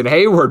had Jason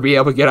Hayward be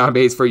able to get on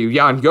base for you.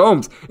 Jan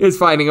Gomes is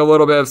finding a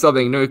little bit of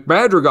something. Nick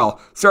Madrigal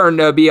starting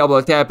to be able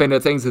to tap into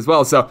things as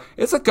well. So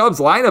it's a Cubs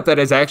lineup that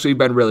has actually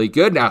been really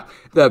good now.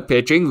 The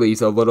pitching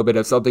leaves a little bit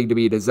of something to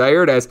be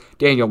desired, as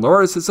Daniel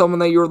Norris is someone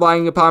that you're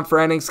relying upon for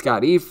innings.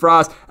 Scott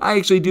Frost. I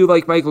actually do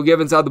like Michael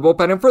Givens out of the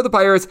bullpen. And for the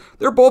Pirates,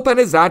 their bullpen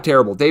is not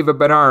terrible. David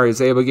Bednar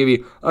is able to give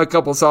you a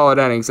couple solid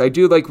innings. I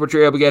do like what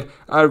you're able to get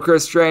out of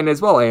Chris Strain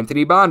as well.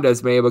 Anthony Bond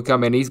has been able to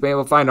come in. He's been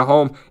able to find a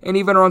home. And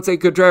even Ronce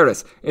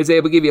Contreras is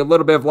able to give you a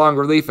little bit of long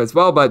relief as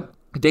well. But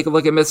take a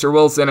look at Mr.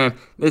 Wilson, and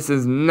this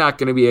is not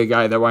going to be a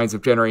guy that winds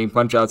up generating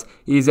punch-outs.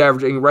 He's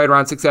averaging right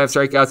around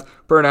 6.5 strikeouts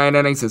per 9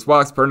 innings. His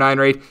walks per 9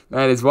 rate,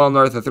 that is well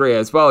north of 3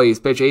 as well. He's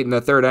pitched 8 in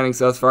the third innings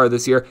thus far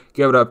this year,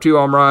 given up 2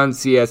 home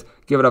runs. He has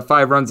given up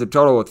 5 runs in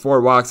total with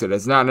 4 walks. It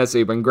has not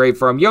necessarily been great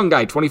for him. Young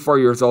guy, 24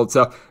 years old,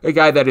 so a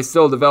guy that is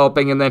still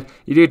developing. And then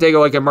you do take a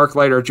look at Mark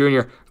Leiter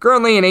Jr.,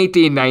 currently an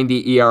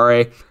 18.90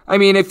 ERA. I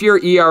mean, if your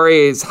ERA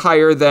is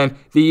higher than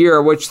the year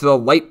in which the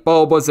light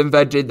bulb was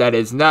invented, that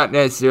is not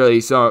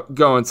necessarily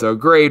going so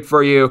great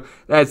for you.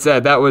 That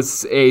said, that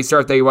was a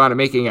start that you wanted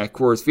making at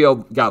Coors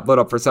Field. Got lit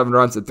up for 7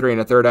 runs in 3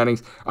 1/3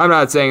 innings. I'm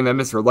not saying that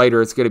Mr.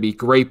 Leiter is going to be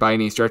great by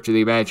any stretch of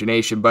the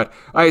imagination, but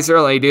I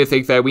certainly do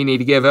think that we need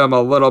to give him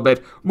a little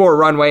bit more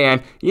runway,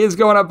 and he is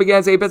going up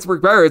against a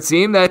Pittsburgh Pirates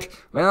team that,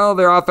 well,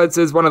 their offense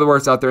is one of the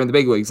worst out there in the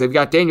big leagues. They've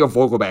got Daniel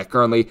Vogelbach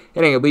currently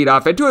hitting a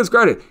leadoff, and to his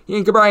credit, he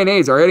and Brian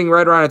Hayes are hitting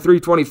right around a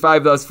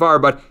 325 thus far,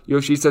 but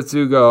Yoshi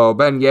Satsugo,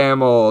 Ben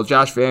Gamel,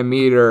 Josh Van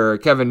Meter,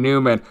 Kevin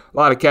Newman, a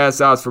lot of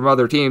cast-offs from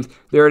other teams,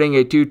 they're hitting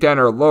a 210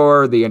 or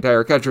lower. The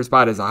entire catcher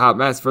spot is a hot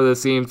mess for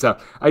this team, so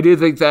I do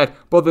think that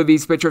both of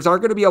these pitchers are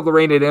going to be able to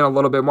rein it in a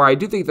little bit more. I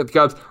do think that the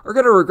Cubs are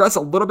going to regress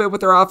a little bit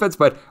with their offense,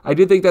 but I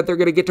do think that they're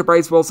going to get to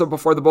Bryce Wilson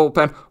before the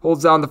bullpen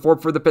holds down the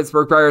fort for the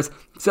Pittsburgh Pirates.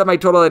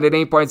 Semi-total at an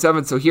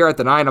 8.7, so here at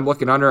the 9, I'm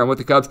looking under, and with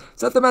the Cubs,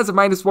 set them as a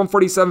minus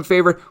 147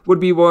 favorite, would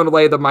be willing to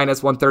lay the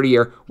minus 130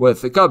 here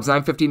with the Cubs.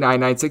 959,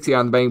 960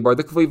 on the betting board.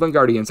 The Cleveland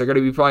Guardians are going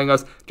to be playing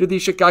us to the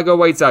Chicago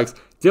White Sox.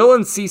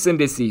 Dylan Cease and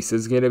Decease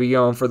is going to be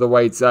going for the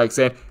White Sox,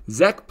 and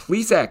Zach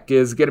Plesac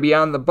is going to be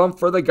on the bump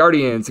for the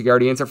Guardians. The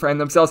Guardians are finding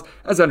themselves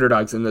as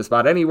underdogs in this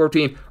spot, anywhere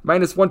between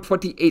minus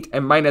 128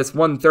 and minus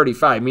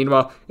 135.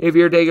 Meanwhile, if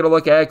you're taking a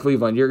look at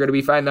Cleveland, you're going to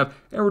be finding them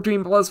anywhere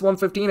between plus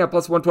 115 and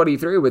plus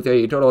 123 with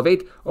a total of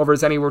 8. Over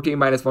is anywhere between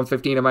minus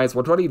 115 and minus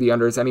 120. The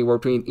under is anywhere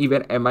between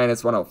even and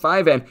minus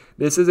 105, and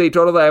this is a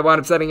total that I wound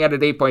up setting at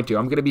 8.2.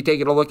 I'm going to be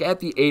taking a look at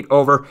the 8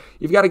 over.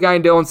 You've got a guy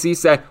in Dylan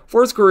Cease that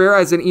for his career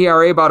has an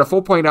ERA about a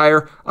full point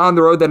higher on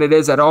the road than it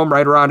is at home,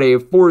 right around a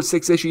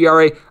 4.6-ish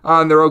ERA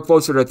on the road,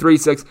 closer to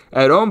 3.6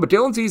 at home. But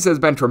Dylan Cease has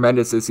been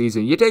tremendous this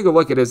season. You take a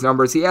look at his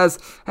numbers. He has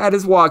had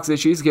his walks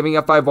issues, giving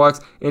up 5 walks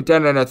in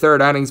 10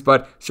 1/3 innings,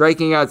 but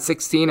striking out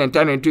 16 and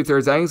 10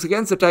 2/3 innings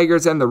against the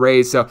Tigers and the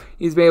Rays. So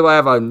he's been able to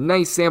have a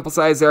nice sample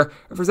size there.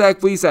 And for Zach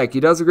Plesac, he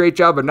does a great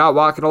job of not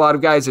walking a lot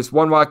of guys. Just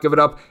 1 walk given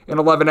up in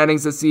 11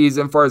 innings this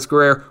season for his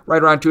career,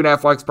 right around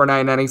 2.5 walks per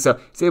 9 innings. So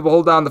he's able to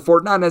hold down the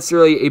fort. Not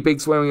necessarily a big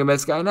swing and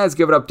miss guy, and has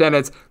given up 10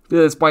 hits to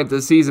this point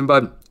this season,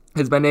 but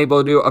has been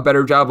able to do a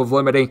better job of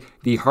limiting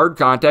the hard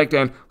contact.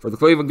 And for the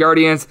Cleveland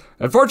Guardians,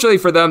 unfortunately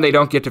for them, they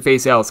don't get to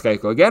face Alex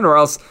Keuchel again, or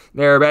else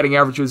their batting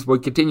averages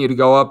would continue to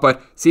go up.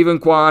 But Steven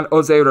Kwan,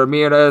 Jose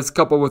Ramirez,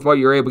 coupled with what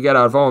you're able to get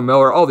out of Owen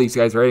Miller, all these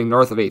guys are hitting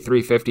north of a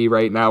 350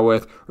 right now,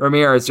 with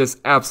Ramirez just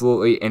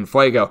absolutely in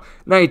fuego.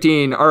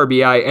 19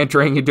 RBI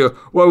entering into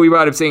what we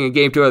wound up seeing in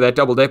Game 2 of that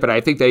double dip, and I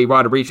think that he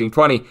wound up reaching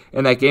 20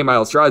 in that game.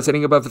 Miles Straw is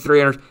hitting above the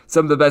 300.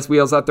 Some of the best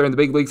wheels out there in the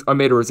big leagues,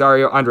 Amed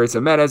Rosario, Andres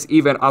Jimenez,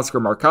 even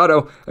Oscar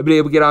Mercado have been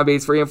able to get on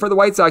base for you. And for the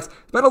White Sox,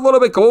 it's been a little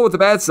bit cold with the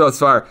bats thus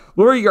far.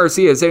 Lurie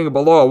Garcia is hitting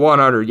below a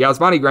 100.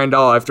 Yasmani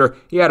Grandal, after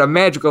he had a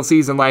magical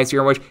season last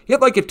year in which he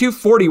had like a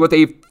 240 with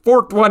a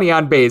 420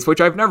 on base,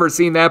 which I've never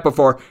seen that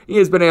before. He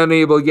has been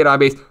unable to get on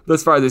base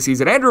thus far this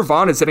season. Andrew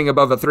Vaughn is hitting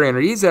above a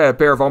 300. He's had a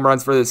pair of home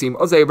runs for this team.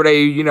 Jose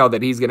Abreu, you know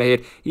that he's going to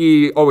hit.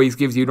 He always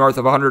gives you north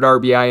of 100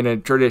 RBI in a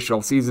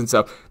traditional season,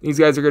 so these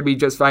guys are going to be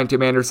just fine.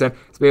 Tim Anderson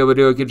has been able to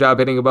do a good job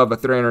hitting above a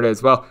 300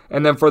 as well.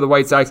 And then for the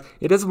White Sox,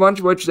 it is a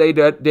bunch which they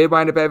did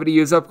wind up having to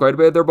use up quite a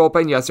bit of their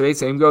bullpen yesterday.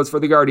 Same goes for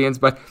the Guardians,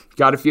 but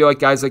got to feel like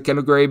guys like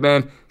Kendall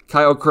Graveman,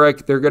 Kyle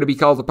Crick, they're going to be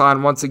called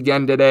upon once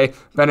again today.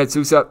 Bennett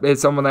Sousa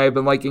is someone that I've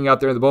been liking out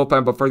there in the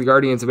bullpen, but for the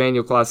Guardians,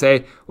 Emmanuel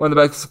Clase, one of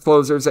the best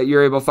closers that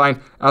you're able to find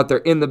out there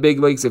in the big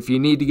leagues. If you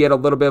need to get a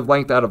little bit of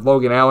length out of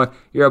Logan Allen,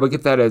 you're able to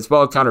get that as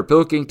well. Connor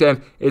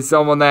Pilkington is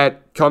someone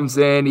that comes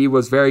in. He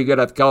was very good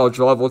at the college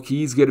level.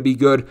 He's going to be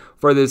good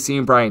for this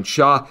team. Brian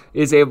Shaw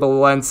is able to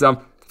lend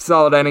some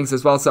solid innings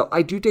as well. So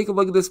I do take a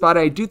look at this spot.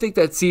 I do think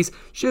that Cease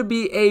should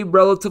be a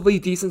relatively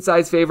decent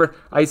sized favorite.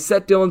 I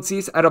set Dylan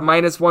Cease at a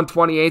minus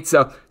 128.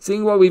 So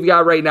seeing what we've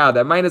got right now,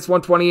 that minus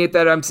 128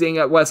 that I'm seeing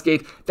at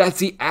Westgate, that's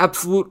the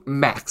absolute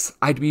max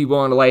I'd be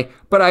willing to lay.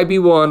 But I'd be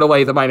willing to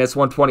lay the minus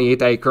 128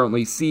 that I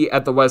currently see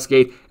at the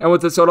Westgate. And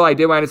with the total, I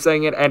did wind up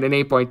setting it at an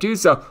 8.2.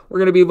 So we're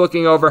going to be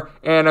looking over,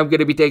 and I'm going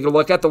to be taking a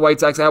look at the White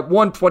Sox at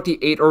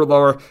 128 or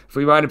lower. If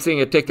we wind up seeing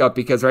a tick up,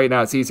 because right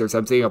now at Caesars,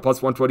 I'm seeing a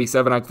plus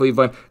 127 on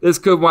Cleveland. This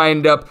could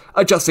wind up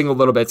adjusting a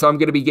little bit. So I'm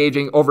going to be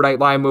gauging overnight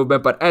line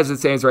movement. But as it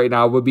stands right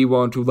now, would be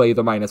willing to lay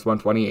the minus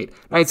 128.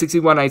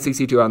 961,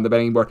 962 on the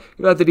betting board.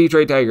 You got the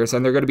Detroit Tigers,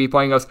 and they're going to be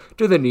playing us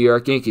to the New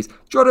York Yankees.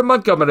 Jordan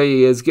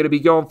Montgomery is going to be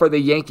going for the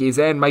Yankees,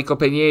 and Michael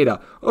Pineda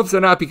hopes to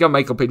not become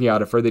Michael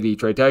Pineda for the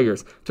Detroit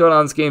Tigers. Total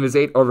on this game is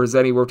 8. Over is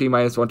anywhere between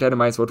minus 110 and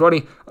minus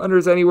 120. Under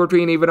is anywhere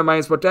between even and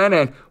minus 110.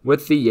 And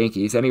with the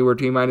Yankees, anywhere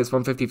between minus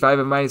 155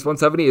 and minus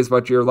 170 is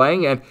what you're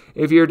laying. And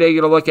if you're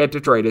taking a look at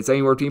Detroit, it's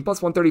anywhere between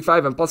plus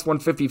 135 and plus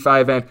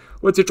 155. And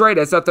with Detroit,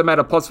 I set them at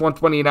a plus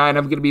 129.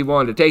 I'm going to be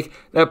willing to take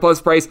that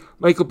plus price.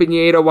 Michael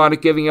Pineda wound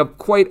up giving up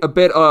quite a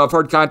bit of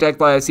hard contact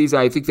last season.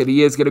 I think that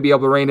he is going to be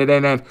able to rein it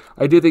in. And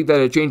I do think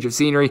that a change of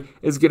scenery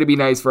is going to be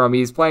nice for him.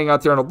 He's playing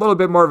out there in a little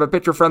bit more of a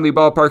pitcher-friendly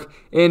ballpark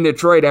in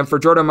Detroit. And for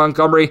Jordan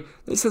Montgomery,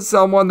 this is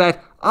someone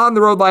that on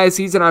the road last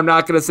season, I'm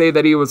not going to say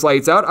that he was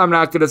lights out. I'm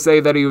not going to say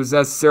that he was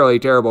necessarily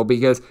terrible,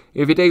 because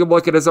if you take a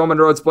look at his home and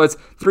road splits,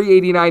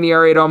 3.89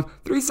 ERA at home,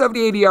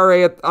 3.78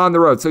 ERA on the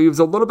road. So he was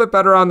a little bit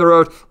better on the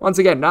road. Once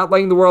again, not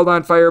lighting the world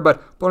on fire, but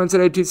opponents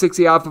had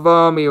 260 off of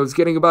him. He was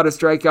getting about a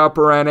strikeout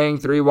per inning,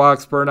 3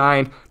 walks per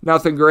 9.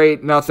 Nothing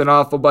great, nothing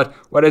awful, but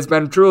what has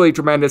been truly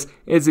tremendous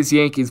is this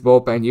Yankees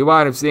bullpen. You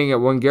wind up seeing it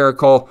when Garrett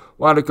Cole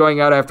wound up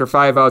going out after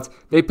 5 outs.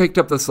 They picked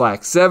up the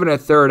slack. 7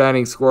 1/3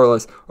 innings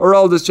scoreless.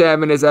 Aroldis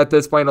Chapman is at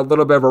this point a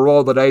little bit of a roll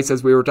of the dice,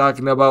 as we were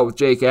talking about with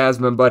Jake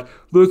Asman, but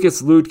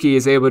Lucas Luetke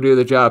is able to do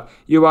the job.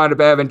 You wind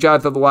up having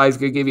Jonathan Loáisiga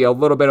going to give you a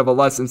little bit of a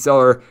less than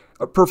stellar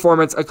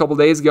performance a couple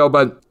days ago,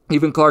 but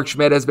even Clark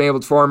Schmidt has been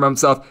able to form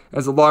himself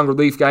as a long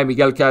relief guy.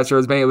 Miguel Castro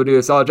has been able to do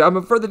a solid job.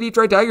 And for the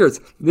Detroit Tigers,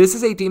 this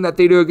is a team that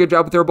they do a good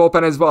job with their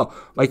bullpen as well.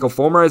 Michael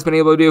Fulmer has been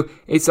able to do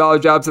a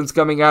solid job since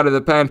coming out of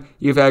the pen.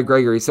 You've had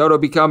Gregory Soto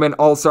become an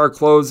all-star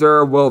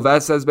closer. Will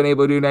Vest has been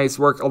able to do nice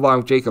work along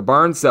with Jacob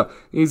Barnes. So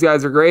these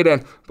guys are great,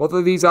 and both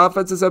of these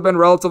offenses have been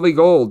relatively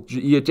gold.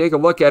 You take a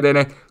look at it,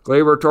 and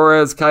Gleyber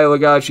Torres, Kyle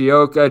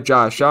Higashioka,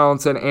 Josh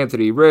Donaldson,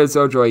 Anthony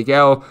Rizzo, Joey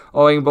Gallo,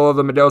 owing below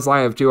the Mendoza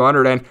line of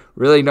 200, and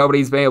really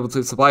nobody's been able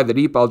to supply the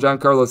deep ball.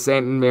 Giancarlo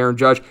Stanton, Aaron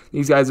Judge,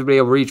 these guys have been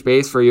able to reach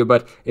base for you,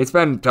 but it's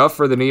been tough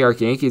for the New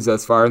York Yankees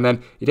thus far. And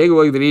then you take a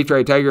look at the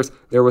Detroit Tigers,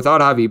 they're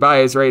without Javi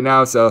Baez right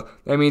now, so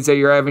that means that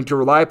you're having to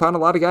rely upon a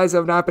lot of guys that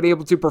have not been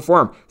able to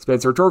perform.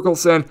 Spencer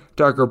Torkelson,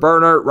 Tucker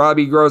Barnhart,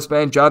 Robbie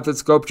Grossman, Jonathan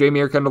Scope,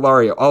 Jamier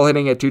Candelario, all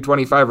hitting at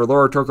 225 or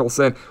lower.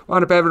 Torkelson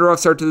wound up having a rough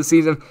start to the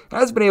season,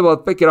 has been able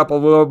to pick it up a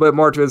little bit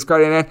more to his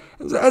credit,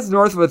 and has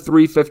north of a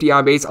 350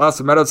 on base.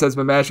 Austin Meadows has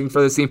been mashing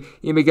for this team.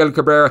 Miguel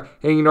Cabrera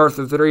hitting north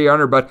of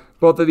 300, but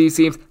both of these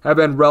teams have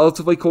been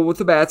relatively cool with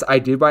the bats. I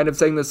did wind up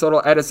setting the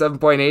total at a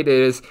 7.8. It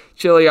is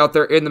chilly out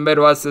there in the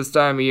Midwest this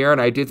time of year, and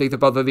I do think that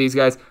both of these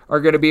guys are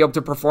going to be able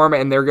to perform,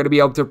 and they're going to be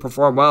able to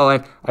perform well.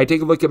 And I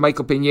take a look at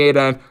Michael Pineda,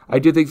 and I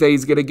do think that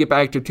he's going to get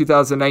back to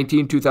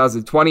 2019,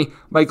 2020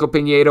 Michael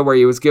Pineda, where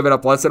he was giving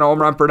up less than a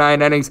home run per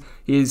 9 innings.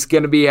 He's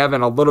going to be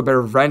having a little bit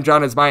of revenge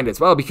on his mind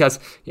as well, because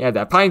he had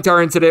that pine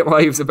tar incident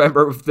while he was a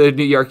member of the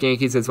New York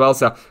Yankees as well.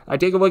 So I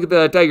take a look at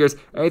the Tigers.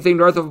 Anything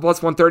north of a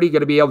plus 130, going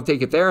to be able to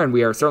take it there, and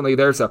we are certainly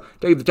there. So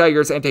take the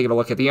Tigers and taking a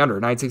look at the under.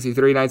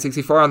 963,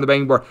 964 on the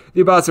betting board.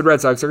 The Boston Red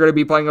Sox are going to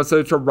be playing also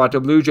the Toronto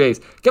Blue Jays.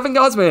 Kevin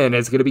Gausman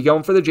is going to be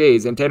going for the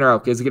Jays, and Tanner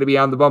Houck is going to be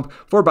on the bump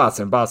for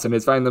Boston. Boston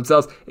is finding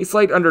themselves a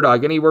slight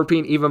underdog, anywhere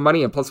between even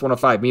money and plus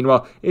 105.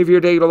 Meanwhile, if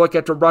you're taking a look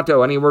at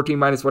Toronto, anywhere between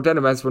minus 110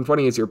 and minus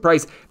 120 is your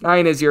price.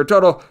 9 is your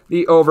total.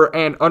 The over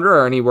and under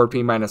are anywhere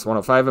between minus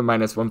 105 and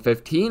minus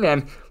 115.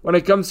 And when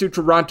it comes to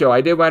Toronto,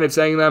 I did wind up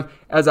saying them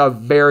as a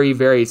very,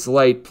 very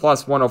slight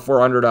plus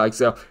 104 underdog.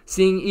 So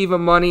seeing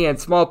even money and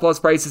small plus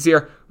prices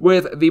here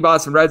with the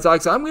Boston Red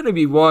Sox, I'm going to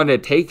be willing to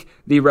take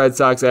the Red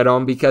Sox at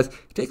home, because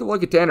take a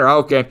look at Tanner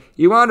Houck, and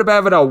he wound up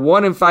having a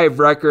 1-5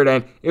 record,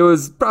 and it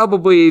was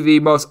probably the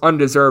most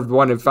undeserved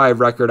 1-5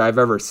 record I've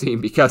ever seen,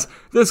 because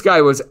this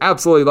guy was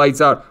absolutely lights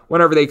out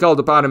whenever they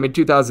called upon him in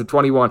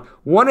 2021.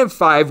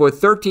 1-5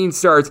 with 13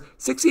 starts,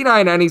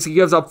 69 innings. He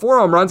gives up 4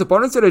 home runs.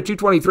 Opponents hit a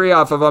 223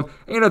 off of him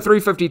and a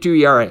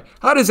 3.52 ERA.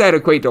 How does that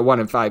equate to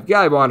 1-5?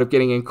 Guy wound up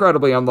getting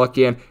incredibly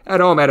unlucky, and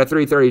at home at a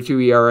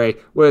 3.32 ERA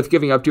with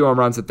giving up 2 home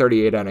runs in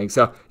 38 innings.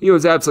 So he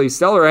was absolutely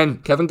stellar,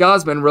 and Kevin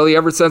Gausman, really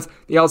ever since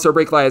the All-Star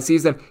break last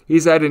season,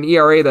 he's had an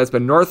ERA that's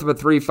been north of a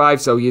 3.5,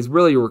 so he's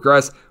really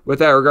regressed with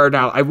that regard.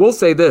 Now, I will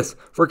say this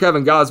for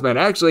Kevin Gausman,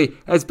 actually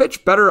has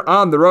pitched better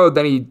on the road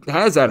than he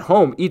has at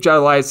home each out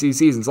of the last 2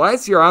 seasons.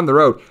 Last year on the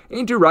road,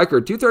 8-2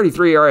 record,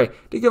 2.33 ERA,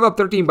 to give up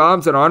 13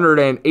 bombs in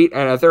 108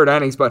 and a third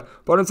innings, but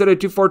opponents hit a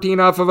 2.14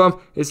 off of him.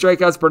 His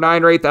strikeouts per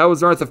 9 rate, that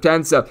was north of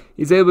 10, so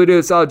he's able to do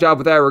a solid job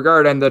with that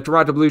regard. And the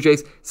Toronto Blue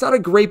Jays, it's not a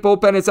great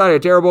bullpen, it's not a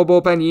terrible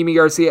bullpen. Yimi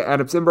Garcia,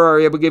 Adam Simber are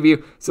able to give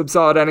you some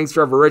solid innings.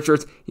 Trevor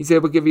Richards, he's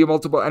able to give you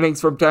multiple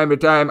innings from time to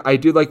time. I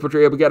do like what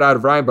you're able to get out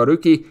of Ryan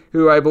Baruki,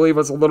 who I believe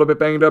was a little bit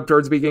banged up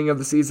towards the beginning of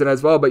the season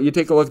as well. But you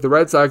take a look at the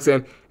Red Sox,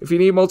 and if you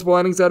need multiple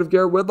innings out of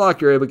Garrett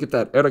Whitlock, you're able to get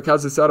that.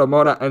 Erikazu Sato,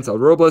 Mona, Ansel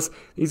Robles,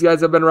 these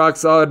guys have been rock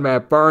solid.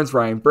 Matt Barnes,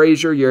 Ryan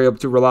Brazier, you're able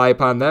to rely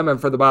upon them.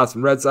 And for the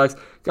Boston Red Sox,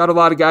 got a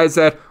lot of guys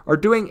that are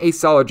doing a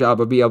solid job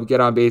of being able to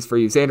get on base for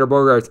you. Xander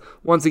Bogaerts,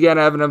 once again,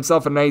 having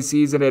himself a nice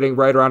season, hitting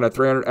right around a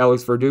 300.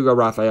 Alex Verdugo,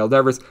 Rafael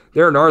Devers,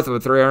 they're north of a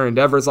 300.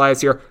 Devers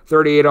last year,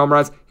 38 home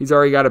runs. He's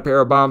already got a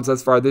pair of bombs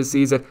thus far this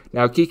season.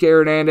 Now, Kike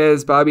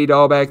Hernandez, Bobby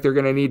Dahlbeck, they're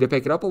going to need to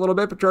pick it up a little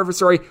bit, but Trevor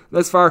Story,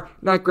 thus far,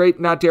 not great,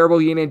 not terrible.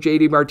 He and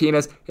JD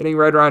Martinez hitting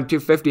right around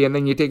 250, and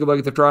then you take a look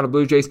at the Toronto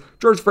Blue Jays.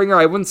 George Springer,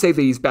 I wouldn't say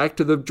that he's back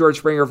to the George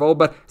Springer fold,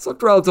 but it's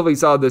looked relatively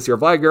solid this year.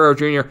 Vlad Guerrero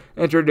Jr.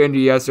 entered into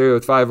yesterday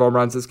with 5 home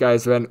runs. This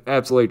guy's been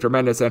absolutely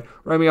tremendous, and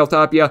Raimel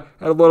Tapia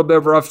had a little bit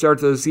of a rough start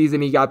to the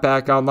season. He got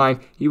back online.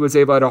 He was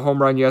able to hit a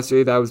home run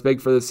yesterday. That was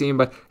big for the team,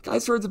 but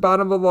guys towards the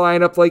bottom of the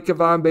lineup like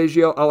Cavan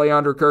Biggio,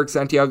 Alejandro Kirk,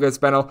 Santiago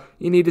Espinal,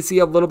 you need to see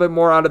a little bit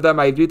more out of them.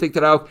 I do think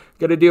that I'll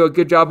going to do a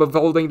good job of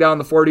holding down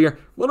the 40 here.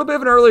 A little bit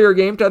of an earlier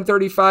game,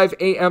 10:35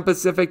 a.m.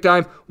 Pacific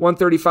time,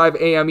 1:35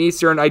 a.m.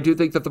 Eastern. I do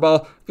think that the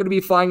ball going to be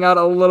flying out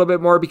a little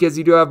bit more because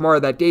you do have more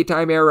of that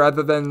daytime air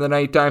rather than the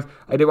nighttime.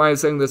 I did want to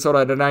sing this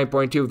total at a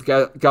 9.2 with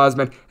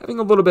Gausman having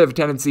a little bit of a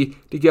tendency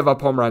to give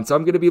up home runs. So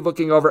I'm going to be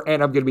looking over,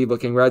 and I'm going to be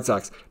looking Red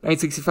Sox.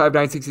 965,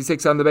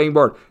 966 on the betting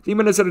board. The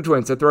Minnesota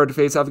Twins that throw to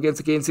face off against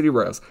the Kansas City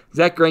Royals.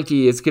 Zach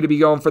Greinke is going to be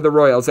going for the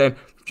Royals, and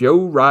Joe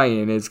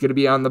Ryan is going to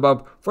be on the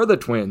bump for the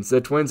Twins.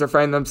 The Twins are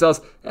finding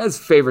themselves as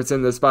favorites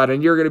in this spot,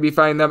 and you're going to be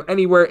finding them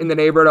anywhere in the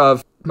neighborhood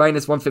of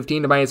minus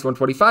 115 to minus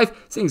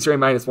 125, seeing straight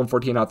minus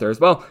 114 out there as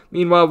well.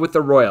 Meanwhile, with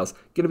the Royals,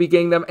 going to be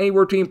getting them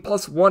anywhere between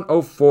plus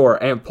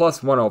 104 and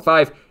plus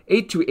 105.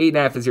 8 to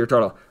 8.5 is your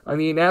total. On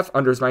the 8.5,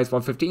 under is minus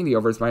 115, the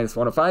over is minus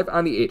 105.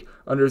 On the 8,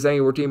 under is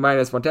anywhere between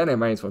minus 110 and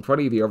minus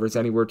 120, the over is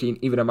anywhere between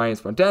even at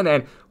minus 110.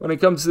 And when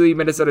it comes to the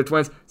Minnesota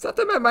Twins, set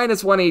them at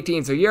minus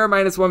 118, so you're at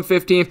minus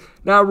 115.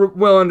 Not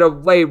willing to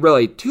lay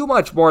really too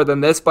much more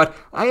than this, but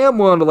I am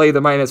willing to lay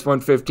the minus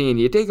 115.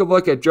 You take a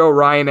look at Joe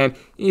Ryan, and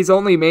he's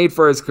only made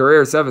for his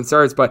career 7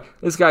 starts, but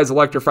this guy's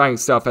electrifying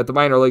stuff. At the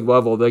minor league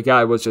level, the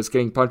guy was just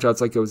getting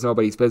punch-outs like it was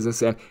nobody's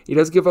business, and he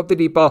does give up the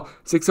deep ball.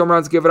 6 home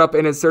runs, give it up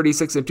in his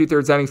 36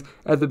 2/3 innings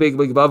at the big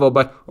league level,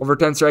 but over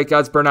 10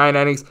 strikeouts per 9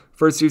 innings.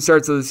 First 2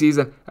 starts of the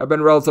season have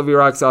been relatively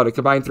rock solid. A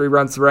combined 3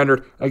 runs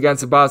surrendered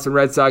against the Boston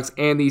Red Sox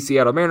and the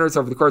Seattle Mariners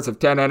over the course of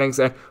 10 innings.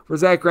 And for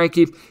Zach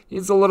Greinke,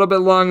 he's a little bit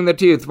long in the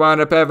tooth. Wound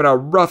up having a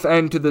rough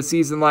end to the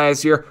season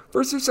last year.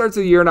 First 2 starts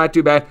of the year, not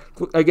too bad.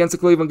 Against the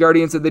Cleveland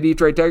Guardians and the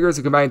Detroit Tigers,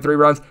 a combined 3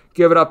 runs,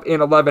 give it up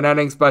in 11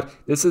 innings. But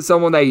this is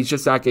someone that he's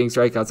just not getting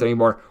strikeouts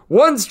anymore.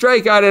 1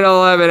 strikeout in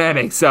 11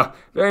 innings. So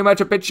very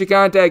much a pitch to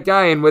contact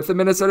guy. And with the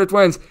Minnesota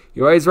Twins,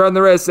 you always run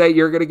the risk that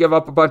you're going to give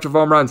up a bunch of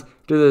home runs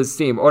to this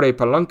team. Ore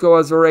Polanco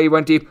has already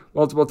went deep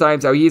multiple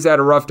times. Now he's had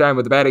a rough time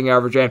with the batting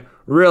average, and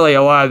really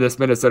a lot of this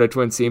Minnesota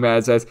Twins team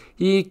has, as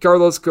he,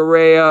 Carlos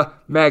Correa,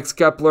 Max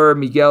Kepler,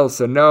 Miguel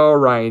Sano,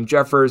 Ryan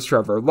Jeffers,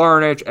 Trevor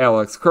Larnach,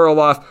 Alex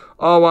Kirilloff,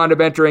 all wound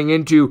up entering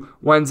into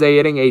Wednesday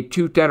hitting a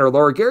 210 or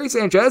lower. Gary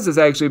Sanchez has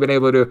actually been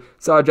able to do a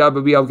solid job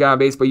of being able to get on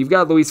base, but you've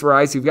got Luis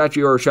Arias, you've got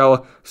Gio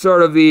Urshela,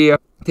 sort of the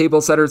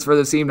table setters for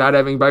the team. Not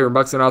having Byron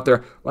Buxton out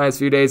there last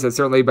few days has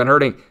certainly been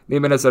hurting the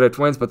Minnesota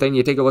Twins, but then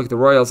you take a look at the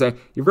Royals, and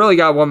you've really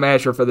got one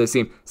masher for this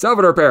team.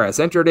 Salvador Perez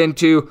entered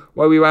into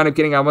what we wound up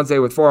getting on Wednesday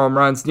with 4 home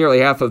runs,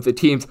 nearly half of the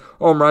team's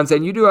home runs,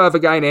 and you do have a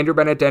guy in Andrew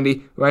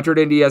Benintendi who entered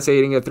into yesterday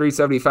hitting a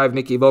 375,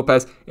 Nicky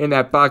Lopez in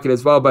that pocket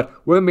as well, but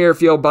Will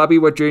Merrifield, Bobby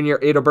Witt Jr.,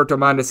 Adalberto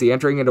Mondesi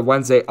entering into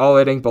Wednesday all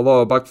hitting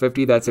below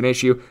 $150. That's an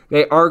issue.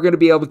 They are going to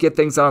be able to get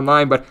things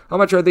online, but how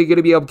much are they going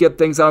to be able to get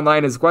things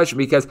online is the question,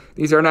 because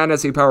these are not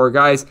necessarily power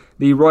guys.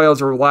 The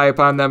Royals rely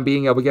upon them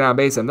being able to get on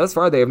base, and thus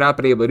far they have not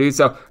been able to do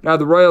so. Now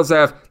the Royals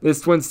have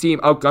this Twins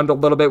team outgunned a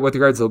little bit with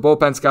regards to the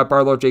bullpen. Scott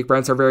Barlow, Jake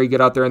Brents are very good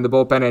out there in the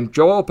bullpen, and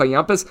Joel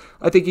Payampas,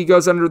 I think he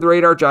goes under the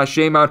radar. Josh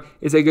Shamount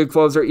is a good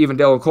closer. Even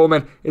Dylan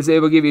Coleman is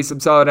able to give you some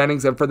solid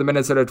innings, and for the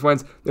Minnesota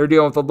Twins, they're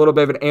dealing with a little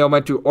bit of an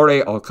ailment to Ore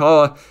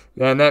Alcala,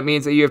 and that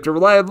means that you have to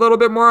rely a little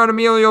bit more on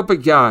Emilio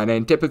Pagan,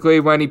 and typically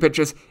when he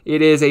pitches,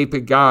 it is a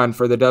Pagan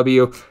for the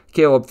W.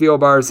 Caleb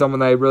Thielbar is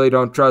someone that I really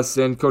don't trust,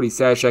 and Cody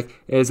Sashek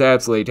is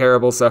absolutely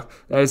terrible, so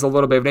that is a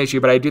little bit of an issue,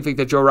 but I do think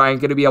that Joe Ryan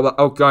is going to be able to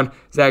outgun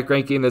Zach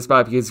Greinke in this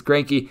spot, because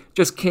Greinke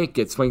just can't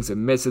get swings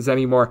and misses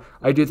anymore.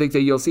 I do think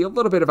that you'll see a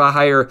little bit of a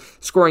higher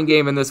scoring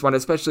game in this one,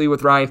 especially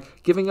with Ryan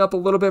giving up a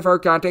little bit of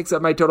hard context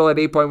at my total at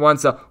 8.1,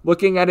 so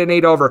looking at an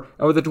 8 over,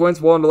 and with the Twins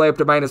willing to lay up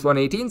to minus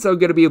 118, so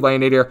going to be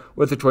laying it here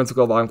with the Twins to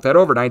go along with that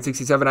over.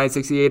 967,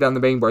 968 on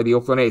the betting board, the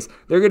Oakland A's.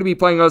 They're going to be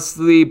playing us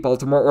the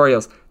Baltimore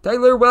Orioles.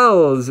 Tyler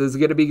Wells is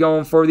going to be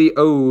going for the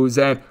O's,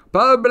 and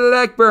Bob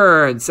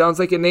Blackburn, sounds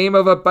like a name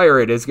of a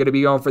pirate, is going to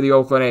be going for the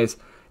Oakland A's.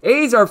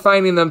 A's are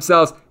finding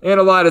themselves in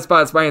a lot of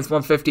spots minus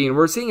 115.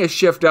 We're seeing a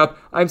shift up.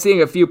 I'm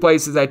seeing a few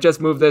places that just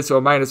moved this to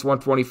a minus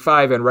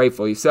 125, and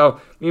rightfully so.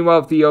 Meanwhile,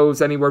 if the O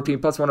is anywhere between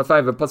plus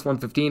 105 and plus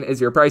 115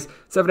 is your price.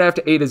 7.5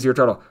 to 8 is your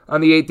total.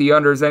 On the 8, the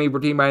under is anywhere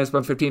between minus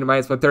 115 and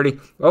minus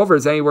 130. Over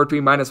is anywhere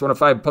between minus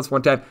 105 and plus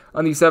 110.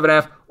 On the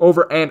 7.5,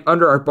 over and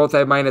under are both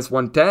at minus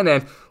 110.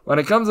 And when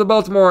it comes to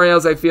Baltimore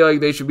Orioles, I feel like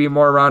they should be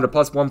more around a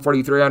plus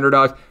 143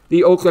 underdog.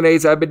 The Oakland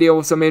A's have been dealing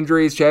with some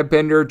injuries. Chad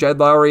Pinder, Jed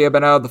Lowry have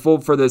been out of the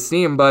fold for this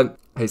team, but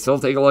I still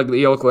take a look at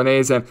the Oakland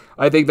A's, and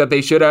I think that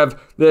they should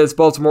have this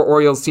Baltimore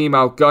Orioles team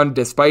outgunned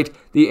despite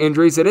the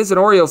injuries. It is an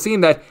Orioles team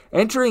that,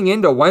 entering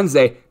into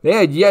Wednesday, they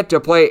had yet to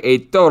play a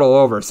total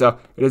over, so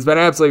it has been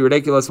absolutely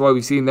ridiculous what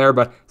we've seen there,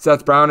 but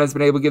Seth Brown has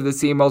been able to give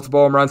this team multiple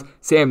home runs.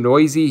 Sam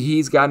Noisy,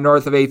 he's got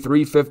north of a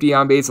 350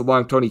 on base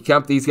along Tony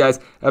Kemp. These guys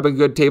have been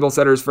good table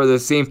setters for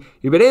this team.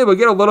 You've been able to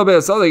get a little bit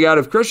of something out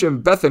of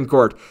Christian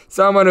Bethancourt,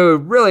 someone who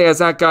really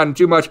has not gotten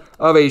too much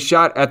of a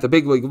shot at the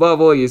big league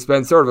level. He's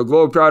been sort of a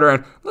globetrotter,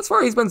 and thus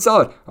far he's been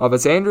solid.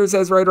 Elvis Andrus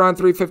has right around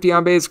 350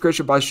 on base.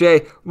 Christian Pache,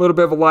 a little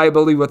bit of a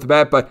liability with the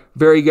bat, but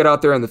very good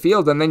out there in the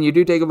field. And then you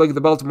do take a look at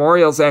the Baltimore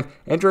Orioles, and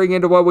entering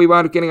into what we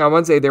wound up getting on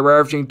Wednesday, they were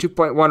averaging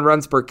 2.1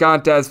 runs per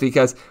contest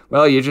because,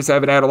 well, you just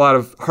haven't had a lot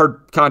of hard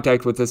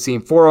contact with this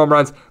team. 4 home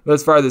runs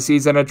thus far this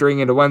season entering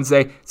into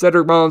Wednesday.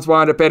 Cedric Mullins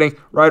wound up hitting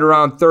right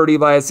around 30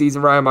 last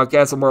season. Ryan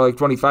Mountcastle more like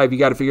 25. You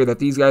got to figure that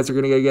these guys are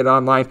going to get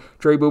online.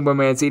 Trey Boom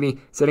Mancini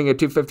sitting at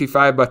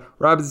 255, but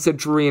Robinson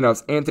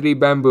Chirinos, Anthony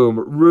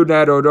Benboom,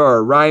 Rougned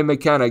Odor, Ryan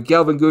McKenna,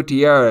 Kelvin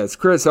Gutierrez,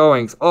 Chris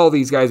Owings, all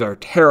these guys are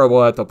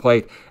terrible at the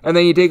plate. And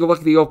then you take a look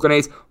at the Oakland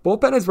A's.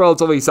 Bullpen is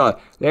relatively solid.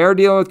 They are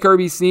dealing with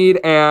Kirby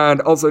Snead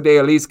and also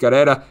Deolis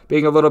Carrera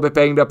being a little bit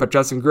banged up, but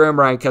Justin Grimm,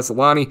 Ryan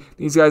Castellani,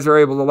 these guys are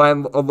able to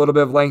land a little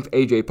bit of length.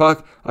 AJ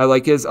Puck, I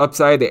like his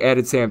upside. They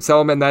added Sam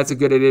Selman. That's a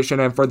good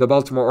addition. And for the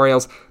Baltimore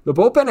Orioles, the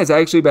bullpen has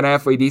actually been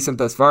halfway decent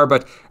thus far,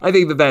 but I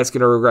think that that's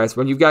going to regress.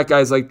 When you've got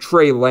guys like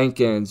Trey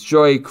Lankins,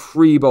 Joey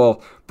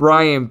Kriebel,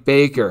 Brian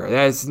Baker,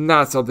 that's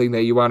not something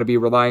that you want to be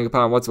relying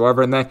upon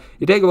whatsoever. And then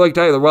you take a look at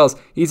Tyler Wells.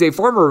 He's a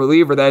former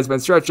reliever that has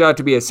been stretched out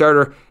to be a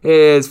starter.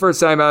 His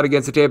first time out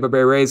against the Tampa Bay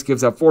Rays,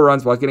 gives up 4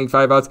 runs while getting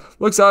 5 outs.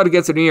 Looks out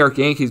against the New York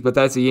Yankees, but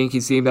that's a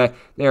Yankees team that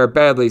they are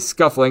badly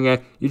scuffling.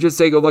 And you just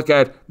take a look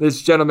at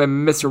this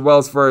gentleman, Mr.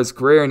 Wells, for his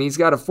career, and he's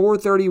got a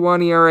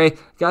 4.31 ERA.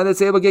 Guy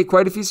that's able to get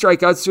quite a few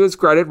strikeouts to his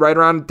credit, right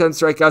around 10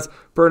 strikeouts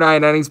per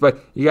 9 innings, but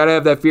you got to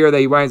have that fear that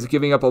he winds up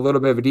giving up a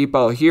little bit of a deep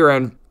ball here.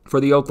 And for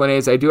the Oakland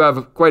A's, I do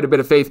have quite a bit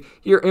of faith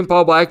here in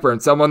Paul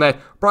Blackburn, someone that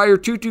prior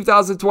to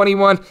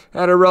 2021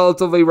 had a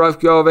relatively rough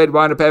go of it,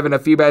 wound up having a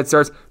few bad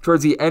starts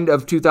towards the end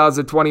of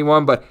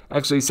 2021, but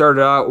actually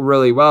started out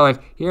really well. And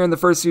here in the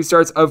first 2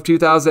 starts of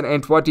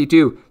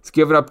 2022, he's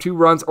given up 2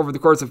 runs over the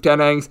course of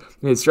 10 innings.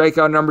 His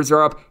strikeout numbers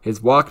are up,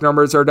 his walk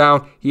numbers are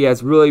down. He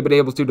has really been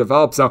able to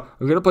develop, so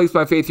I'm going to place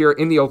my faith here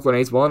in the Oakland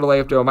A's, willing to lay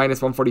up to a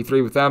minus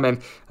 143 with them,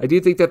 and I do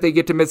think that they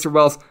get to Mr.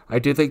 Wells. I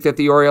do think that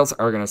the Orioles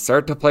are going to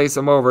start to play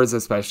some overs,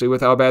 especially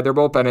with how bad their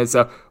bullpen is.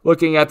 So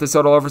looking at the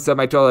total over, set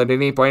my total at an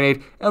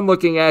 8.8, and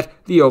looking at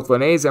the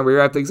Oakland A's, and we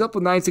wrap things up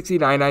with 969,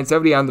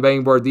 970 on the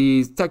betting board.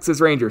 The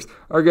Texas Rangers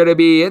are going to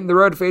be hitting the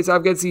road to face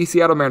off against the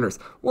Seattle Mariners.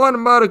 Juan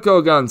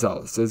Marco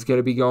Gonzalez is going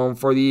to be going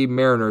for the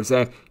Mariners,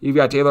 and you've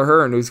got Taylor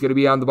Hearn, who's going to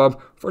be on the bump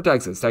for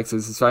Texas.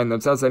 Texas is finding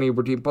themselves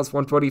anywhere between plus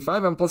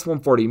 125 and plus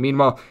 140.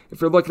 Meanwhile,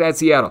 if you're looking at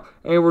Seattle,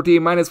 anywhere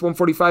between minus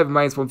 145 and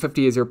minus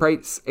 150 is your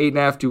price.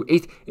 8.5 to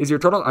 8 is your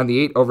total. On the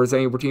 8, over is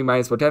anywhere between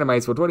minus 110 and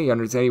minus 120.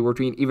 Under is anywhere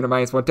between even a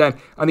minus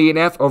 110. On the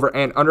 8.5, over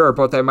and under are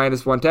both at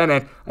minus 110.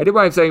 And I did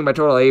wind up setting my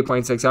total at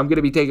 8.6. I'm going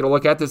to be taking a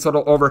look at this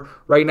total over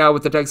right now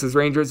with the Texas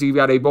Rangers. You've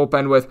got a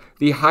bullpen with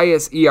the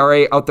highest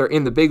ERA out there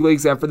in the big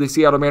leagues. And for the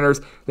Seattle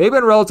Mariners, they've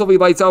been relatively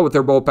lights out with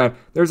their bullpen.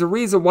 There's a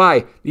reason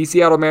why the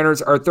Seattle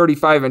Mariners are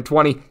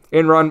 35-20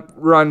 in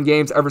run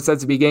games ever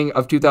since the beginning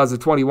of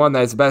 2021.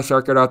 That is the best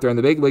record out there in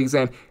the big leagues,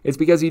 and it's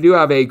because you do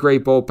have a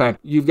great bullpen.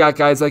 You've got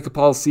guys like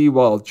Paul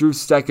Sewald, Drew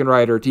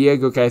Steckenrider,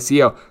 Diego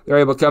Castillo. They're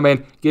able to come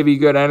in, give you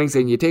good innings,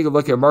 and you take a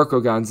look at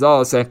Marco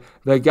Gonzalez, and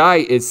the guy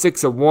is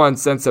 6-1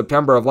 since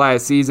September of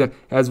last season,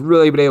 has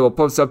really been able to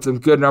post up some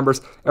good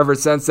numbers ever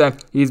since then.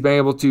 He's been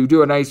able to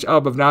do a nice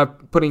job of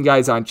not putting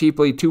guys on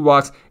cheaply. 2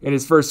 walks in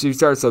his first 2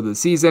 starts of the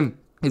season.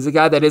 He's a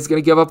guy that is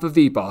going to give up a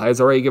deep ball. Has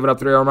already given up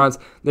 3 home runs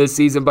this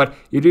season, but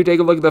you do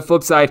take a look at the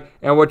flip side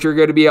and what you're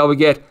going to be able to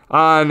get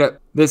on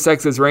this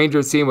Texas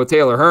Rangers team with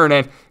Taylor Hearn,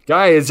 and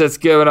guy is just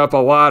giving up a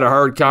lot of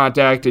hard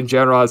contact in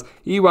general, as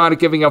he wound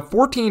up giving up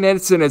 14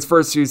 hits in his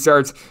first 2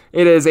 starts.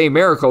 It is a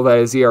miracle that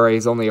his ERA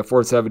is only a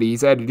 4.70.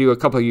 He's had to do a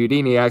couple of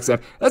Udiniacs,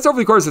 and that's over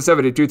the course of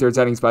 7 2/3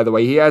 innings, by the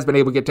way. He has been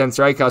able to get 10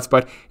 strikeouts,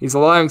 but he's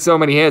allowing so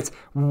many hits.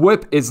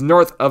 WHIP is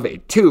north of a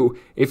 2.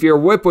 If your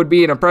WHIP would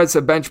be an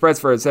impressive bench press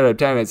for a set of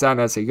 10, it's not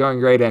necessarily going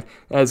great, and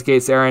that's the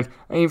case there. And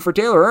I mean, for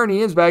Taylor Hearn,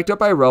 he is backed up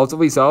by a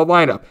relatively solid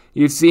lineup.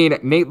 You've seen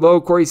Nate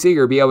Lowe, Corey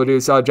Seager be able to do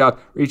a solid job.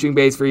 reaching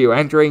base for you.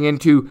 Entering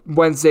into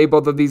Wednesday,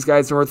 both of these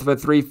guys north of a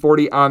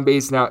 340 on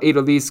base now.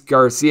 Adolis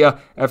Garcia,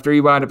 after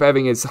he wound up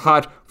having his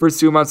hot first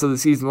 2 months of the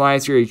season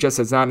last year, he just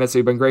has not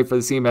necessarily been great for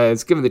the team,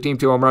 has given the team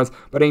 2 home runs,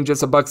 but ain't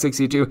just a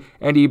 $162.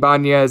 Andy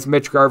Ibanez,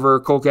 Mitch Garver,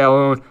 Cole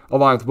Calhoun,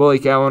 along with Willie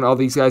Calhoun, all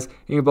these guys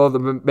hitting below the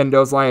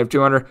Mendoza line of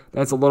 200.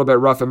 That's a little bit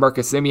rough. And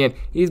Marcus Semien,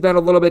 he's been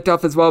a little bit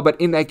tough as well, but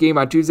in that game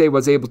on Tuesday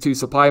was able to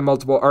supply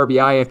multiple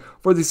RBI. And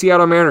for the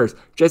Seattle Mariners,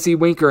 Jesse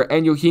Winker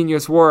and Eugenio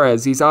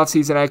Suarez, these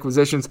offseason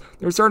acquisitions,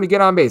 they're starting to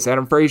get on base.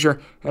 Adam Frazier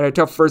had a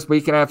tough first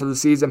week and a half of the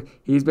season.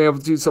 He's been able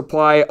to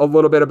supply a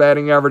little bit of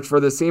batting average for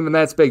this team, and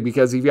that's big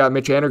because you've got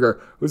Mitch Haniger,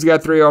 who's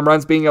got 3 home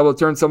runs, being able to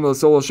turn some of those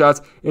solo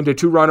shots into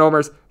 2-run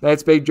homers.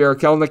 That's big. Jarred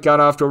Kelenic got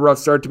off to a rough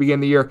start to begin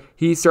the year.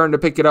 He's starting to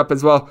pick it up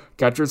as well.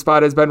 Catcher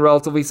spot has been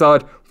relatively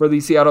solid for the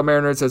Seattle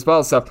Mariners as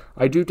well. So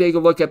I do take a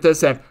look at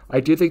this, and I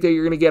do think that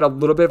you're going to get a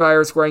little bit of a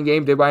higher scoring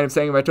game. Did wind up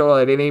saying my total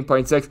at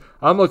 8.6.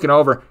 I'm looking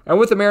over. And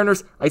with the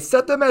Mariners, I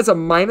set them as a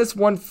minus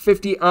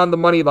 150 on the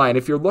money line.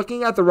 If you're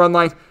looking at the run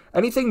line,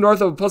 anything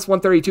north of plus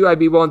 132, I'd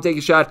be willing to take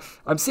a shot.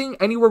 I'm seeing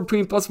anywhere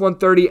between plus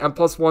 130 and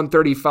plus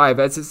 135.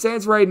 As it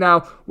stands right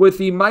now, with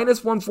the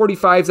minus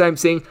 145s I'm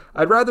seeing,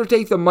 I'd rather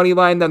take the money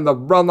line than the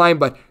run line,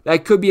 but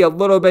that could be a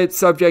little bit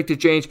subject to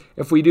change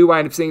if we do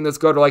wind up seeing this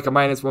go to like a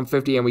minus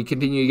 150 and we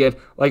continue to get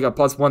like a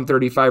plus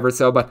 135 or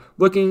so. But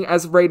looking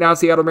as of right now,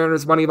 Seattle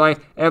Mariners money line,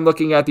 and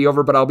looking at the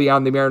over, but I'll be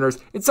on the Mariners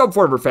in some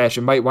form or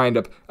fashion. Might wind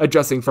up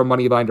adjusting from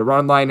money line to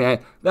run line, and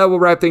that will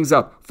wrap things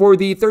up for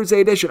the Thursday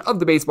edition of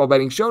the Baseball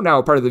Betting Show, now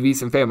a part of the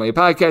VSiN Family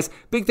Podcast.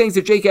 Big thanks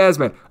to Jake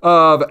Asman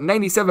of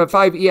 97.5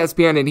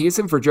 ESPN in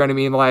Houston for joining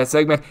me in the last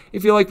segment.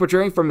 If you like what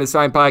you're hearing from this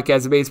fine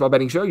podcast, the Baseball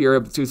Betting Show, you're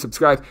able to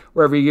subscribe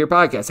wherever you get your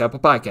podcasts: Apple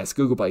Podcasts,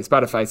 Google Play,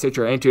 Spotify,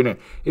 Stitcher, and TuneIn.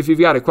 If you've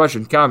got a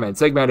question, comment,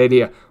 segment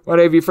idea,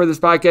 whatever you for this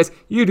podcast,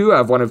 you do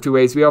have one of 2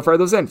 ways we all fire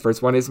those in.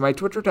 First one is my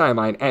Twitter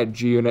timeline at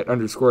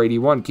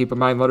gunit_81. Keep in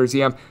mind, letters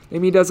EM,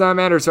 name does not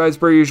matter, so as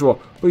per usual,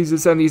 please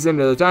just send these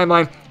into the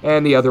timeline.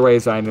 And the other way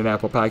is find an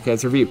Apple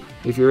Podcast review.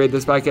 If you rate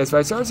this podcast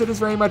 5 stars, it is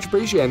very much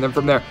appreciated. And then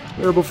from there,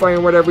 you're able to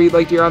find whatever you'd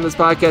like to hear on this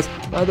podcast.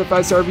 By the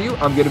 5-star review,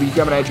 I'm going to be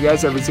coming at you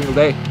guys every single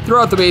day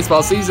throughout the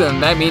baseball season.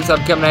 That means I'm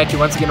coming at you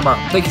once again tomorrow.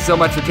 Thank you so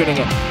much for tuning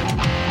in.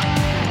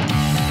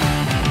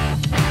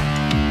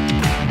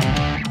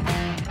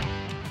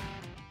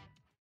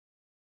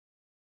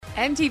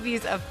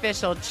 MTV's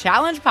official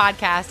Challenge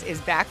podcast is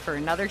back for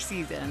another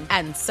season.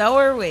 And so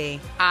are we.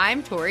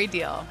 I'm Tori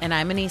Deal. And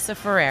I'm Anissa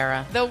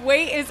Ferreira. The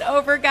wait is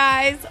over,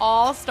 guys.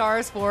 All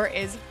Stars 4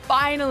 is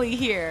finally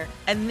here.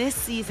 And this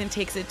season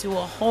takes it to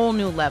a whole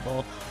new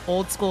level.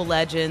 Old school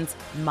legends,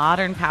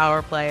 modern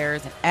power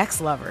players, and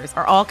ex-lovers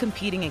are all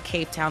competing in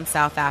Cape Town,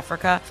 South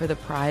Africa for the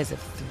prize of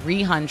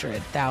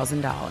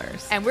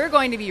 $300,000. And we're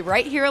going to be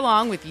right here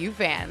along with you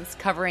fans,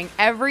 covering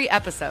every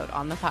episode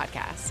on the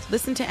podcast.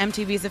 Listen to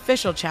MTV's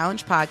official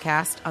Challenge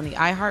podcast on the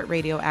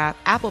iHeartRadio app,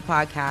 Apple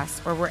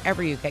Podcasts, or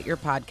wherever you get your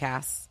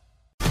podcasts.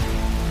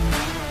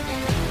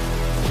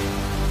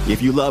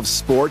 If you love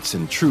sports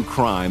and true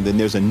crime, then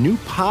there's a new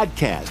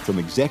podcast from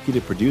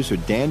executive producer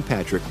Dan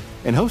Patrick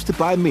and hosted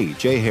by me,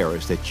 Jay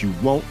Harris, that you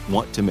won't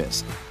want to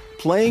miss.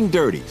 Playing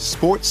Dirty: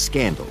 Sports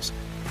Scandals.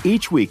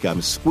 Each week,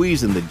 I'm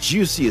squeezing the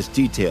juiciest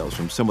details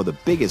from some of the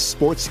biggest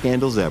sports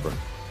scandals ever.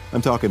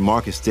 I'm talking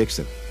Marcus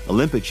Dixon,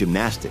 Olympic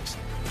gymnastics,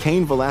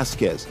 Cain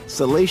Velasquez,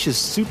 salacious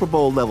Super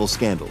Bowl-level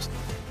scandals.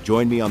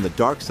 Join me on the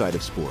dark side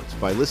of sports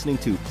by listening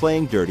to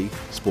Playing Dirty: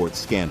 Sports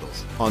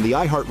Scandals on the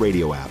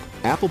iHeartRadio app,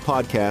 Apple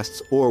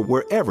Podcasts, or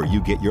wherever you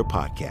get your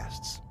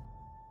podcasts.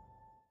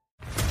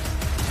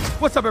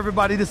 What's up,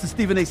 everybody? This is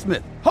Stephen A.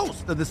 Smith,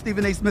 host of the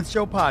Stephen A. Smith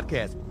Show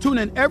podcast. Tune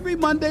in every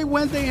Monday,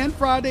 Wednesday, and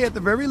Friday at the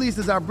very least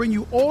as I bring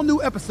you all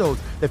new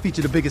episodes that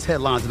feature the biggest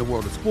headlines in the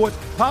world of sports,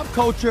 pop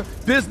culture,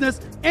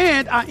 business,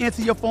 and I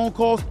answer your phone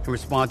calls and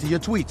respond to your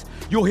tweets.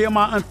 You'll hear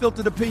my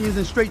unfiltered opinions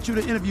and straight-shooter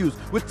interviews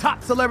with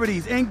top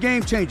celebrities and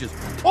game changers.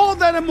 All of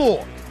that and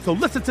more. So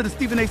listen to the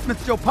Stephen A.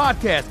 Smith Show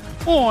podcast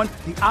on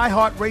the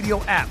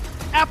iHeartRadio app,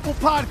 Apple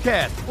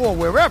Podcasts, or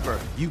wherever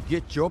you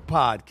get your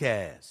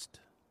podcast.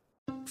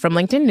 From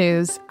LinkedIn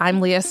News,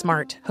 I'm Leah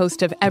Smart,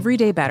 host of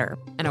Everyday Better,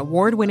 an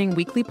award-winning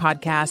weekly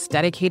podcast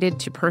dedicated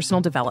to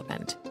personal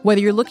development.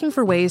 Whether you're looking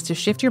for ways to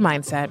shift your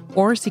mindset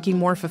or seeking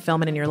more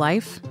fulfillment in your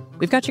life,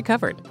 we've got you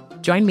covered.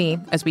 Join me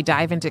as we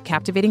dive into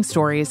captivating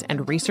stories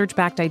and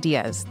research-backed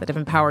ideas that have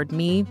empowered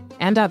me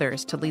and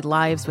others to lead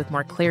lives with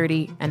more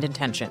clarity and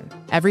intention.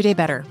 Everyday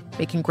Better,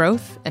 making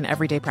growth an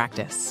everyday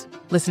practice.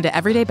 Listen to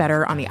Everyday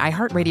Better on the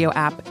iHeartRadio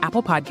app,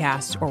 Apple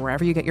Podcasts, or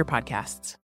wherever you get your podcasts.